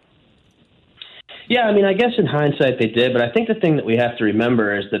year? Yeah, I mean, I guess in hindsight they did, but I think the thing that we have to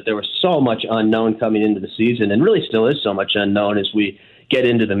remember is that there was so much unknown coming into the season, and really still is so much unknown as we get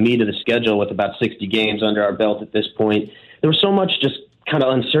into the meat of the schedule with about 60 games under our belt at this point. There was so much just kind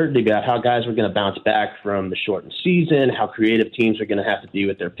of uncertainty about how guys were going to bounce back from the shortened season, how creative teams were going to have to be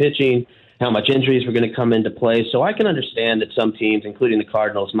with their pitching, how much injuries were going to come into play. So I can understand that some teams, including the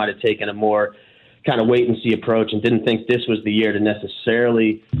Cardinals, might have taken a more kind of wait and see approach and didn't think this was the year to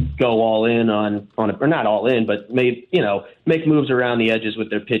necessarily go all in on it, or not all in, but make moves around the edges with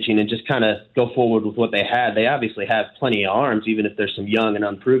their pitching and just kind of go forward with what they had. They obviously have plenty of arms, even if there's some young and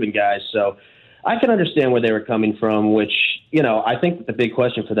unproven guys. So I can understand where they were coming from, which, I think that the big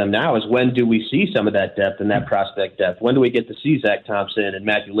question for them now is when do we see some of that depth and that prospect depth? When do we get to see Zach Thompson and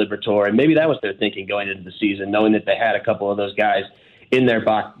Matthew Liberatore? And maybe that was their thinking going into the season, knowing that they had a couple of those guys in their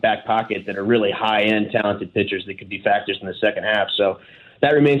back pocket that are really high-end talented pitchers that could be factors in the second half. So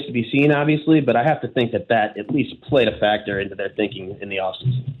that remains to be seen, obviously, but I have to think that at least played a factor into their thinking in the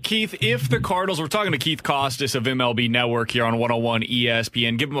offseason. Keith, if the Cardinals, we're talking to Keith Costas of MLB Network here on 101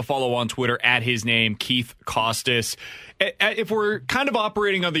 ESPN. Give him a follow on Twitter at his name, Keith Costas. If we're kind of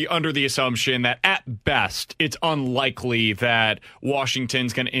operating under the assumption that at best it's unlikely that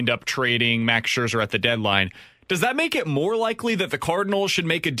Washington's going to end up trading Max Scherzer at the deadline, does that make it more likely that the Cardinals should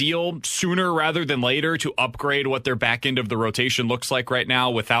make a deal sooner rather than later to upgrade what their back end of the rotation looks like right now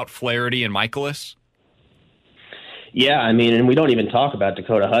without Flaherty and Michaelis? Yeah, I mean, and we don't even talk about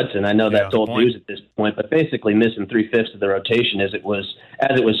Dakota Hudson. I know that's old news at this point, but basically missing 3/5 of the rotation as it was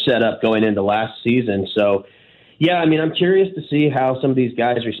set up going into last season. So, yeah, I mean, I'm curious to see how some of these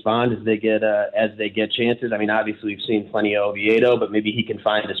guys respond as they get chances. I mean, obviously we've seen plenty of Oviedo, but maybe he can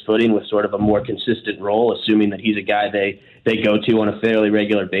find his footing with sort of a more consistent role, assuming that he's a guy they go to on a fairly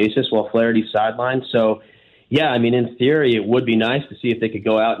regular basis while Flaherty's sidelined. So, yeah, I mean, in theory, it would be nice to see if they could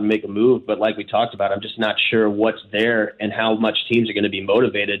go out and make a move. But like we talked about, I'm just not sure what's there and how much teams are going to be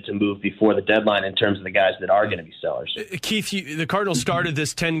motivated to move before the deadline in terms of the guys that are going to be sellers. Keith, the Cardinals started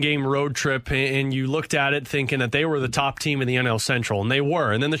this 10-game road trip, and you looked at it thinking that they were the top team in the NL Central, and they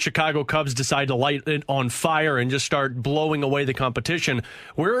were. And then the Chicago Cubs decided to light it on fire and just start blowing away the competition.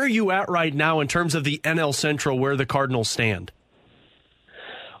 Where are you at right now in terms of the NL Central, where the Cardinals stand?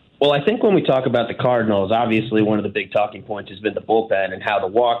 Well, I think when we talk about the Cardinals, obviously one of the big talking points has been the bullpen and how the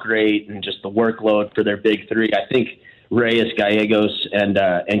walk rate and just the workload for their big three. I think Reyes, Gallegos, and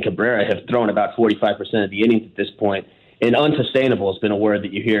Cabrera have thrown about 45% of the innings at this point. And unsustainable has been a word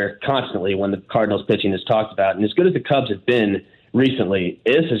that you hear constantly when the Cardinals pitching is talked about. And as good as the Cubs have been recently,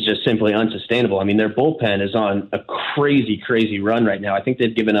 this is just simply unsustainable. I mean, their bullpen is on a crazy, crazy run right now. I think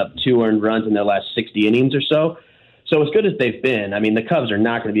they've given up 2 earned runs in their last 60 innings or so. So as good as they've been, I mean, the Cubs are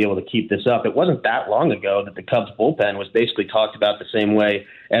not going to be able to keep this up. It wasn't that long ago that the Cubs bullpen was basically talked about the same way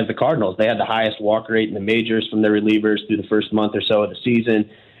as the Cardinals. They had the highest walk rate in the majors from their relievers through the first month or so of the season,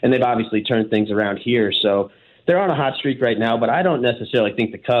 and they've obviously turned things around here. So they're on a hot streak right now, but I don't necessarily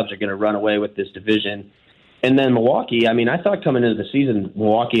think the Cubs are going to run away with this division. And then Milwaukee, I mean, I thought coming into the season,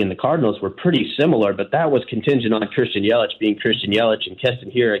 Milwaukee and the Cardinals were pretty similar, but that was contingent on Christian Yelich being Christian Yelich and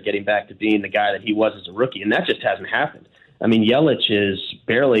Keston Hiura getting back to being the guy that he was as a rookie, and that just hasn't happened. I mean, Yelich is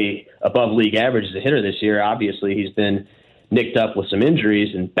barely above league average as a hitter this year. Obviously, he's been nicked up with some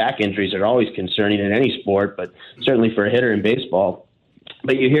injuries, and back injuries are always concerning in any sport, but certainly for a hitter in baseball.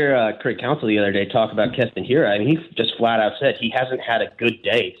 But you hear Craig Counsell the other day talk about Keston Hiura, and he just flat out said he hasn't had a good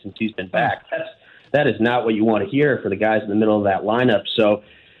day since he's been back. That is not what you want to hear for the guys in the middle of that lineup. So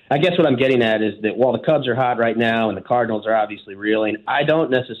I guess what I'm getting at is that while the Cubs are hot right now and the Cardinals are obviously reeling, I don't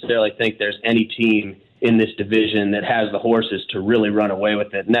necessarily think there's any team in this division that has the horses to really run away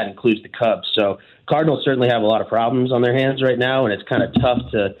with it, and that includes the Cubs. So Cardinals certainly have a lot of problems on their hands right now, and it's kind of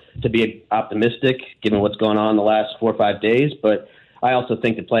tough to be optimistic given what's going on the last 4 or 5 days. But I also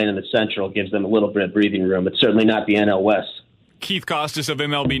think that playing in the Central gives them a little bit of breathing room. It's certainly not the NL West. Keith Costas of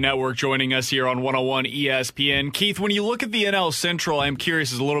MLB Network joining us here on 101 ESPN. Keith, when you look at the NL Central, I'm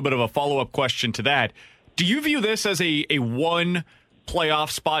curious as a little bit of a follow-up question to that. Do you view this as a one playoff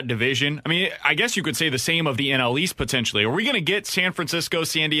spot division? I mean, I guess you could say the same of the NL East potentially. Are we going to get San Francisco,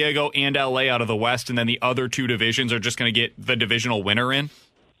 San Diego, and LA out of the West, and then the other two divisions are just going to get the divisional winner in?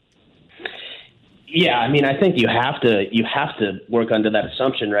 Yeah, I mean, I think you have to work under that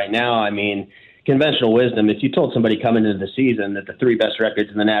assumption right now. I mean, conventional wisdom, if you told somebody coming into the season that the 3 best records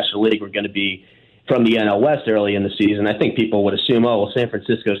in the National League were going to be from the NL West early in the season, I think people would assume, oh, well, San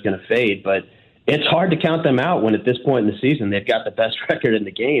Francisco is going to fade. But it's hard to count them out when at this point in the season they've got the best record in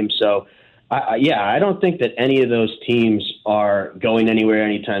the game. So, I don't think that any of those teams are going anywhere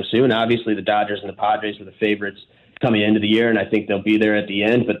anytime soon. Obviously, the Dodgers and the Padres were the favorites coming into the year, and I think they'll be there at the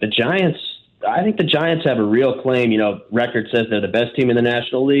end. But the Giants, I think the Giants have a real claim. You know, record says they're the best team in the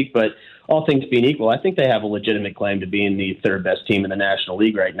National League, but all things being equal, I think they have a legitimate claim to being the 3rd best team in the National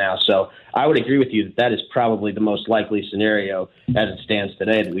League right now. So I would agree with you that that is probably the most likely scenario as it stands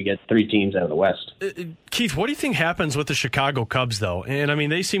today, that we get 3 teams out of the West. Keith, what do you think happens with the Chicago Cubs, though? And, I mean,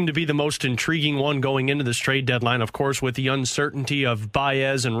 they seem to be the most intriguing one going into this trade deadline, of course, with the uncertainty of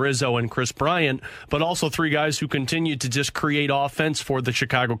Baez and Rizzo and Chris Bryant, but also 3 guys who continue to just create offense for the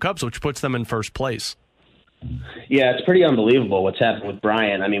Chicago Cubs, which puts them in first place. Yeah, it's pretty unbelievable what's happened with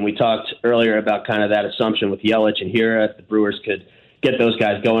Bryant. I mean, we talked earlier about kind of that assumption with Yelich and Hiura, if the Brewers could get those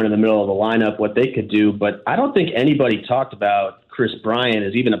guys going in the middle of the lineup, what they could do. But I don't think anybody talked about Chris Bryant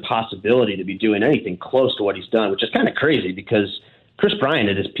as even a possibility to be doing anything close to what he's done, which is kind of crazy because Chris Bryant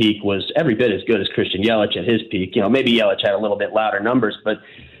at his peak was every bit as good as Christian Yelich at his peak. You know, maybe Yelich had a little bit louder numbers, but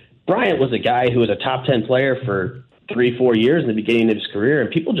Bryant was a guy who was a top 10 player for 3-4 years in the beginning of his career, and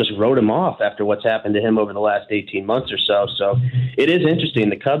people just wrote him off after what's happened to him over the last 18 months or so. So it is interesting.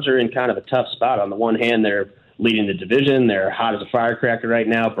 The Cubs are in kind of a tough spot. On the one hand, they're leading the division. They're hot as a firecracker right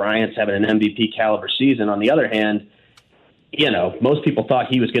now. Bryant's having an MVP caliber season. On the other hand, you know, most people thought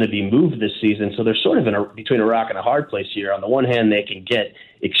he was going to be moved this season, so they're sort of between a rock and a hard place here. On the one hand, they can get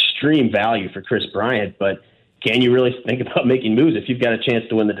extreme value for Chris Bryant, but can you really think about making moves if you've got a chance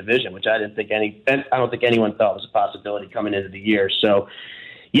to win the division, which I don't think anyone thought was a possibility coming into the year. So,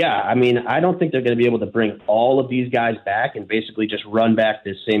 yeah, I mean, I don't think they're going to be able to bring all of these guys back and basically just run back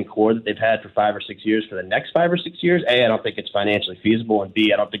this same core that they've had for 5 or 6 years for the next 5 or 6 years. A, I don't think it's financially feasible, and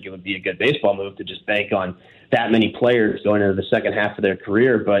B, I don't think it would be a good baseball move to just bank on that many players going into the second half of their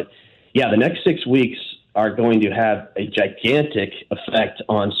career. But, yeah, the next 6 weeks are going to have a gigantic effect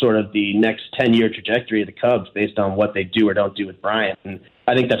on sort of the next 10-year trajectory of the Cubs based on what they do or don't do with Bryant. And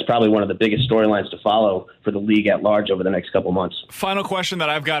I think that's probably one of the biggest storylines to follow for the league at large over the next couple months. Final question that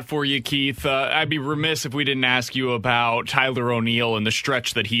I've got for you, Keith. I'd be remiss if we didn't ask you about Tyler O'Neill and the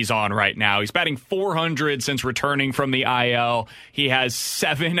stretch that he's on right now. He's batting .400 since returning from the IL. He has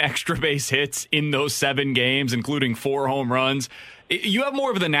 7 extra base hits in those 7 games, including 4 home runs. You have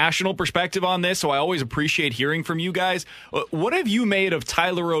more of the national perspective on this, so I always appreciate hearing from you guys. What have you made of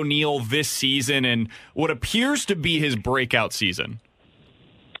Tyler O'Neill this season and what appears to be his breakout season?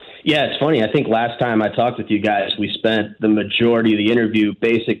 Yeah, it's funny. I think last time I talked with you guys, we spent the majority of the interview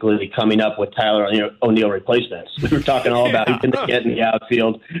basically coming up with Tyler O'Neill replacements. We were talking all about who can get in the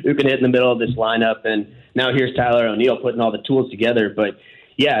outfield, who can hit in the middle of this lineup, and now here's Tyler O'Neill putting all the tools together. But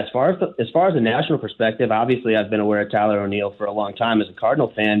yeah, as far as the national perspective, obviously I've been aware of Tyler O'Neill for a long time as a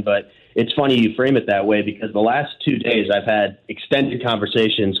Cardinal fan, but it's funny you frame it that way because the last 2 days I've had extended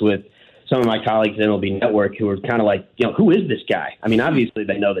conversations with some of my colleagues at MLB Network who are kind of like, you know, who is this guy? I mean, obviously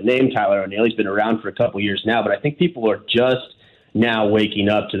they know the name Tyler O'Neill. He's been around for a couple years now, but I think people are just now waking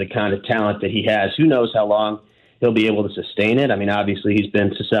up to the kind of talent that he has. Who knows how long he'll be able to sustain it? I mean, obviously he's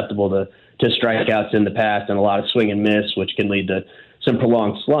been susceptible to strikeouts in the past and a lot of swing and miss, which can lead to some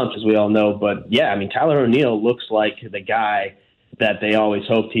prolonged slumps, as we all know. But yeah, I mean, Tyler O'Neill looks like the guy that they always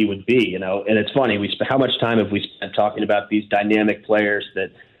hoped he would be, And it's funny, how much time have we spent talking about these dynamic players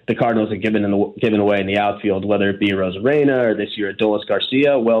that the Cardinals have given away in the outfield, whether it be Rosarena or this year Adolis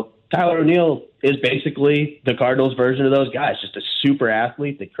Garcia? Well, Tyler O'Neill is basically the Cardinals version of those guys, just a super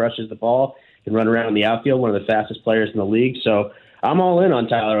athlete that crushes the ball, can run around in the outfield, one of the fastest players in the league. So I'm all in on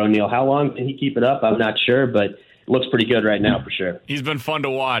Tyler O'Neill. How long can he keep it up? I'm not sure, but looks pretty good right now for sure. He's been fun to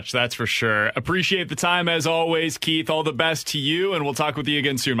watch, that's for sure. Appreciate the time as always, Keith. All the best to you, and we'll talk with you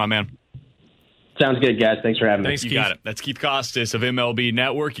again soon, my man. Sounds good, guys. Thanks for having me. Thanks, you got it. That's Keith Costas of MLB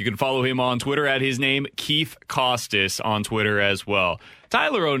Network. You can follow him on Twitter at his name, Keith Costas, on Twitter as well.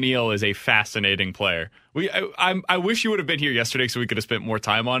 Tyler O'Neill is a fascinating player. I wish you would have been here yesterday so we could have spent more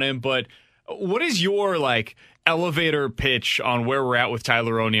time on him, but what is your, elevator pitch on where we're at with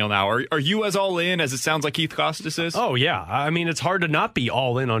Tyler O'Neill now? Are you as all in as it sounds like Keith Costas is? Oh, yeah. I mean, it's hard to not be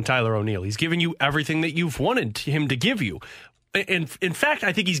all in on Tyler O'Neill. He's giving you everything that you've wanted him to give you. And in fact,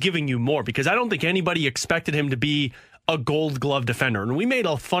 I think he's giving you more because I don't think anybody expected him to be a Gold Glove defender. And we made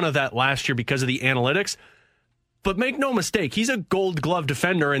fun of that last year because of the analytics. But make no mistake, he's a Gold Glove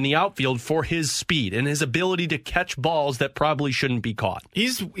defender in the outfield for his speed and his ability to catch balls that probably shouldn't be caught.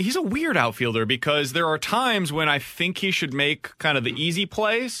 He's a weird outfielder because there are times when I think he should make kind of the easy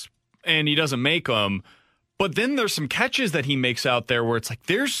plays, and he doesn't make them. But then there's some catches that he makes out there where it's like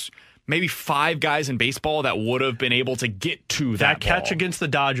there's maybe 5 guys in baseball that would have been able to get to that catch ball. Against the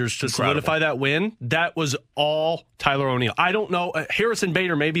Dodgers to Incredible. Solidify that win. That was all Tyler O'Neill. I don't know. Harrison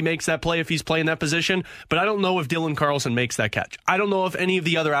Bader maybe makes that play if he's playing that position, but I don't know if Dylan Carlson makes that catch. I don't know if any of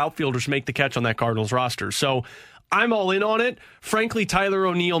the other outfielders make the catch on that Cardinals roster. So I'm all in on it. Frankly, Tyler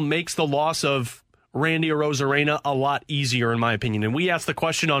O'Neill makes the loss of Randy Arozarena a lot easier, in my opinion. And we asked the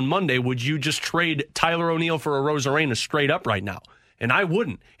question on Monday, would you just trade Tyler O'Neill for Arozarena straight up right now? And I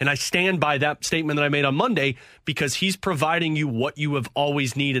wouldn't. And I stand by that statement that I made on Monday because he's providing you what you have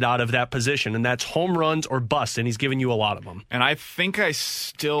always needed out of that position, and that's home runs or bust, and he's giving you a lot of them. And I think I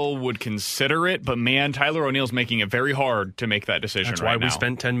still would consider it, but man, Tyler O'Neill's making it very hard to make that decision That's right why now. we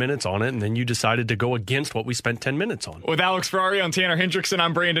spent 10 minutes on it, and then you decided to go against what we spent 10 minutes on. With Alex Ferrario and Tanner Hendrickson,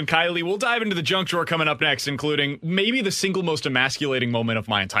 I'm Brandon Kiley. We'll dive into the junk drawer coming up next, including maybe the single most emasculating moment of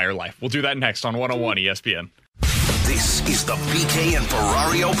my entire life. We'll do that next on 101 ESPN. This is the BK and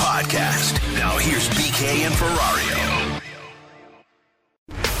Ferrario podcast. Now here's BK and Ferrario.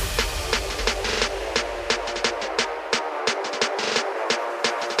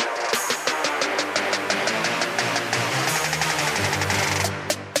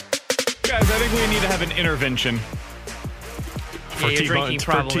 Guys, I think we need to have an intervention. For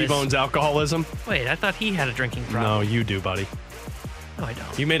T-Bone's alcoholism? Wait, I thought he had a drinking problem. No, you do, buddy. No, I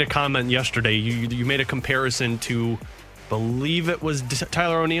don't. You made a comment yesterday. You made a comparison to, believe it was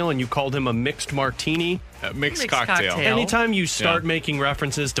Tyler O'Neill, and you called him a mixed martini. Mixed cocktail. Anytime you start making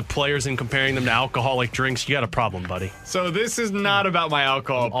references to players and comparing them to alcoholic drinks, you got a problem, buddy. So this is not about my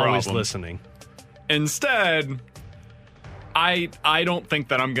alcohol problem. Always listening. Instead, I don't think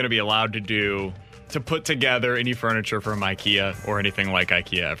that I'm going to be allowed to put together any furniture from IKEA or anything like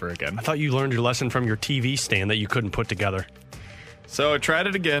IKEA ever again. I thought you learned your lesson from your TV stand that you couldn't put together. So I tried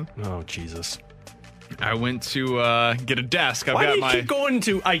it again. Oh, Jesus. I went to get a desk. Why do you keep going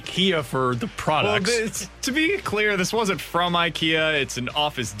to IKEA for the products? Well, to be clear, this wasn't from IKEA. It's an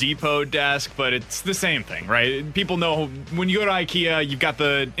Office Depot desk, but it's the same thing, right? People know when you go to IKEA, you've got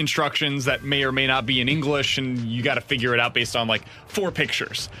the instructions that may or may not be in English, and you got to figure it out based on 4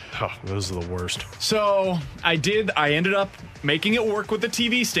 pictures. Oh, those are the worst. So I ended up making it work with the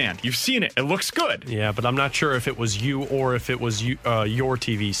TV stand. You've seen it. It looks good. Yeah, but I'm not sure if it was you or if it was your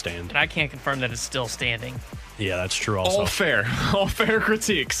TV stand. And I can't confirm that it's still standing. Yeah, that's true also. All fair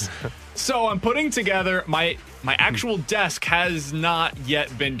critiques. So I'm putting together, my actual desk has not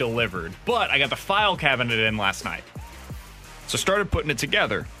yet been delivered, but I got the file cabinet in last night. So started putting it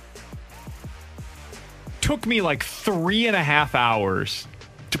together. Took me 3.5 hours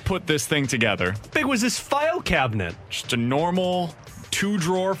to put this thing together. How big was this file cabinet? Just a normal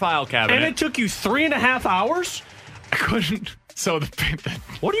 2-drawer file cabinet. And it took you 3.5 hours? I couldn't. So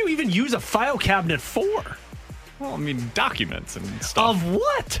what do you even use a file cabinet for? Well, I mean, documents and stuff. Of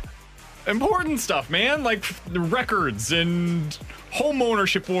what? Important stuff, man. Like the records and home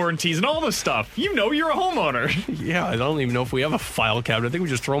ownership warranties and all this stuff. You know you're a homeowner. Yeah, I don't even know if we have a file cabinet. I think we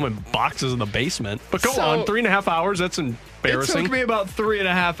just throw them in boxes in the basement. But go on, 3.5 hours, that's embarrassing. It took me about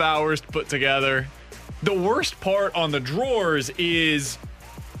 3.5 hours to put together. The worst part on the drawers is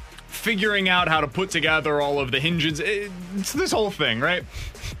figuring out how to put together all of the hinges. It's this whole thing, right?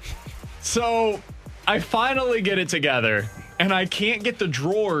 So I finally get it together. and I can't get the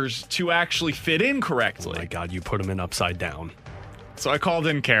drawers to actually fit in correctly. Oh my God, you put them in upside down. So I called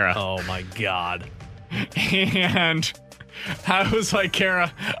in Kara. Oh my God. And I was like,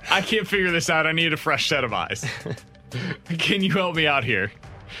 Kara, I can't figure this out. I need a fresh set of eyes. Can you help me out here?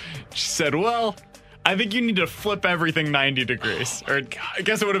 She said, well, I think you need to flip everything 90 degrees. Or I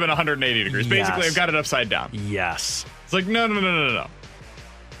guess it would have been 180 degrees. Basically, I've got it upside down. Yes. It's like, no.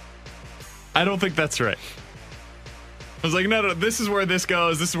 I don't think that's right. I was like, no, this is where this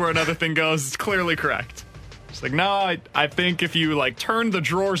goes. This is where another thing goes. It's clearly correct. She's like, no, I think if you like turn the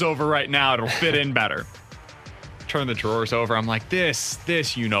drawers over right now, it'll fit in better. Turn the drawers over. I'm like, this,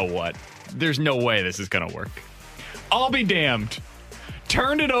 you know what? There's no way this is going to work. I'll be damned.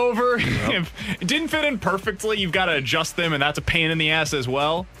 Turned it over. Yep. If it didn't fit in perfectly, you've got to adjust them, and that's a pain in the ass as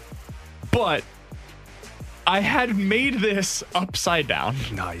well. But I had made this upside down.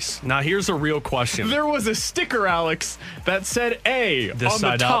 Nice. Now, here's a real question. There was a sticker, Alex, that said A this on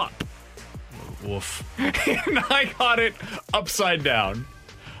side the top. Up. Woof. And I got it upside down.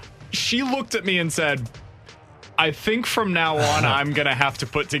 She looked at me and said, I think from now on, I'm going to have to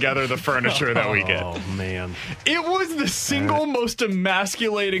put together the furniture that we get. Oh, man. It was the single most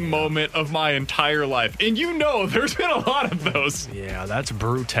emasculating moment of my entire life. And you know, there's been a lot of those. Yeah, that's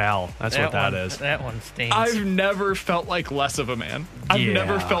brutal. That's what that is. That one stings. I've never felt like less of a man. I've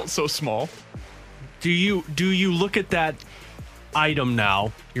never felt so small. Do you look at that item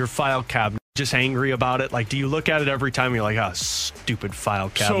now, your file cabinet, just angry about it? Like, do you look at it every time you're like, oh, stupid file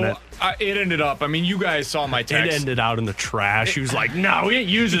cabinet? So it ended up, I mean, you guys saw my text. It ended out in the trash. He was like, no, we ain't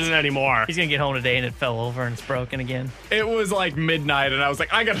using it anymore. He's going to get home today and it fell over and it's broken again. It was like midnight and I was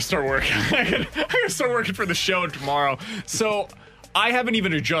like, I got to start working. I got to start working for the show tomorrow. So I haven't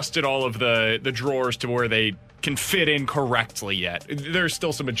even adjusted all of the drawers to where they can fit in correctly yet. There's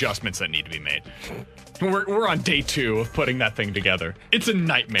still some adjustments that need to be made. We're on day 2 of putting that thing together. It's a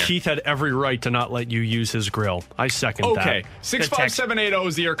nightmare. Keith had every right to not let you use his grill. I second that. Okay, 65780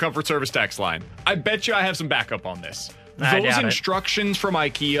 is the Air Comfort Service text line. I bet you I have some backup on this. Those instructions from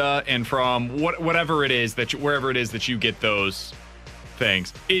IKEA and from whatever it is wherever it is that you get those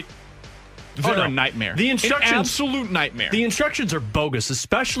things, they're a nightmare. The instructions, an absolute nightmare. The instructions are bogus,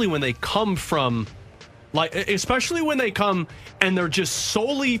 especially when they come from, especially when they come and they're just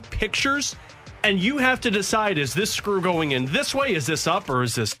solely pictures. And you have to decide, is this screw going in this way? Is this up or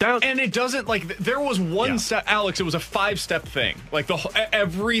is this down? And it doesn't, there was one step, Alex, it was a 5-step thing.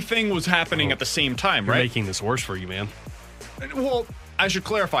 Everything was happening at the same time, right? You're making this worse for you, man. Well, I should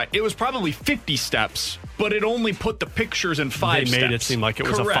clarify. It was probably 50 steps, but it only put the pictures in 5 steps. They made it seem like it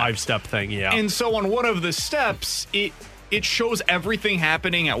was Correct. a 5-step thing, yeah. And so on one of the steps, it shows everything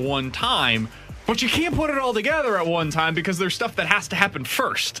happening at one time. But you can't put it all together at one time because there's stuff that has to happen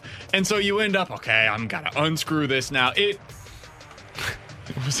first. And so you end up, okay, I'm going to unscrew this now. It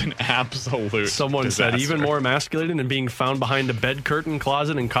was an absolute Someone disaster. said even more emasculating than being found behind a bed curtain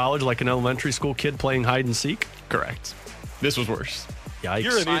closet in college like an elementary school kid playing hide and seek. Correct. This was worse. Yikes.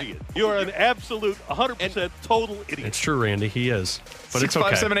 You're an idiot. You're an absolute 100% total idiot. It's true, Randy. He is. But it's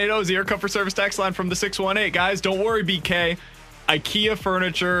okay. 65780 is the Air Comfort Service text line from the 618. Guys, don't worry, BK. IKEA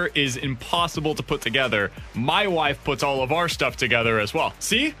furniture is impossible to put together. My wife puts all of our stuff together as well.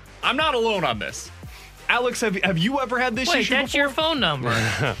 See? I'm not alone on this. Alex, have you ever had this issue that's before? your phone number.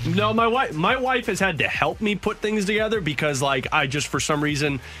 No, my wife has had to help me put things together because, I just, for some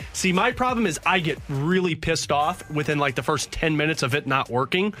reason... See, my problem is I get really pissed off within, the first 10 minutes of it not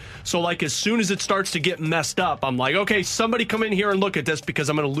working. So, as soon as it starts to get messed up, I'm like, okay, somebody come in here and look at this because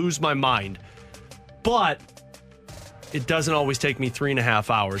I'm going to lose my mind. But... it doesn't always take me 3.5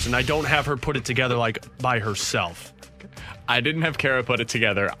 hours, and I don't have her put it together by herself. I didn't have Kara put it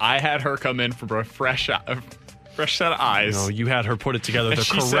together. I had her come in for a fresh set of eyes. No, you had her put it together the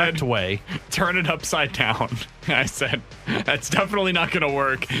correct way. Turn it upside down. I said, that's definitely not going to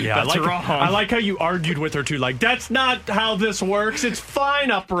work. Yeah, that's wrong. I like how you argued with her, too. That's not how this works. It's fine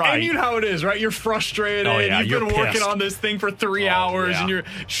upright. And you know how it is, right? You're frustrated. Oh, yeah, You've been working pissed on this thing for 3 hours, yeah.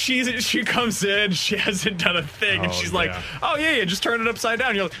 and she comes in, she hasn't done a thing, and she's like, oh, yeah, just turn it upside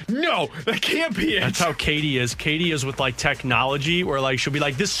down. You're like, no, that can't be it. That's how Katie is. Katie is with, technology, where, she'll be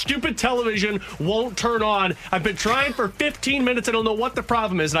like, this stupid television won't turn on. I've been trying for 15 minutes. I don't know what the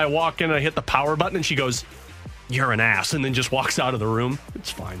problem is. And I walk in and I hit the power button, and she goes, you're an ass, and then just walks out of the room. It's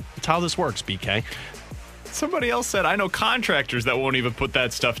fine. It's how this works, BK. Somebody else said, I know contractors that won't even put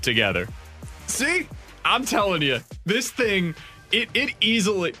that stuff together. See? I'm telling you, this thing,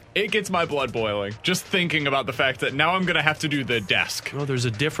 it gets my blood boiling just thinking about the fact that now I'm going to have to do the desk. Well, there's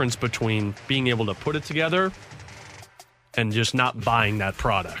a difference between being able to put it together and just not buying that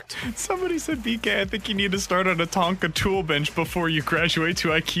product. Somebody said, BK, I think you need to start on a Tonka tool bench before you graduate to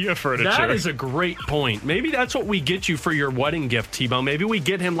IKEA furniture. That is a great point. Maybe that's what we get you for your wedding gift, T-Bone. Maybe we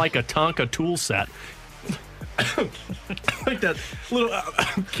get him like a Tonka tool set. Like that little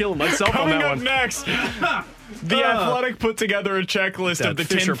killing myself Coming on that up one. Next, The Athletic put together a checklist of the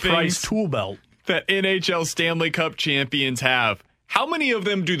 10 Fisher-Price things tool belt that NHL Stanley Cup champions have. How many of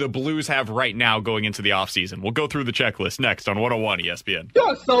them do the Blues have right now going into the offseason? We'll go through the checklist next on 101 ESPN. You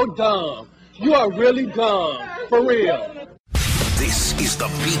are so dumb. You are really dumb. For real. This is the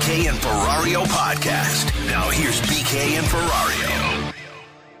BK and Ferrario podcast. Now here's BK and Ferrario.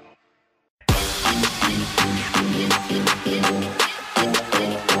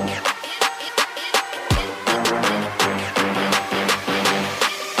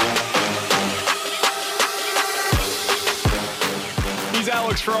 He's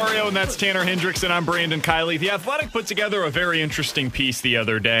Alex Ferrario, and that's Tanner Hendrickson. I'm Brandon Kiley. The Athletic put together a very interesting piece the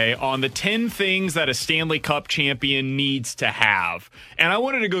other day on the 10 things that a Stanley Cup champion needs to have. And I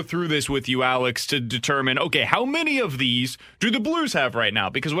wanted to go through this with you, Alex, to determine, okay, how many of these do the Blues have right now?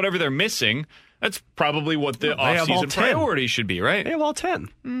 Because whatever they're missing, that's probably what the offseason priority should be, right? They have all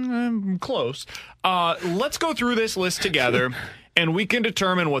 10. Close. Let's go through this list together. And we can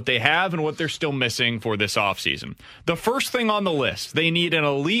determine what they have and what they're still missing for this offseason. The first thing on the list, they need an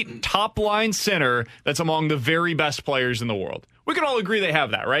elite top-line center that's among the very best players in the world. We can all agree they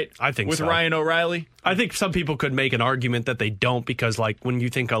have that, right? I think With so. Ryan O'Reilly? I think some people could make an argument that they don't because, like, when you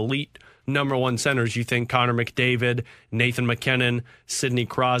think elite number one centers, you think Connor McDavid, Nathan McKinnon, Sidney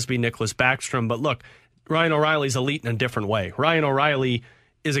Crosby, Nicholas Backstrom. But look, Ryan O'Reilly's elite in a different way. Ryan O'Reilly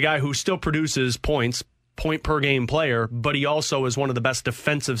is a guy who still produces points, point-per-game player, but he also is one of the best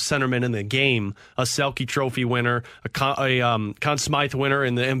defensive centermen in the game, a Selke Trophy winner, a Conn Smythe winner,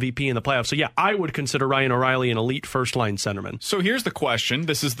 and the MVP in the playoffs. So, yeah, I would consider Ryan O'Reilly an elite first-line centerman. So here's the question.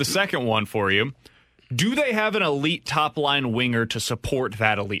 This is the second one for you. Do they have an elite top-line winger to support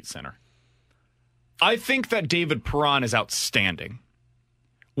that elite center? I think that David Perron is outstanding.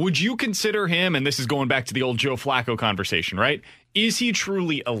 Would you consider him, and this is going back to the old Joe Flacco conversation, right? Is he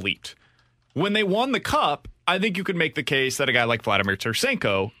truly elite? When they won the Cup, I think you could make the case that a guy like Vladimir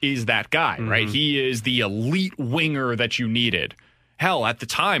Tarasenko is that guy, right? He is the elite winger that you needed. Hell, at the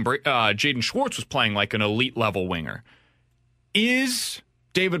time, Jaden Schwartz was playing like an elite-level winger. Is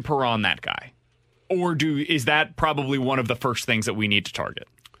David Perron that guy? Or is that probably one of the first things that we need to target?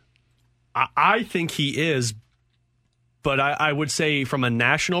 I think he is, but I would say from a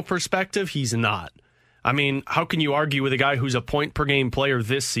national perspective, he's not. I mean, how can you argue with a guy who's a point-per-game player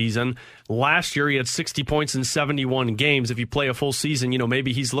this season? Last year, he had 60 points in 71 games. If you play a full season,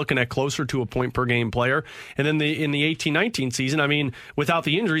 maybe he's looking at closer to a point-per-game player. And then in the 18-19 season, I mean, without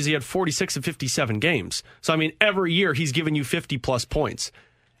the injuries, he had 46 of 57 games. So, I mean, every year he's given you 50-plus points.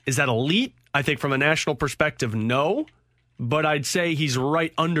 Is that elite? I think from a national perspective, no. But I'd say he's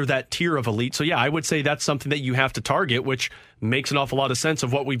right under that tier of elite. So, yeah, I would say that's something that you have to target, which makes an awful lot of sense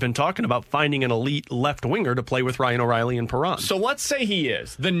of what we've been talking about, finding an elite left winger to play with Ryan O'Reilly and Perron. So let's say he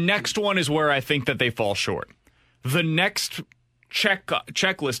is. The next one is where I think that they fall short. The next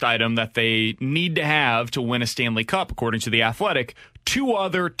checklist item that they need to have to win a Stanley Cup, according to The Athletic, 2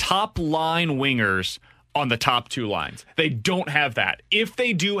 other top-line wingers on the top 2 lines. They don't have that. If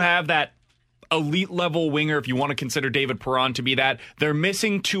they do have that elite level winger, if you want to consider David Perron to be that, they're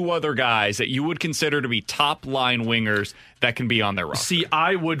missing 2 other guys that you would consider to be top line wingers that can be on their roster. See,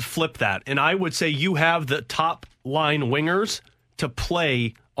 I would flip that, and I would say you have the top line wingers to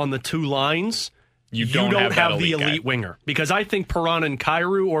play on the 2 lines. You don't have the elite winger. Because I think Perron and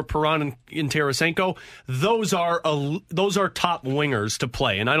Kyrou or Perron and Tarasenko, those are top wingers to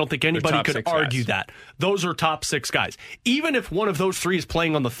play. And I don't think anybody could argue that. Those are top 6 guys. Even if one of those 3 is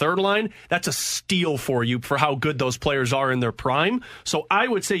playing on the 3rd line, that's a steal for you for how good those players are in their prime. So I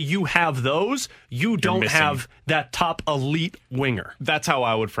would say you have those. You don't have that top elite winger. That's how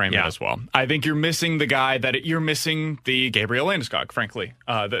I would frame it as well. I think you're missing the guy you're missing the Gabriel Landeskog, frankly.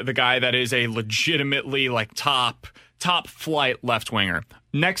 The guy that is a legitimately like top flight left winger.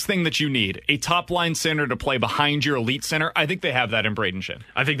 Next thing that you need, a top line center to play behind your elite center. I think they have that in Braden Shen.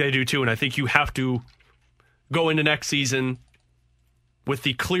 I think they do too, and I think you have to go into next season with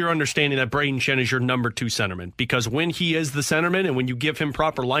the clear understanding that Braden Shen is your number 2 centerman. Because when he is the centerman and when you give him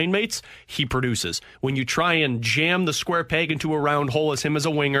proper line mates, he produces. When you try and jam the square peg into a round hole as him as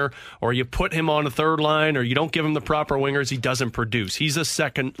a winger, or you put him on a third line, or you don't give him the proper wingers, he doesn't produce. He's a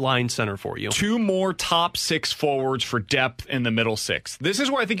second line center for you. 2 more top 6 forwards for depth in the middle 6. This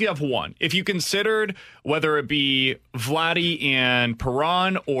is where I think you have one. If you considered whether it be Vladdy and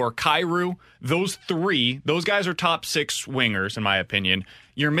Perron or Kyrou, those guys are top 6 wingers, in my opinion.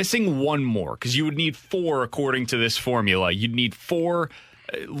 You're missing one more because you would need 4 according to this formula. You'd need 4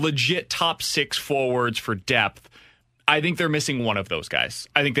 legit top 6 forwards for depth. I think they're missing one of those guys.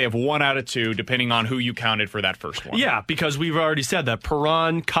 I think they have 1 out of 2, depending on who you counted for that first one. Yeah, because we've already said that.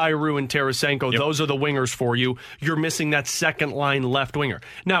 Perron, Kyrou, and Tarasenko, those are the wingers for you. You're missing that second line left winger.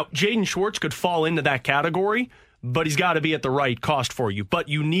 Now, Jaden Schwartz could fall into that category, but he's got to be at the right cost for you. But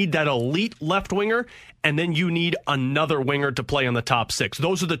you need that elite left winger, and then you need another winger to play on the top 6.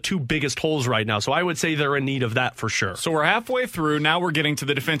 Those are the 2 biggest holes right now, so I would say they're in need of that for sure. So we're halfway through. Now we're getting to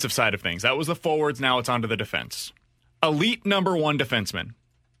the defensive side of things. That was the forwards. Now it's on to the defense. Elite number 1 defenseman.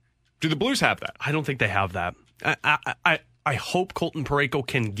 Do the Blues have that? I don't think they have that. I hope Colton Parayko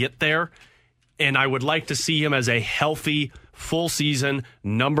can get there, and I would like to see him as a healthy, full season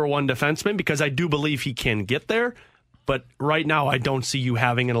number 1 defenseman because I do believe he can get there. But right now, I don't see you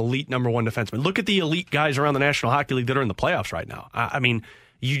having an elite number 1 defenseman. Look at the elite guys around the National Hockey League that are in the playoffs right now. I mean,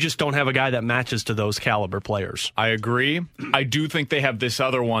 you just don't have a guy that matches to those caliber players. I agree. I do think they have this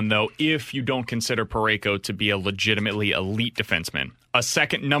other one, though, if you don't consider Parayko to be a legitimately elite defenseman. A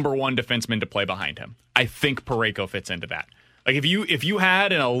second number 1 defenseman to play behind him. I think Parayko fits into that. Like, if you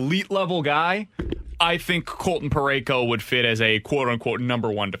had an elite level guy, I think Colton Parayko would fit as a quote-unquote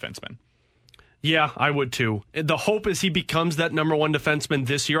number 1 defenseman. Yeah, I would too. The hope is he becomes that number 1 defenseman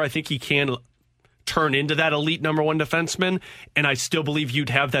this year. I think he can turn into that elite number 1 defenseman, and I still believe you'd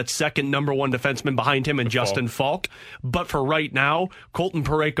have that second number 1 defenseman behind him in Justin Falk. But for right now, Colton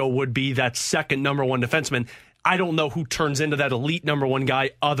Parayko would be that second number 1 defenseman. I don't know who turns into that elite number 1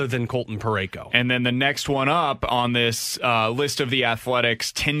 guy other than Colton Parayko. And then the next one up on this list of the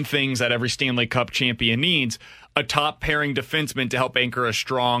Athletics 10 things that every Stanley Cup champion needs, a top pairing defenseman to help anchor a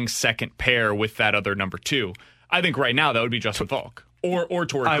strong second pair with that other number 2. I think right now that would be Justin Falk or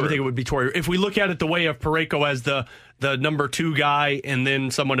Torrey Krug. I would think it would be Torrey. If we look at it the way of Parayko as the number 2 guy and then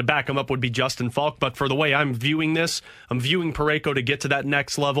someone to back him up would be Justin Falk. But for the way I'm viewing this, I'm viewing Parayko to get to that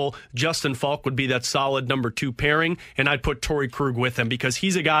next level. Justin Falk would be that solid number 2 pairing, and I'd put Torrey Krug with him because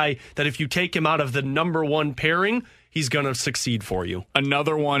he's a guy that if you take him out of the number 1 pairing, he's going to succeed for you.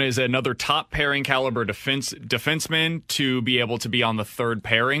 Another one is another top pairing caliber defenseman to be able to be on the third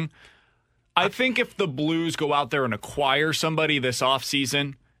pairing. I think if the Blues go out there and acquire somebody this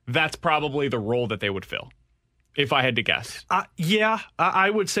offseason, that's probably the role that they would fill, if I had to guess. I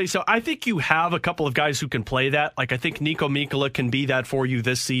would say so. I think you have a couple of guys who can play that. Like, I think Nico Mikkola can be that for you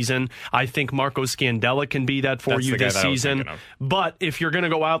this season. I think Marco Scandella can be that for you this season. But if you're going to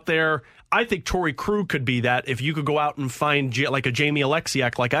go out there, I think Torrey Krug could be that if you could go out and find like a Jamie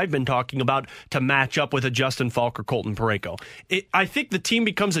Alexiak, like I've been talking about, to match up with a Justin Falk or Colton Parayko. I think the team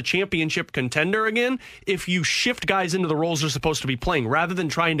becomes a championship contender again if you shift guys into the roles they're supposed to be playing rather than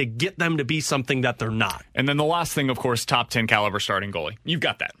trying to get them to be something that they're not. And then the last thing, of course, top 10 caliber starting goalie. You've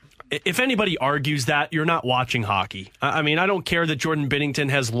got that. If anybody argues that, you're not watching hockey. I mean, I don't care that Jordan Binnington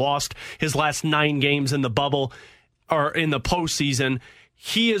has lost his last 9 games in the bubble or in the postseason.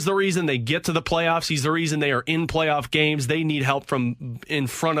 He is the reason they get to the playoffs. He's the reason they are in playoff games. They need help from in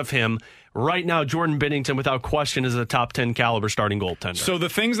front of him. Right now, Jordan Binnington, without question, is a top 10 caliber starting goaltender. So the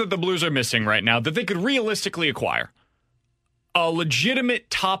things that the Blues are missing right now that they could realistically acquire: a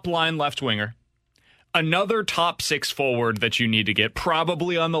legitimate top-line left winger, another top 6 forward that you need to get,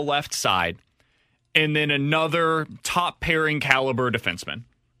 probably on the left side, and then another top-pairing caliber defenseman.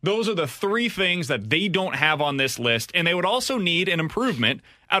 Those are the 3 things that they don't have on this list, and they would also need an improvement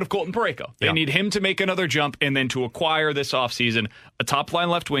out of Colton Parayko. They need him to make another jump, and then to acquire this offseason a top-line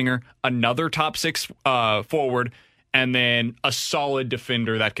left winger, another top 6 forward, and then a solid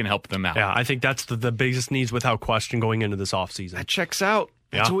defender that can help them out. Yeah, I think that's the biggest needs without question going into this offseason. That checks out.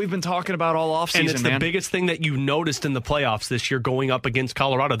 That's what we've been talking about all offseason, and it's the biggest thing that you noticed in the playoffs this year going up against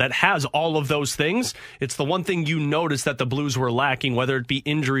Colorado that has all of those things. It's the one thing you noticed that the Blues were lacking, whether it be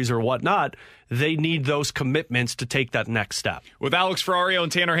injuries or whatnot. They need those commitments to take that next step. With Alex Ferrario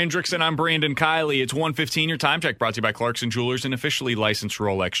and Tanner Hendrickson, I'm Brandon Kiley. It's 1:15, your time check, brought to you by Clarkson Jewelers, an officially licensed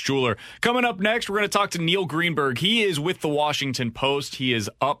Rolex jeweler. Coming up next, we're going to talk to Neil Greenberg. He is with the Washington Post. He is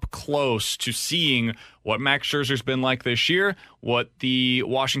up close to seeing what Max Scherzer's been like this year, what the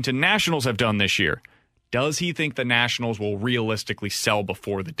Washington Nationals have done this year. Does he think the Nationals will realistically sell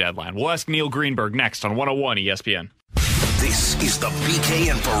before the deadline? We'll ask Neil Greenberg next on 101 ESPN. This is the BK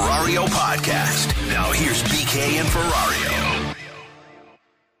and Ferrario podcast. Now here's BK and Ferrario.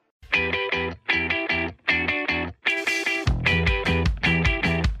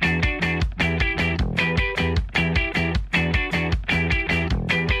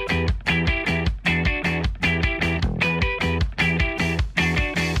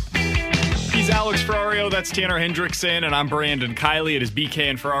 Alex Ferrario, that's Tanner Hendrickson, and I'm Brandon Kiley. It is BK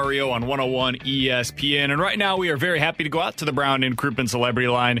and Ferrario on 101 ESPN. And right now we are very happy to go out to the Brown and Crouppen Celebrity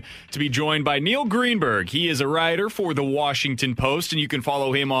Line to be joined by Neil Greenberg. He is a writer for The Washington Post, and you can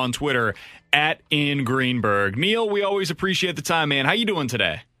follow him on Twitter @InGreenberg. Neil, we always appreciate the time, man. How you doing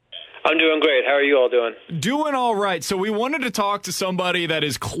today? I'm doing great. How are you all doing? Doing all right. So we wanted to talk to somebody that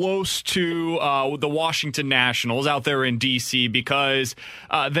is close to the Washington Nationals out there in D.C. because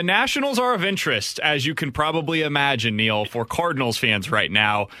the Nationals are of interest, as you can probably imagine, Neil, for Cardinals fans right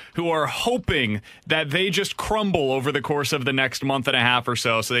now who are hoping that they just crumble over the course of the next month and a half or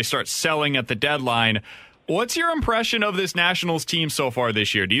so they start selling at the deadline. What's your impression of this Nationals team so far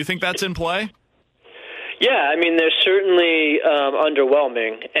this year? Do you think that's in play? Yeah, I mean, they're certainly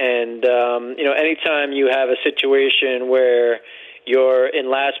underwhelming. And, anytime you have a situation where you're in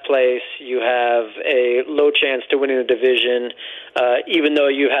last place, you have a low chance to winning the division, even though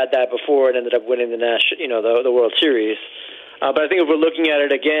you had that before and ended up winning the World Series. But I think if we're looking at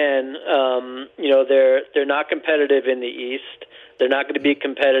it again, they're not competitive in the East. They're not going to be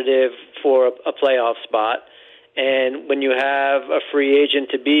competitive for a playoff spot. And when you have a free agent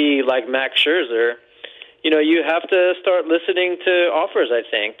to be like Max Scherzer, you have to start listening to offers, I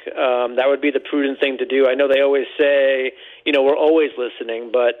think. That would be the prudent thing to do. I know they always say, we're always listening,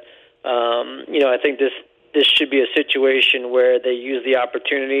 but, I think this should be a situation where they use the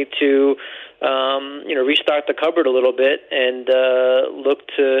opportunity to, restart the cupboard a little bit and look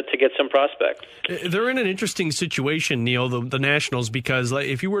to get some prospects. They're in an interesting situation, Neil, the Nationals, because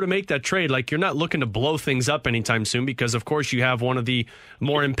if you were to make that trade, you're not looking to blow things up anytime soon because, of course, you have one of the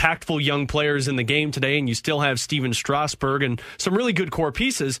more impactful young players in the game today, and you still have Steven Strasburg and some really good core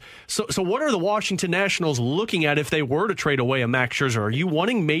pieces. So what are the Washington Nationals looking at if they were to trade away a Max Scherzer? Are you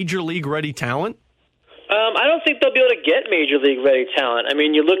wanting Major League-ready talent? I don't think they'll be able to get Major League-ready talent. I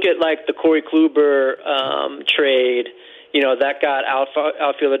mean, you look at, the Corey Kluber trade, that got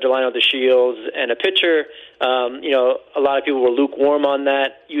outfielder Delino DeShields and a pitcher. A lot of people were lukewarm on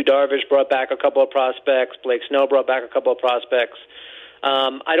that. Yu Darvish brought back a couple of prospects. Blake Snell brought back a couple of prospects.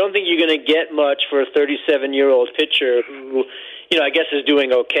 I don't think you're going to get much for a 37-year-old pitcher who, I guess is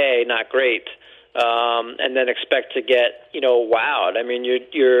doing okay, not great. And then expect to get, wowed. I mean,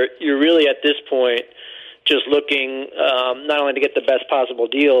 you're really at this point just looking not only to get the best possible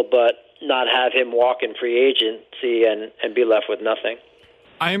deal, but not have him walk in free agency and be left with nothing.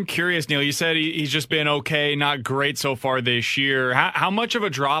 I am curious, Neil. You said he's just been okay, not great so far this year. How much of a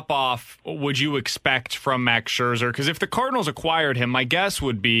drop-off would you expect from Max Scherzer? Because if the Cardinals acquired him, my guess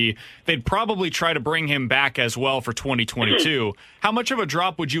would be they'd probably try to bring him back as well for 2022. How much of a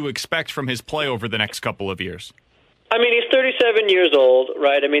drop would you expect from his play over the next couple of years? I mean, he's 37 years old,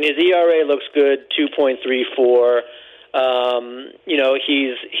 right? I mean, his ERA looks good, 2.34.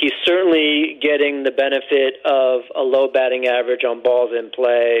 He's certainly getting the benefit of a low batting average on balls in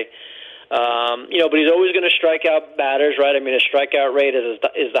play. But he's always going to strike out batters, right? I mean, his strikeout rate is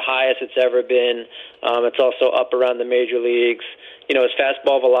the highest it's ever been. It's also up around the major leagues. His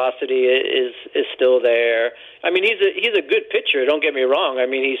fastball velocity is still there. I mean, he's a good pitcher. Don't get me wrong. I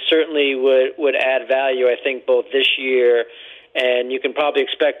mean, he certainly would add value, I think, both this year, and you can probably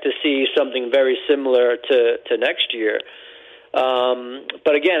expect to see something very similar to next year.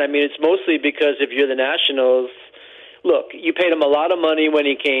 But again, I mean, it's mostly because if you're the Nationals, look, you paid him a lot of money when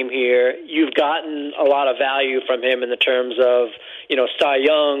he came here. You've gotten a lot of value from him in the terms of, Cy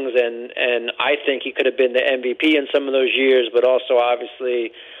Youngs, and I think he could have been the MVP in some of those years, but also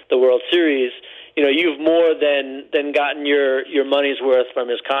obviously the World Series. You've more than gotten your money's worth from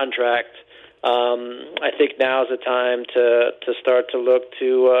his contract. I think now's the time to start to look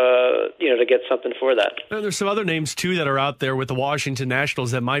to get something for that. And there's some other names too that are out there with the Washington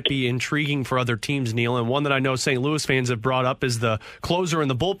Nationals that might be intriguing for other teams, Neil. And one that I know St. Louis fans have brought up is the closer in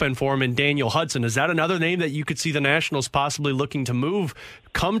the bullpen for him, in Daniel Hudson. Is that another name that you could see the Nationals possibly looking to move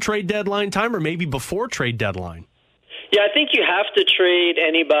come trade deadline time, or maybe before trade deadline? Yeah, I think you have to trade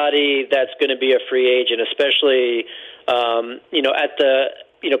anybody that's going to be a free agent, especially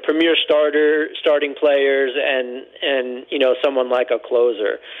premier starting players and someone like a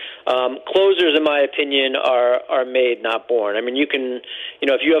closer. Closers, in my opinion, are made, not born. I mean, you can,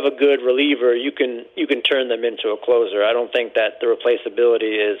 if you have a good reliever, you can turn them into a closer. I don't think that the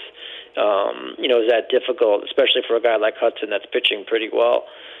replaceability is that difficult, especially for a guy like Hudson that's pitching pretty well.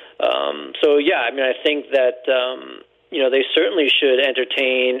 I think that they certainly should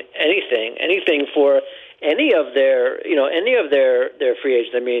entertain anything for any of their free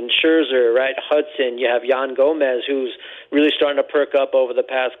agents. I mean, Scherzer, right? Hudson. You have Yan Gomez, who's really starting to perk up over the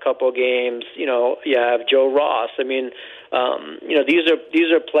past couple of games. You have Joe Ross. I mean,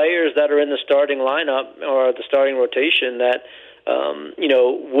 these are players that are in the starting lineup or the starting rotation that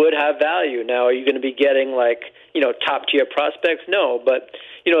would have value. Now, are you going to be getting top tier prospects? No, but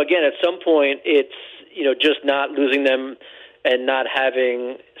again, at some point, it's just not losing them and not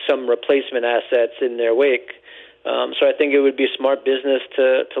having some replacement assets in their wake. So I think it would be smart business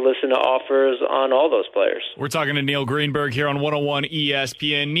to listen to offers on all those players. We're talking to Neil Greenberg here on 101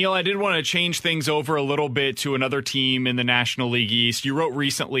 ESPN. Neil, I did want to change things over a little bit to another team in the National League East. You wrote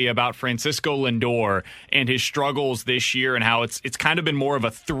recently about Francisco Lindor and his struggles this year and how it's kind of been more of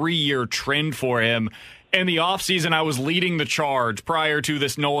a 3-year trend for him. In the offseason, I was leading the charge prior to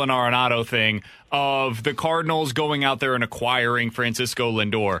this Nolan Arenado thing of the Cardinals going out there and acquiring Francisco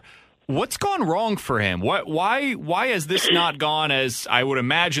Lindor. What's gone wrong for him? Why has this not gone as I would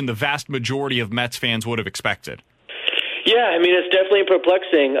imagine the vast majority of Mets fans would have expected? Yeah, I mean, it's definitely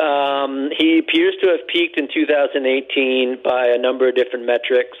perplexing. He appears to have peaked in 2018 by a number of different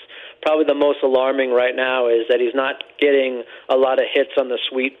metrics. Probably the most alarming right now is that he's not getting a lot of hits on the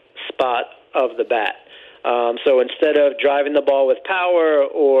sweet spot of the bat. So instead of driving the ball with power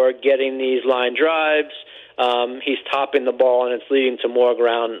or getting these line drives, he's topping the ball, and it's leading to more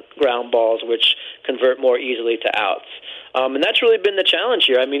ground balls, which convert more easily to outs. And that's really been the challenge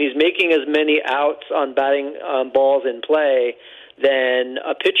here. I mean, he's making as many outs on batting balls in play than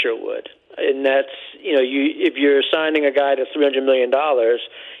a pitcher would. And that's, if you're signing a guy to $300 million,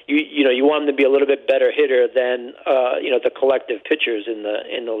 you want him to be a little bit better hitter than, the collective pitchers in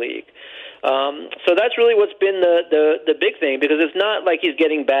the league. So that's really what's been the big thing, because it's not like he's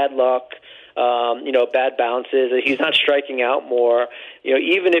getting bad luck, bad bounces. He's not striking out more.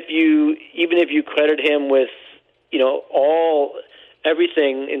 Even if you credit him with,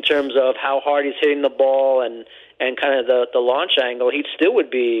 everything in terms of how hard he's hitting the ball and kind of the launch angle, he still would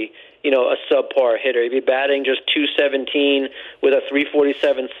be, a subpar hitter. He'd be batting just .217 with a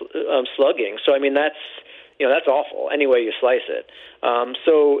 .347 slugging. So I mean, that's awful any way you slice it.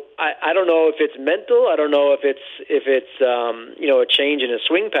 So I don't know if it's mental. I don't know if it's a change in his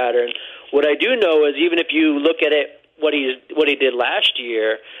swing pattern. What I do know is, even if you look at it, what he did last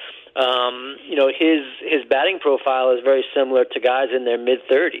year, his batting profile is very similar to guys in their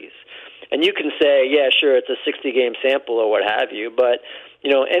mid-30s. And you can say, yeah, sure, it's a 60-game sample or what have you, but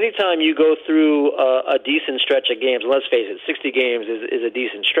anytime you go through a decent stretch of games, and let's face it, 60 games is a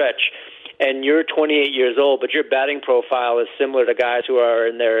decent stretch, and you're 28 years old, but your batting profile is similar to guys who are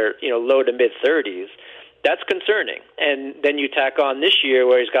in their low to mid-30s, that's concerning. And then you tack on this year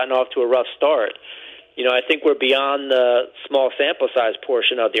where he's gotten off to a rough start. I think we're beyond the small sample size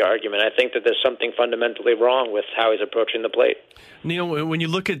portion of the argument. I think that there's something fundamentally wrong with how he's approaching the plate. Neil, when you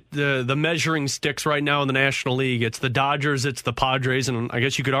look at the measuring sticks right now in the National League, it's the Dodgers, it's the Padres, and I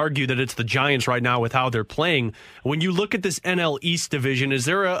guess you could argue that it's the Giants right now with how they're playing. When you look at this NL East division, is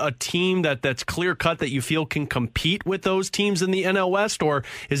there a team that's clear-cut that you feel can compete with those teams in the NL West, or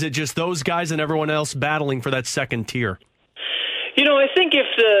is it just those guys and everyone else battling for that second tier? I think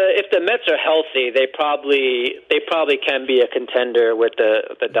if the Mets are healthy, they probably can be a contender with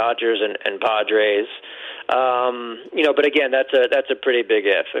the Dodgers and Padres. But again, that's a pretty big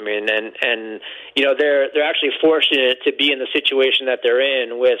if. I mean, and they're actually fortunate to be in the situation that they're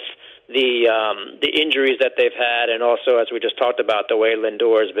in with the injuries that they've had, and also, as we just talked about, the way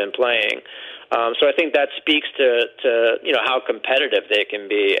Lindor has been playing. So I think that speaks to how competitive they can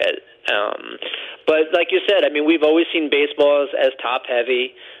be. But like you said, I mean, we've always seen baseball as top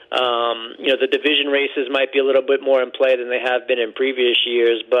heavy. The division races might be a little bit more in play than they have been in previous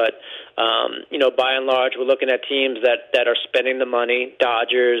years, but by and large, we're looking at teams that are spending the money: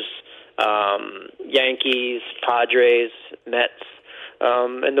 Dodgers, Yankees, Padres, Mets.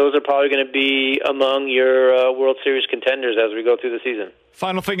 And those are probably going to be among your World Series contenders as we go through the season.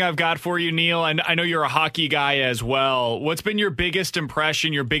 Final thing I've got for you, Neil, and I know you're a hockey guy as well. What's been your biggest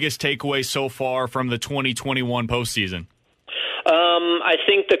impression, your biggest takeaway so far from the 2021 postseason? I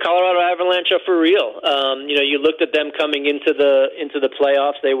think the Colorado Avalanche are for real. You looked at them coming into the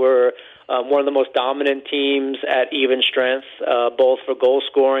playoffs. They were one of the most dominant teams at even strength, both for goal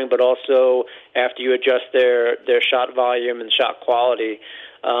scoring, but also after you adjust their shot volume and shot quality.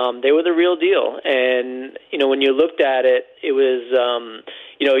 They were the real deal. And, when you looked at it, it was,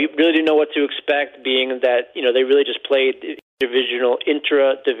 you really didn't know what to expect, being that, they really just played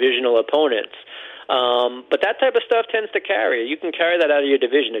intra-divisional opponents. But that type of stuff tends to carry. You can carry that out of your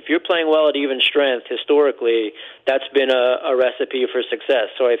division. If you're playing well at even strength, historically, that's been a recipe for success.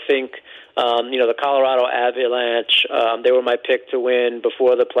 So I think, the Colorado Avalanche, they were my pick to win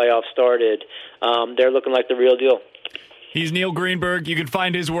before the playoffs started. They're looking like the real deal. He's Neil Greenberg. You can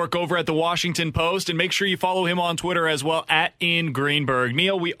find his work over at the Washington Post, and make sure you follow him on Twitter as well, @InGreenberg.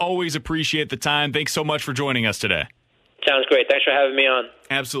 Neil, we always appreciate the time. Thanks so much for joining us today. Sounds great. Thanks for having me on.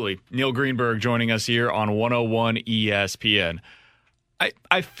 Absolutely. Neil Greenberg joining us here on 101 ESPN.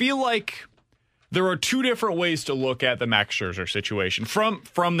 I feel like there are two different ways to look at the Max Scherzer situation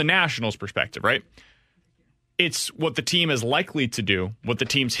from the Nationals' perspective, right? It's what the team is likely to do, what the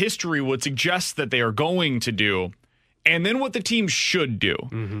team's history would suggest that they are going to do, and then what the team should do.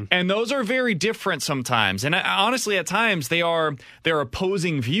 Mm-hmm. And those are very different sometimes. And honestly, at times, they're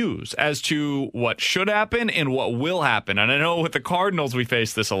opposing views as to what should happen and what will happen. And I know with the Cardinals, we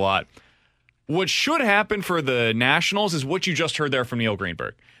face this a lot. What should happen for the Nationals is what you just heard there from Neil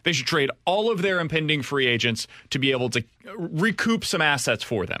Greenberg. They should trade all of their impending free agents to be able to recoup some assets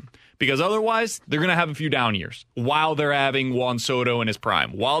for them. Because otherwise, they're going to have a few down years while they're having Juan Soto in his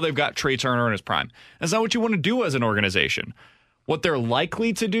prime, while they've got Trey Turner in his prime. That's not what you want to do as an organization. What they're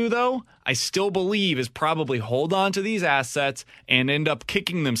likely to do, though, I still believe is probably hold on to these assets and end up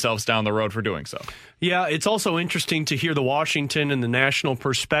kicking themselves down the road for doing so. Yeah, it's also interesting to hear the Washington and the national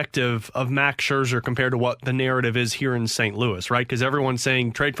perspective of Max Scherzer compared to what the narrative is here in St. Louis, right? Because everyone's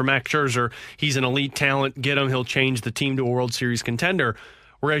saying trade for Max Scherzer. He's an elite talent. Get him. He'll change the team to a World Series contender.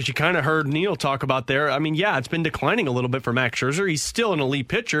 Whereas you kind of heard Neil talk about there, I mean, yeah, it's been declining a little bit for Max Scherzer. He's still an elite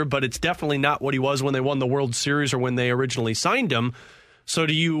pitcher, but it's definitely not what he was when they won the World Series or when they originally signed him. So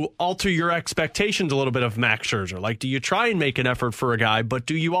do you alter your expectations a little bit of Max Scherzer? Like, do you try and make an effort for a guy, but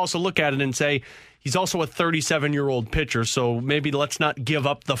do you also look at it and say, he's also a 37-year-old pitcher, so maybe let's not give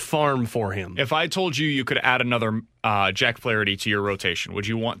up the farm for him? If I told you could add another Jack Flaherty to your rotation, would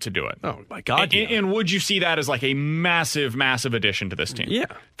you want to do it? Oh, my God. And would you see that as like a massive, massive addition to this team? Yeah.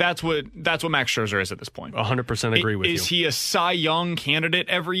 That's what Max Scherzer is at this point. 100% agree with you. Is he a Cy Young candidate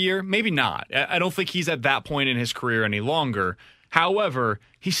every year? Maybe not. I don't think he's at that point in his career any longer. However,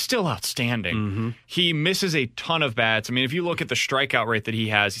 he's still outstanding. Mm-hmm. He misses a ton of bats. I mean, if you look at the strikeout rate that he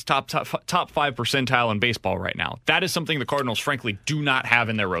has, he's top 5 percentile in baseball right now. That is something the Cardinals, frankly, do not have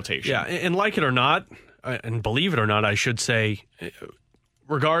in their rotation. Yeah, and like it or not, and believe it or not, I should say,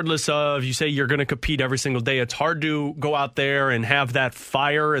 regardless of, you say you're going to compete every single day, it's hard to go out there and have that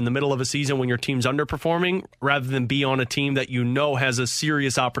fire in the middle of a season when your team's underperforming rather than be on a team that you know has a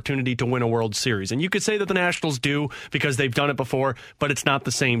serious opportunity to win a World Series. And you could say that the Nationals do because they've done it before, but it's not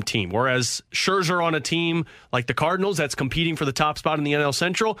the same team. Whereas Scherzer on a team like the Cardinals that's competing for the top spot in the NL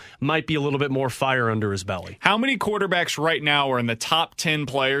Central might be a little bit more fire under his belly. How many quarterbacks right now are in the top 10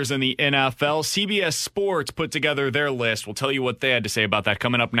 players in the NFL? CBS Sports put together their list. We'll tell you what they had to say about that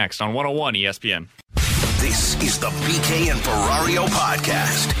coming up next on 101 ESPN. This is the BK and Ferrario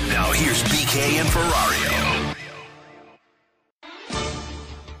podcast. Now here's BK and Ferrario.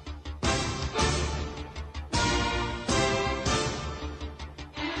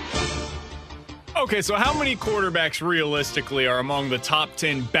 Okay, so how many quarterbacks realistically are among the top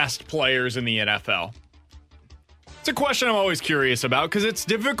 10 best players in the NFL? It's a question I'm always curious about because it's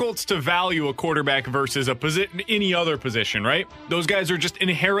difficult to value a quarterback versus any other position, right? Those guys are just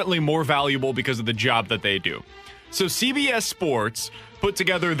inherently more valuable because of the job that they do. So CBS Sports put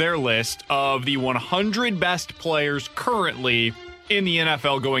together their list of the 100 best players currently in the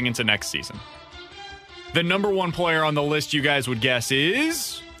NFL going into next season. The number one player on the list you guys would guess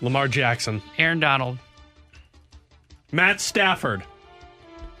is... Lamar Jackson. Aaron Donald. Matt Stafford.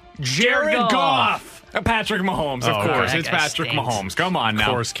 Jared Goff. Patrick Mahomes, of course. Okay. It's Patrick Mahomes. Come on now.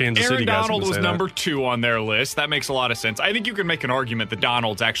 Of course, Kansas City Aaron guys Donald would was say number that. 2 on their list. That makes a lot of sense. I think you can make an argument that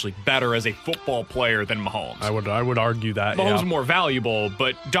Donald's actually better as a football player than Mahomes. I would argue that. Mahomes yeah. more valuable,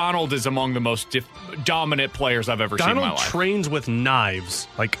 but Donald is among the most dominant players I've ever seen in my Donald life. trains with knives.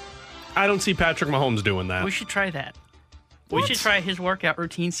 Like, I don't see Patrick Mahomes doing that. We should try that. What? We should try his workout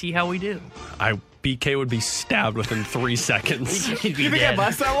routine, see how we do. BK would be stabbed within 3 seconds. He'd be You think dead. it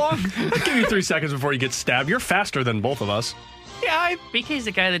lasts that long? I'll give you 3 seconds before you get stabbed. You're faster than both of us. Yeah, BK's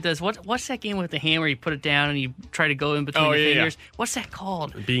the guy that does what's that game with the hammer? You put it down and you try to go in between the fingers. Yeah. What's that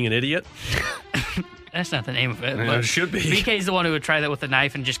called? Being an idiot? That's not the name of it. Yeah, but it should be. BK's the one who would try that with a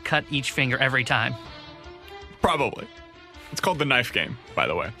knife and just cut each finger every time. Probably. It's called the knife game, by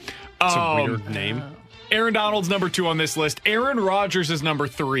the way. It's a weird name. Aaron Donald's number 2 on this list. Aaron Rodgers is number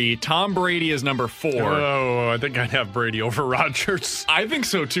 3. Tom Brady is number 4. Oh, I think I'd have Brady over Rodgers. I think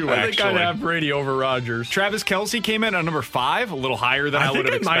so too, actually. I think I'd have Brady over Rodgers. Travis Kelce came in at number 5, a little higher than I would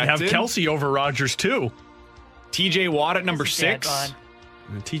have expected. I might have Kelce over Rodgers too. TJ Watt at number 6.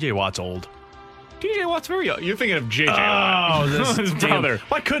 TJ Watt's old. TJ Watt's very young. You're thinking of JJ Watt. Oh, this his brother.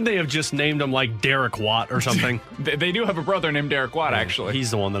 Why couldn't they have just named him like Derek Watt or something? They do have a brother named Derek Watt, actually.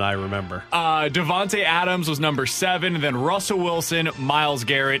 He's the one that I remember. Devontae Adams was number 7, and then Russell Wilson, Myles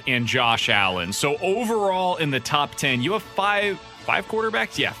Garrett, and Josh Allen. So overall in the top 10, you have five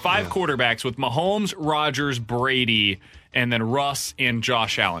quarterbacks? Yeah, 5 quarterbacks with Mahomes, Rodgers, Brady, and then Russ and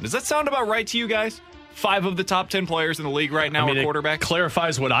Josh Allen. Does that sound about right to you guys? 5 of the top 10 players in the league right now are quarterbacks. It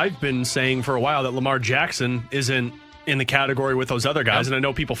clarifies what I've been saying for a while, that Lamar Jackson isn't in the category with those other guys. Yep. And I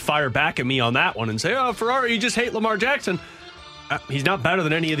know people fire back at me on that one and say, oh, Ferrari, you just hate Lamar Jackson. He's not better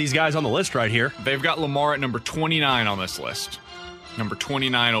than any of these guys on the list right here. They've got Lamar at number 29 on this list. Number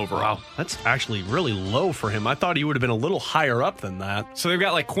 29 overall. Wow, that's actually really low for him. I thought he would have been a little higher up than that. So they've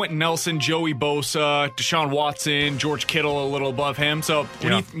got like Quentin Nelson, Joey Bosa, Deshaun Watson, George Kittle a little above him. So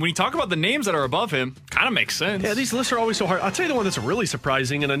when you talk about the names that are above him, kind of makes sense. Yeah, these lists are always so hard. I'll tell you the one that's really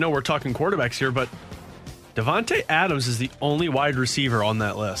surprising, and I know we're talking quarterbacks here, but Davante Adams is the only wide receiver on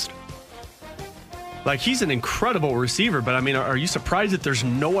that list. Like, he's an incredible receiver, but I mean, are you surprised that there's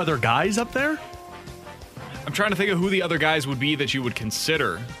no other guys up there? I'm trying to think of who the other guys would be that you would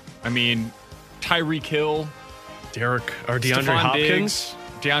consider. I mean, Tyreek Hill, DeAndre Hopkins,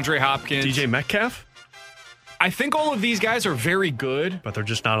 DeAndre Hopkins, DJ Metcalf. I think all of these guys are very good, but they're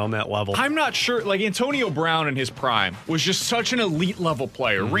just not on that level. I'm not sure. Like, Antonio Brown in his prime was just such an elite level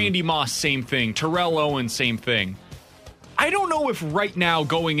player. Mm-hmm. Randy Moss, same thing. Terrell Owens, same thing. I don't know if right now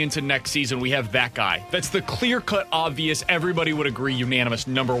going into next season we have that guy. That's the clear-cut, obvious, everybody would agree, unanimous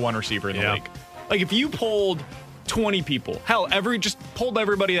number 1 receiver in the league. Like, if you polled 20 people, hell, just polled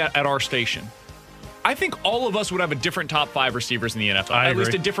everybody at our station, I think all of us would have a different top 5 receivers in the NFL. I agree.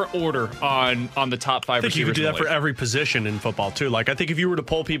 Least a different order on the top 5 receivers. I think you could do that for every position in football, too. Like, I think if you were to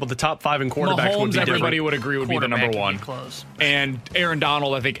poll people, the top 5 in quarterbacks Mahomes, would be everybody would agree would be the number 1. Close. And Aaron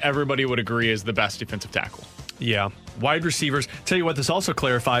Donald, I think everybody would agree is the best defensive tackle. Yeah. Wide receivers. Tell you what, this also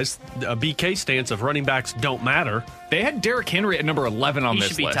clarifies a BK stance of running backs don't matter. They had Derrick Henry at number 11 on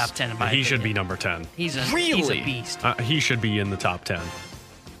this list. He should be top 10 in my opinion. He should be number 10. He's a beast. He should be in the top 10.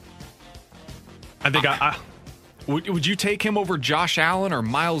 I think Would you take him over Josh Allen or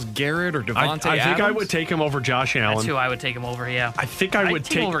Myles Garrett or Devontae Adams? I think I would take him over Josh Allen. That's who I would take him over, yeah. I think I would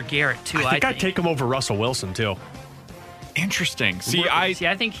take him over Garrett, too. I think I'd take him over Russell Wilson, too. Interesting. I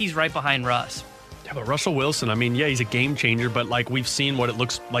think he's right behind Russ. Yeah, but Russell Wilson, I mean, yeah, he's a game changer, but like we've seen what it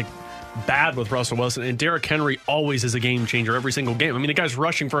looks like bad with Russell Wilson, and Derrick Henry always is a game changer every single game. I mean, the guy's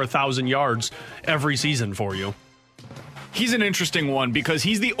rushing for 1,000 yards every season for you. He's an interesting one because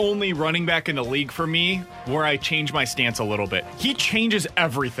he's the only running back in the league for me where I change my stance a little bit. He changes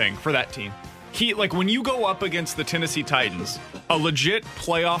everything for that team. When you go up against the Tennessee Titans, a legit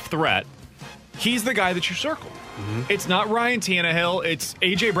playoff threat, he's the guy that you circle. Mm-hmm. It's not Ryan Tannehill. It's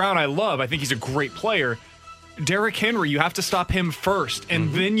A.J. Brown I love. I think he's a great player. Derrick Henry, you have to stop him first,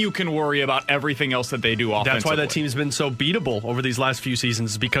 and then you can worry about everything else that they do offensively. That's why that team's been so beatable over these last few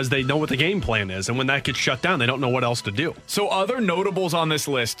seasons, because they know what the game plan is, and when that gets shut down, they don't know what else to do. So other notables on this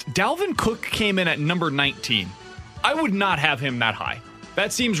list, Dalvin Cook came in at number 19. I would not have him that high.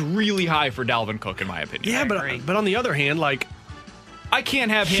 That seems really high for Dalvin Cook, in my opinion. Yeah, but on the other hand, I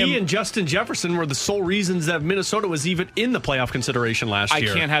can't have him. He and Justin Jefferson were the sole reasons that Minnesota was even in the playoff consideration last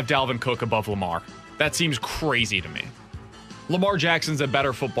year. I can't have Dalvin Cook above Lamar. That seems crazy to me. Lamar Jackson's a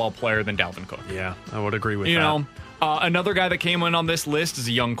better football player than Dalvin Cook. Yeah, I would agree with that. You know, another guy that came in on this list is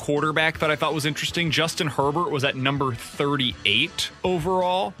a young quarterback that I thought was interesting. Justin Herbert was at number 38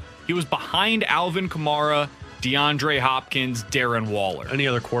 overall. He was behind Alvin Kamara, DeAndre Hopkins, Darren Waller. Any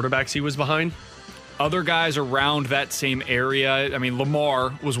other quarterbacks he was behind? Other guys around that same area. I mean,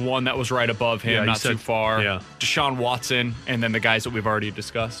 Lamar was one that was right above him, not too far. Yeah. Deshaun Watson, and then the guys that we've already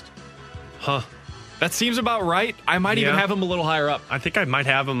discussed. Huh. That seems about right. I might even have him a little higher up. I think I might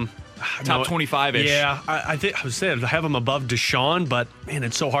have him top 25-ish. Yeah, I think I was saying I have him above Deshaun, but man,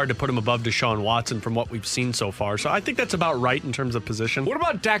 it's so hard to put him above Deshaun Watson from what we've seen so far. So I think that's about right in terms of position. What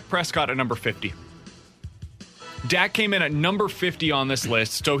about Dak Prescott at number 50? Dak came in at number 50 on this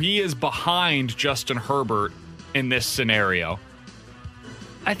list, so he is behind Justin Herbert in this scenario.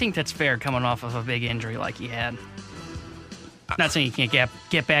 I think that's fair coming off of a big injury like he had. Not saying he can't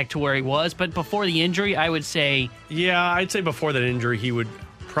get back to where he was, but before the injury, I would say... Yeah, I'd say before that injury, he would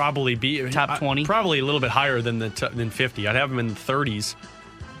probably be... Top 20? Probably a little bit higher than 50. I'd have him in the 30s.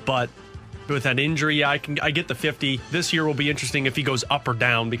 But with that injury, I get the 50. This year will be interesting if he goes up or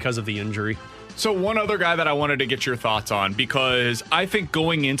down because of the injury. So one other guy that I wanted to get your thoughts on, because I think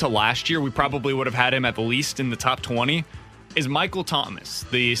going into last year, we probably would have had him at the least in the top 20, is Michael Thomas,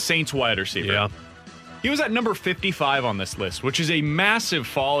 the Saints wide receiver. Yeah. He was at number 55 on this list, which is a massive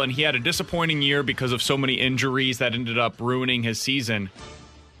fall, and he had a disappointing year because of so many injuries that ended up ruining his season.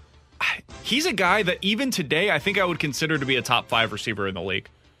 He's a guy that even today I think I would consider to be a top 5 receiver in the league.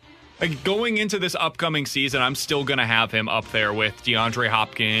 Like, going into this upcoming season, I'm still going to have him up there with DeAndre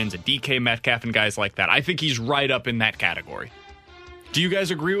Hopkins and DK Metcalf and guys like that. I think he's right up in that category. Do you guys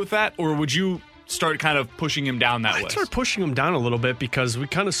agree with that, or would you start kind of pushing him down that list? I'd start pushing him down a little bit because we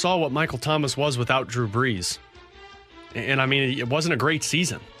kind of saw what Michael Thomas was without Drew Brees. And I mean, it wasn't a great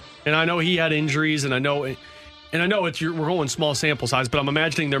season. And I know he had injuries, and I know we're going small sample size, but I'm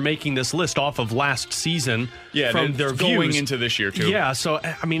imagining they're making this list off of last season from their going views. into this year too. Yeah, so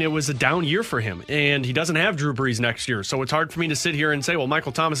I mean, it was a down year for him, and he doesn't have Drew Brees next year. So it's hard for me to sit here and say, well,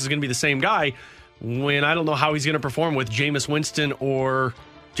 Michael Thomas is going to be the same guy when I don't know how he's going to perform with Jameis Winston or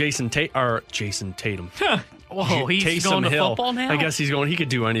Jason Tatum. Whoa, he's Taysom going to Hill. football now? I guess he's going. He could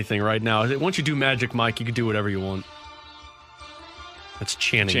do anything right now. Once you do Magic Mike, you could do whatever you want. That's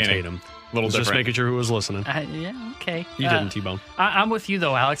Channing Tatum. Little different. Just making sure who was listening. Yeah, okay. You didn't, T-Bone. I'm with you,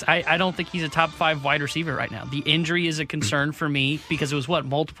 though, Alex. I don't think he's a top 5 wide receiver right now. The injury is a concern for me because it was,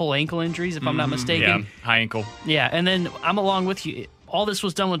 multiple ankle injuries, if I'm not mistaken? Yeah, high ankle. Yeah, and then I'm along with you. All this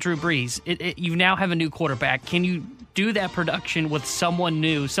was done with Drew Brees. You now have a new quarterback. Can you do that production with someone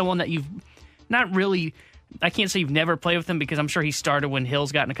new, someone that you've not really... I can't say you've never played with him because I'm sure he started when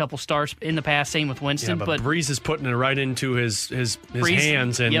Hill's gotten a couple starts in the past. Same with Winston, but Brees is putting it right into his Brees,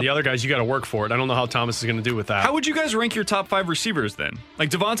 hands, and the other guys, you got to work for it. I don't know how Thomas is going to do with that. How would you guys rank your top 5 receivers then? Like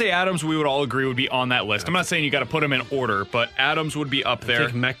Devontae Adams, we would all agree would be on that list. I'm not saying you got to put them in order, but Adams would be up there. I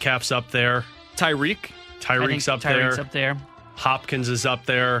think Metcalf's up there. Tyreek's up there. Hopkins is up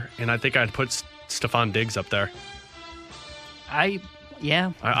there, and I think I'd put Stephon Diggs up there. I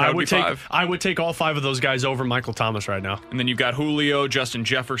would take all 5 of those guys over Michael Thomas right now. And then you've got Julio, Justin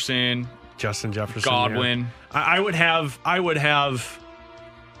Jefferson, Godwin. Yeah. I would have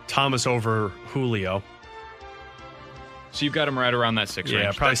Thomas over Julio. So you've got him right around that 6 range.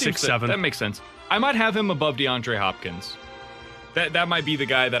 Yeah, probably 6, 7. That makes sense. I might have him above DeAndre Hopkins. That might be the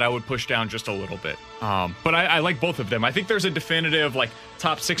guy that I would push down just a little bit. But I like both of them. I think there's a definitive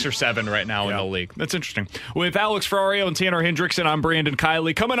top 6 or 7 right now in the league. That's interesting. With Alex Ferrario and Tanner Hendrickson, I'm Brandon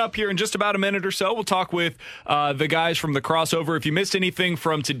Kiley. Coming up here in just about a minute or so, we'll talk with the guys from the Crossover. If you missed anything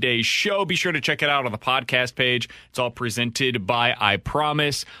from today's show, be sure to check it out on the podcast page. It's all presented by I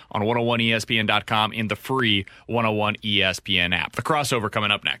Promise on 101ESPN.com in the free 101 ESPN app. The Crossover coming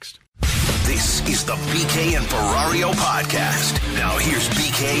up next. This is the BK and Ferrario podcast. Now here's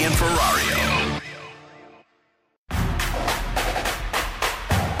BK and Ferrario.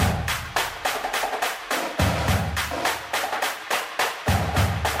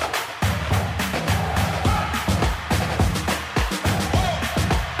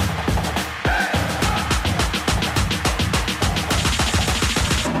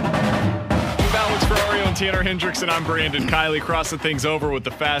 Tanner Hendrickson, I'm Brandon Kiley. Crossing things over with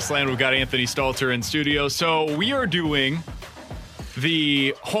the Fast Lane. We've got Anthony Stalter in studio. So we are doing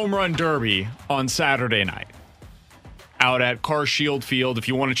the Home Run Derby on Saturday night out at Car Shield Field. If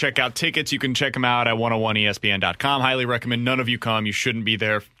you want to check out tickets, you can check them out at 101ESPN.com. Highly recommend none of you come. You shouldn't be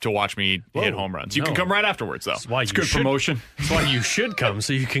there to watch me hit home runs. You can come right afterwards, though. It's good promotion. That's why you should come,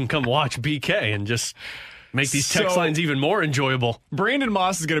 so you can come watch BK and just... make these text lines even more enjoyable. Brandon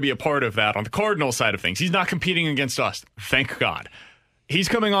Moss is going to be a part of that on the Cardinal side of things. He's not competing against us. Thank God. He's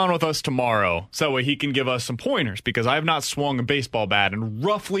coming on with us tomorrow so that way he can give us some pointers because I have not swung a baseball bat in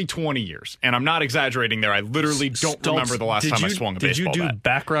roughly 20 years. And I'm not exaggerating there. I literally don't remember the last time I swung a baseball bat. Did you do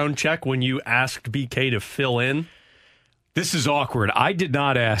background check when you asked BK to fill in? This is awkward. I did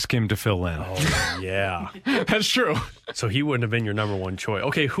not ask him to fill in. Oh, yeah. That's true. So he wouldn't have been your number one choice.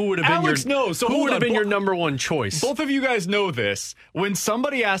 Okay, who would have been Alex, no. So who would have been your number one choice? Both of you guys know this. When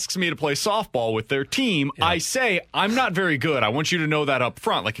somebody asks me to play softball with their team, I say, I'm not very good. I want you to know that up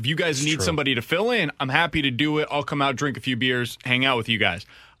front. Like, if you guys need somebody to fill in, I'm happy to do it. I'll come out, drink a few beers, hang out with you guys.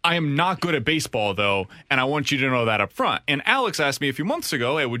 I am not good at baseball, though, and I want you to know that up front. And Alex asked me a few months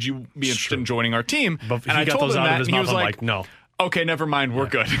ago, hey, would you be interested in joining our team? But and he I got told those him out that, of his and he mouth. was I'm like, no. okay, never mind, we're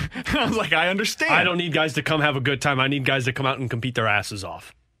good. I was like, I understand. I don't need guys to come have a good time. I need guys to come out and compete their asses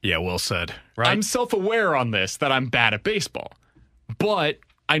off. Yeah, well said. Right? I'm self-aware on this, that I'm bad at baseball. But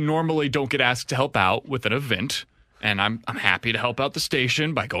I normally don't get asked to help out with an event. And I'm happy to help out the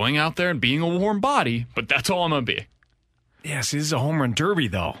station by going out there and being a warm body. But that's all I'm going to be. Yeah, see, this is a home run derby,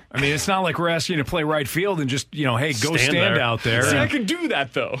 though. I mean, it's not like we're asking you to play right field and just, hey, go stand out there. See, I could do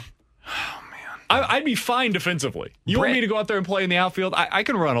that, though. Oh, man. I'd be fine defensively. You want me to go out there and play in the outfield? I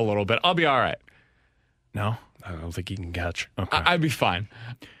can run a little bit. I'll be all right. No? I don't think he can catch. Okay. I'd be fine.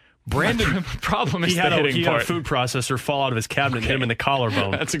 Brandon, problem is he had the hitting a food processor fall out of his cabinet and hit him in the collarbone.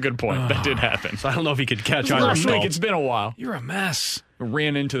 That's a good point. That did happen. So I don't know if he could catch either. last week. It's been a while. You're a mess. I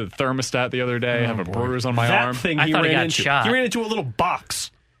ran into the thermostat the other day. I have a bruise on my arm. Thing he ran into. He ran into a little box.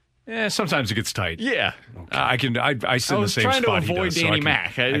 Yeah, sometimes it gets tight. Yeah. Okay. I sit in the same spot. I was trying to avoid Danny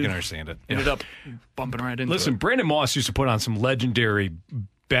Mac. I can understand it. Ended up bumping right into Listen, it. Brandon Moss used to put on some legendary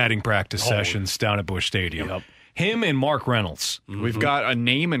batting practice sessions down at Busch Stadium. Yep. Him and Mark Reynolds. We've got a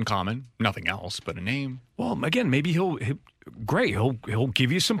name in common. Nothing else, but a name. Well, again, maybe he'll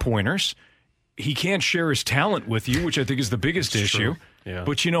give you some pointers. He can't share his talent with you, which I think is the biggest issue. Yeah.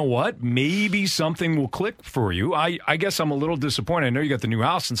 But you know what? Maybe something will click for you. I guess I'm a little disappointed. I know you got the new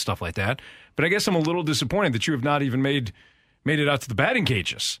house and stuff like that, but I guess I'm a little disappointed that you have not even made it out to the batting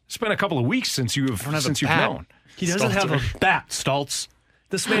cages. It's been a couple of weeks since you've known. He doesn't have a bat, Stultz.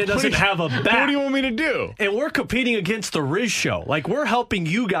 This man doesn't have a bat. What do you want me to do? And we're competing against the Riz Show. Like, we're helping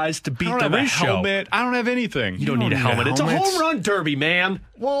you guys to beat the Riz Show. Helmet. I don't have anything. You don't need a helmet. It's a home run derby, man.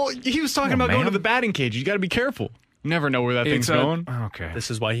 Well, he was talking about going to the batting cage. You got to be careful. You never know where that thing's going. Okay.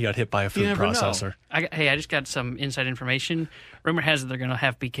 This is why he got hit by a food processor. I just got some inside information. Rumor has it they're going to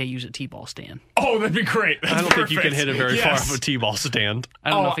have BK use a T-ball stand. Oh, that'd be great. I don't think you can hit it very far off a T-ball stand.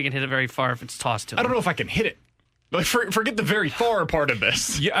 I don't know if he can hit it very far if it's tossed to him. I don't know if I can hit it. Like, forget the very far part of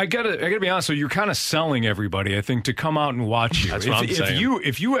this. Yeah, I gotta be honest. So you're kind of selling everybody, I think, to come out and watch you. That's what I'm saying.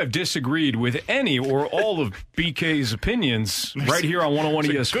 If you have disagreed with any or all of BK's opinions right here on 101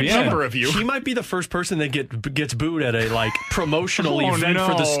 ESPN, good number of you. He might be the first person that gets booed at a promotional event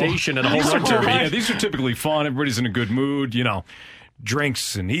for the station at a home run derby. Yeah, these are typically fun. Everybody's in a good mood.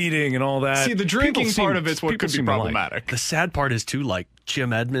 Drinks and eating and all that. See, the drinking part of it's what could be problematic. The sad part is, too,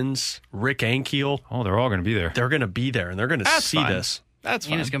 Jim Edmonds, Rick Ankiel. Oh, they're all going to be there. They're going to be there, and they're going to see this. That's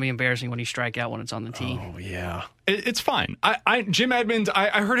fine. And it's going to be embarrassing when you strike out when it's on the tee. Oh, yeah. It's fine. Jim Edmonds,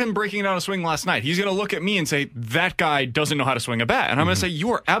 I heard him breaking down a swing last night. He's going to look at me and say, that guy doesn't know how to swing a bat. And I'm going to say,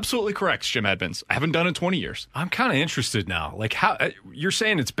 you are absolutely correct, Jim Edmonds. I haven't done it in 20 years. I'm kind of interested now. How you're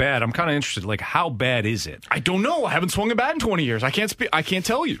saying it's bad. I'm kind of interested. How bad is it? I don't know. I haven't swung a bat in 20 years. I can't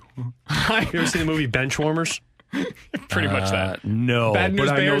tell you. You ever seen the movie Benchwarmers? Pretty much that. No. Bad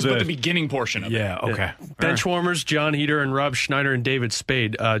News Bears, but the beginning portion of it. Yeah, okay. Benchwarmers, John Heater and Rob Schneider and David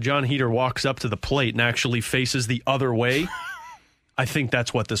Spade. John Heater walks up to the plate and actually faces the other way. I think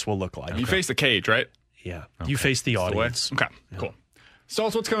that's what this will look like. You face the cage, right? Yeah. Okay. You face the audience. Okay, cool.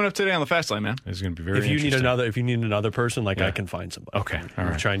 Stultz, what's coming up today on the Fast Lane, man? It's going to be very If you interesting. need another person, I can find somebody. Okay, all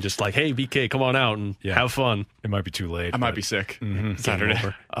right. Try and just hey, BK, come on out and have fun. It might be too late. I might be sick. Saturday.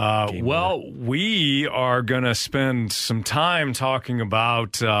 We are going to spend some time talking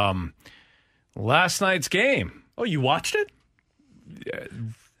about last night's game. Oh, you watched it? Yeah,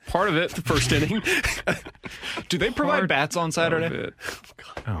 part of it. The first inning. Do they provide bats on Saturday?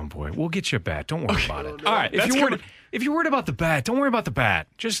 Oh, boy. We'll get you a bat. Don't worry about it. All right. If you're worried about the bat, don't worry about the bat.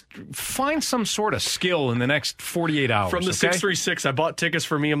 Just find some sort of skill in the next 48 hours. From the 636, I bought tickets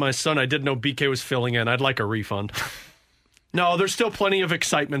for me and my son. I didn't know BK was filling in. I'd like a refund. No, there's still plenty of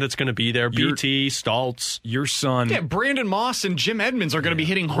excitement that's going to be there. BT, Stultz. Your son. Yeah, Brandon Moss and Jim Edmonds are going to be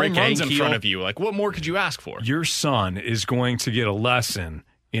hitting home runs in front of you. What more could you ask for? Your son is going to get a lesson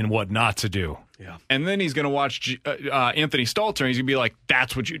in what not to do. Yeah. And then he's going to watch Anthony Stalter, and he's going to be like,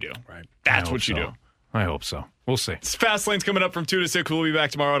 that's what you do. Right. That's what you do. I hope so. We'll see. Fast Lane's coming up from 2 to 6. We'll be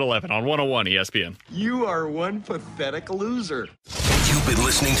back tomorrow at 11 on 101 ESPN. You are one pathetic loser. You've been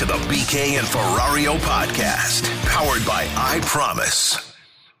listening to the BK and Ferrario podcast, powered by I Promise.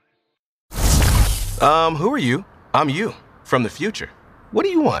 Who are you? I'm you, from the future. What do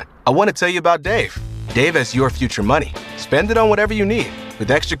you want? I want to tell you about Dave. Dave has your future money. Spend it on whatever you need.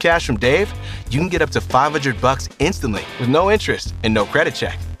 With extra cash from Dave, you can get up to $500 instantly with no interest and no credit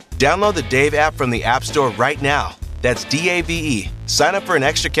check. Download the Dave app from the App Store right now. That's DAVE. Sign up for an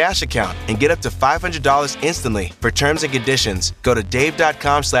extra cash account and get up to $500 instantly. For terms and conditions, go to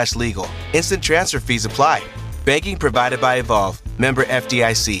dave.com/legal. Instant transfer fees apply. Banking provided by Evolve. Member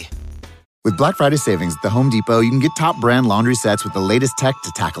FDIC. With Black Friday savings at the Home Depot, you can get top brand laundry sets with the latest tech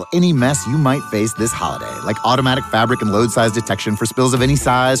to tackle any mess you might face this holiday, like automatic fabric and load size detection for spills of any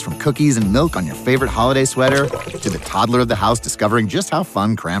size, from cookies and milk on your favorite holiday sweater to the toddler of the house discovering just how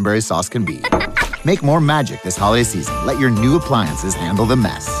fun cranberry sauce can be. Make more magic this holiday season. Let your new appliances handle the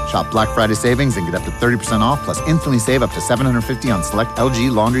mess. Shop Black Friday savings and get up to 30% off, plus instantly save up to $750 on select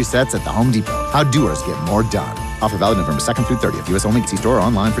LG laundry sets at the Home Depot. How doers get more done. Offer valid November 2nd through 30th. U.S. only. See store or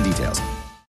online for details.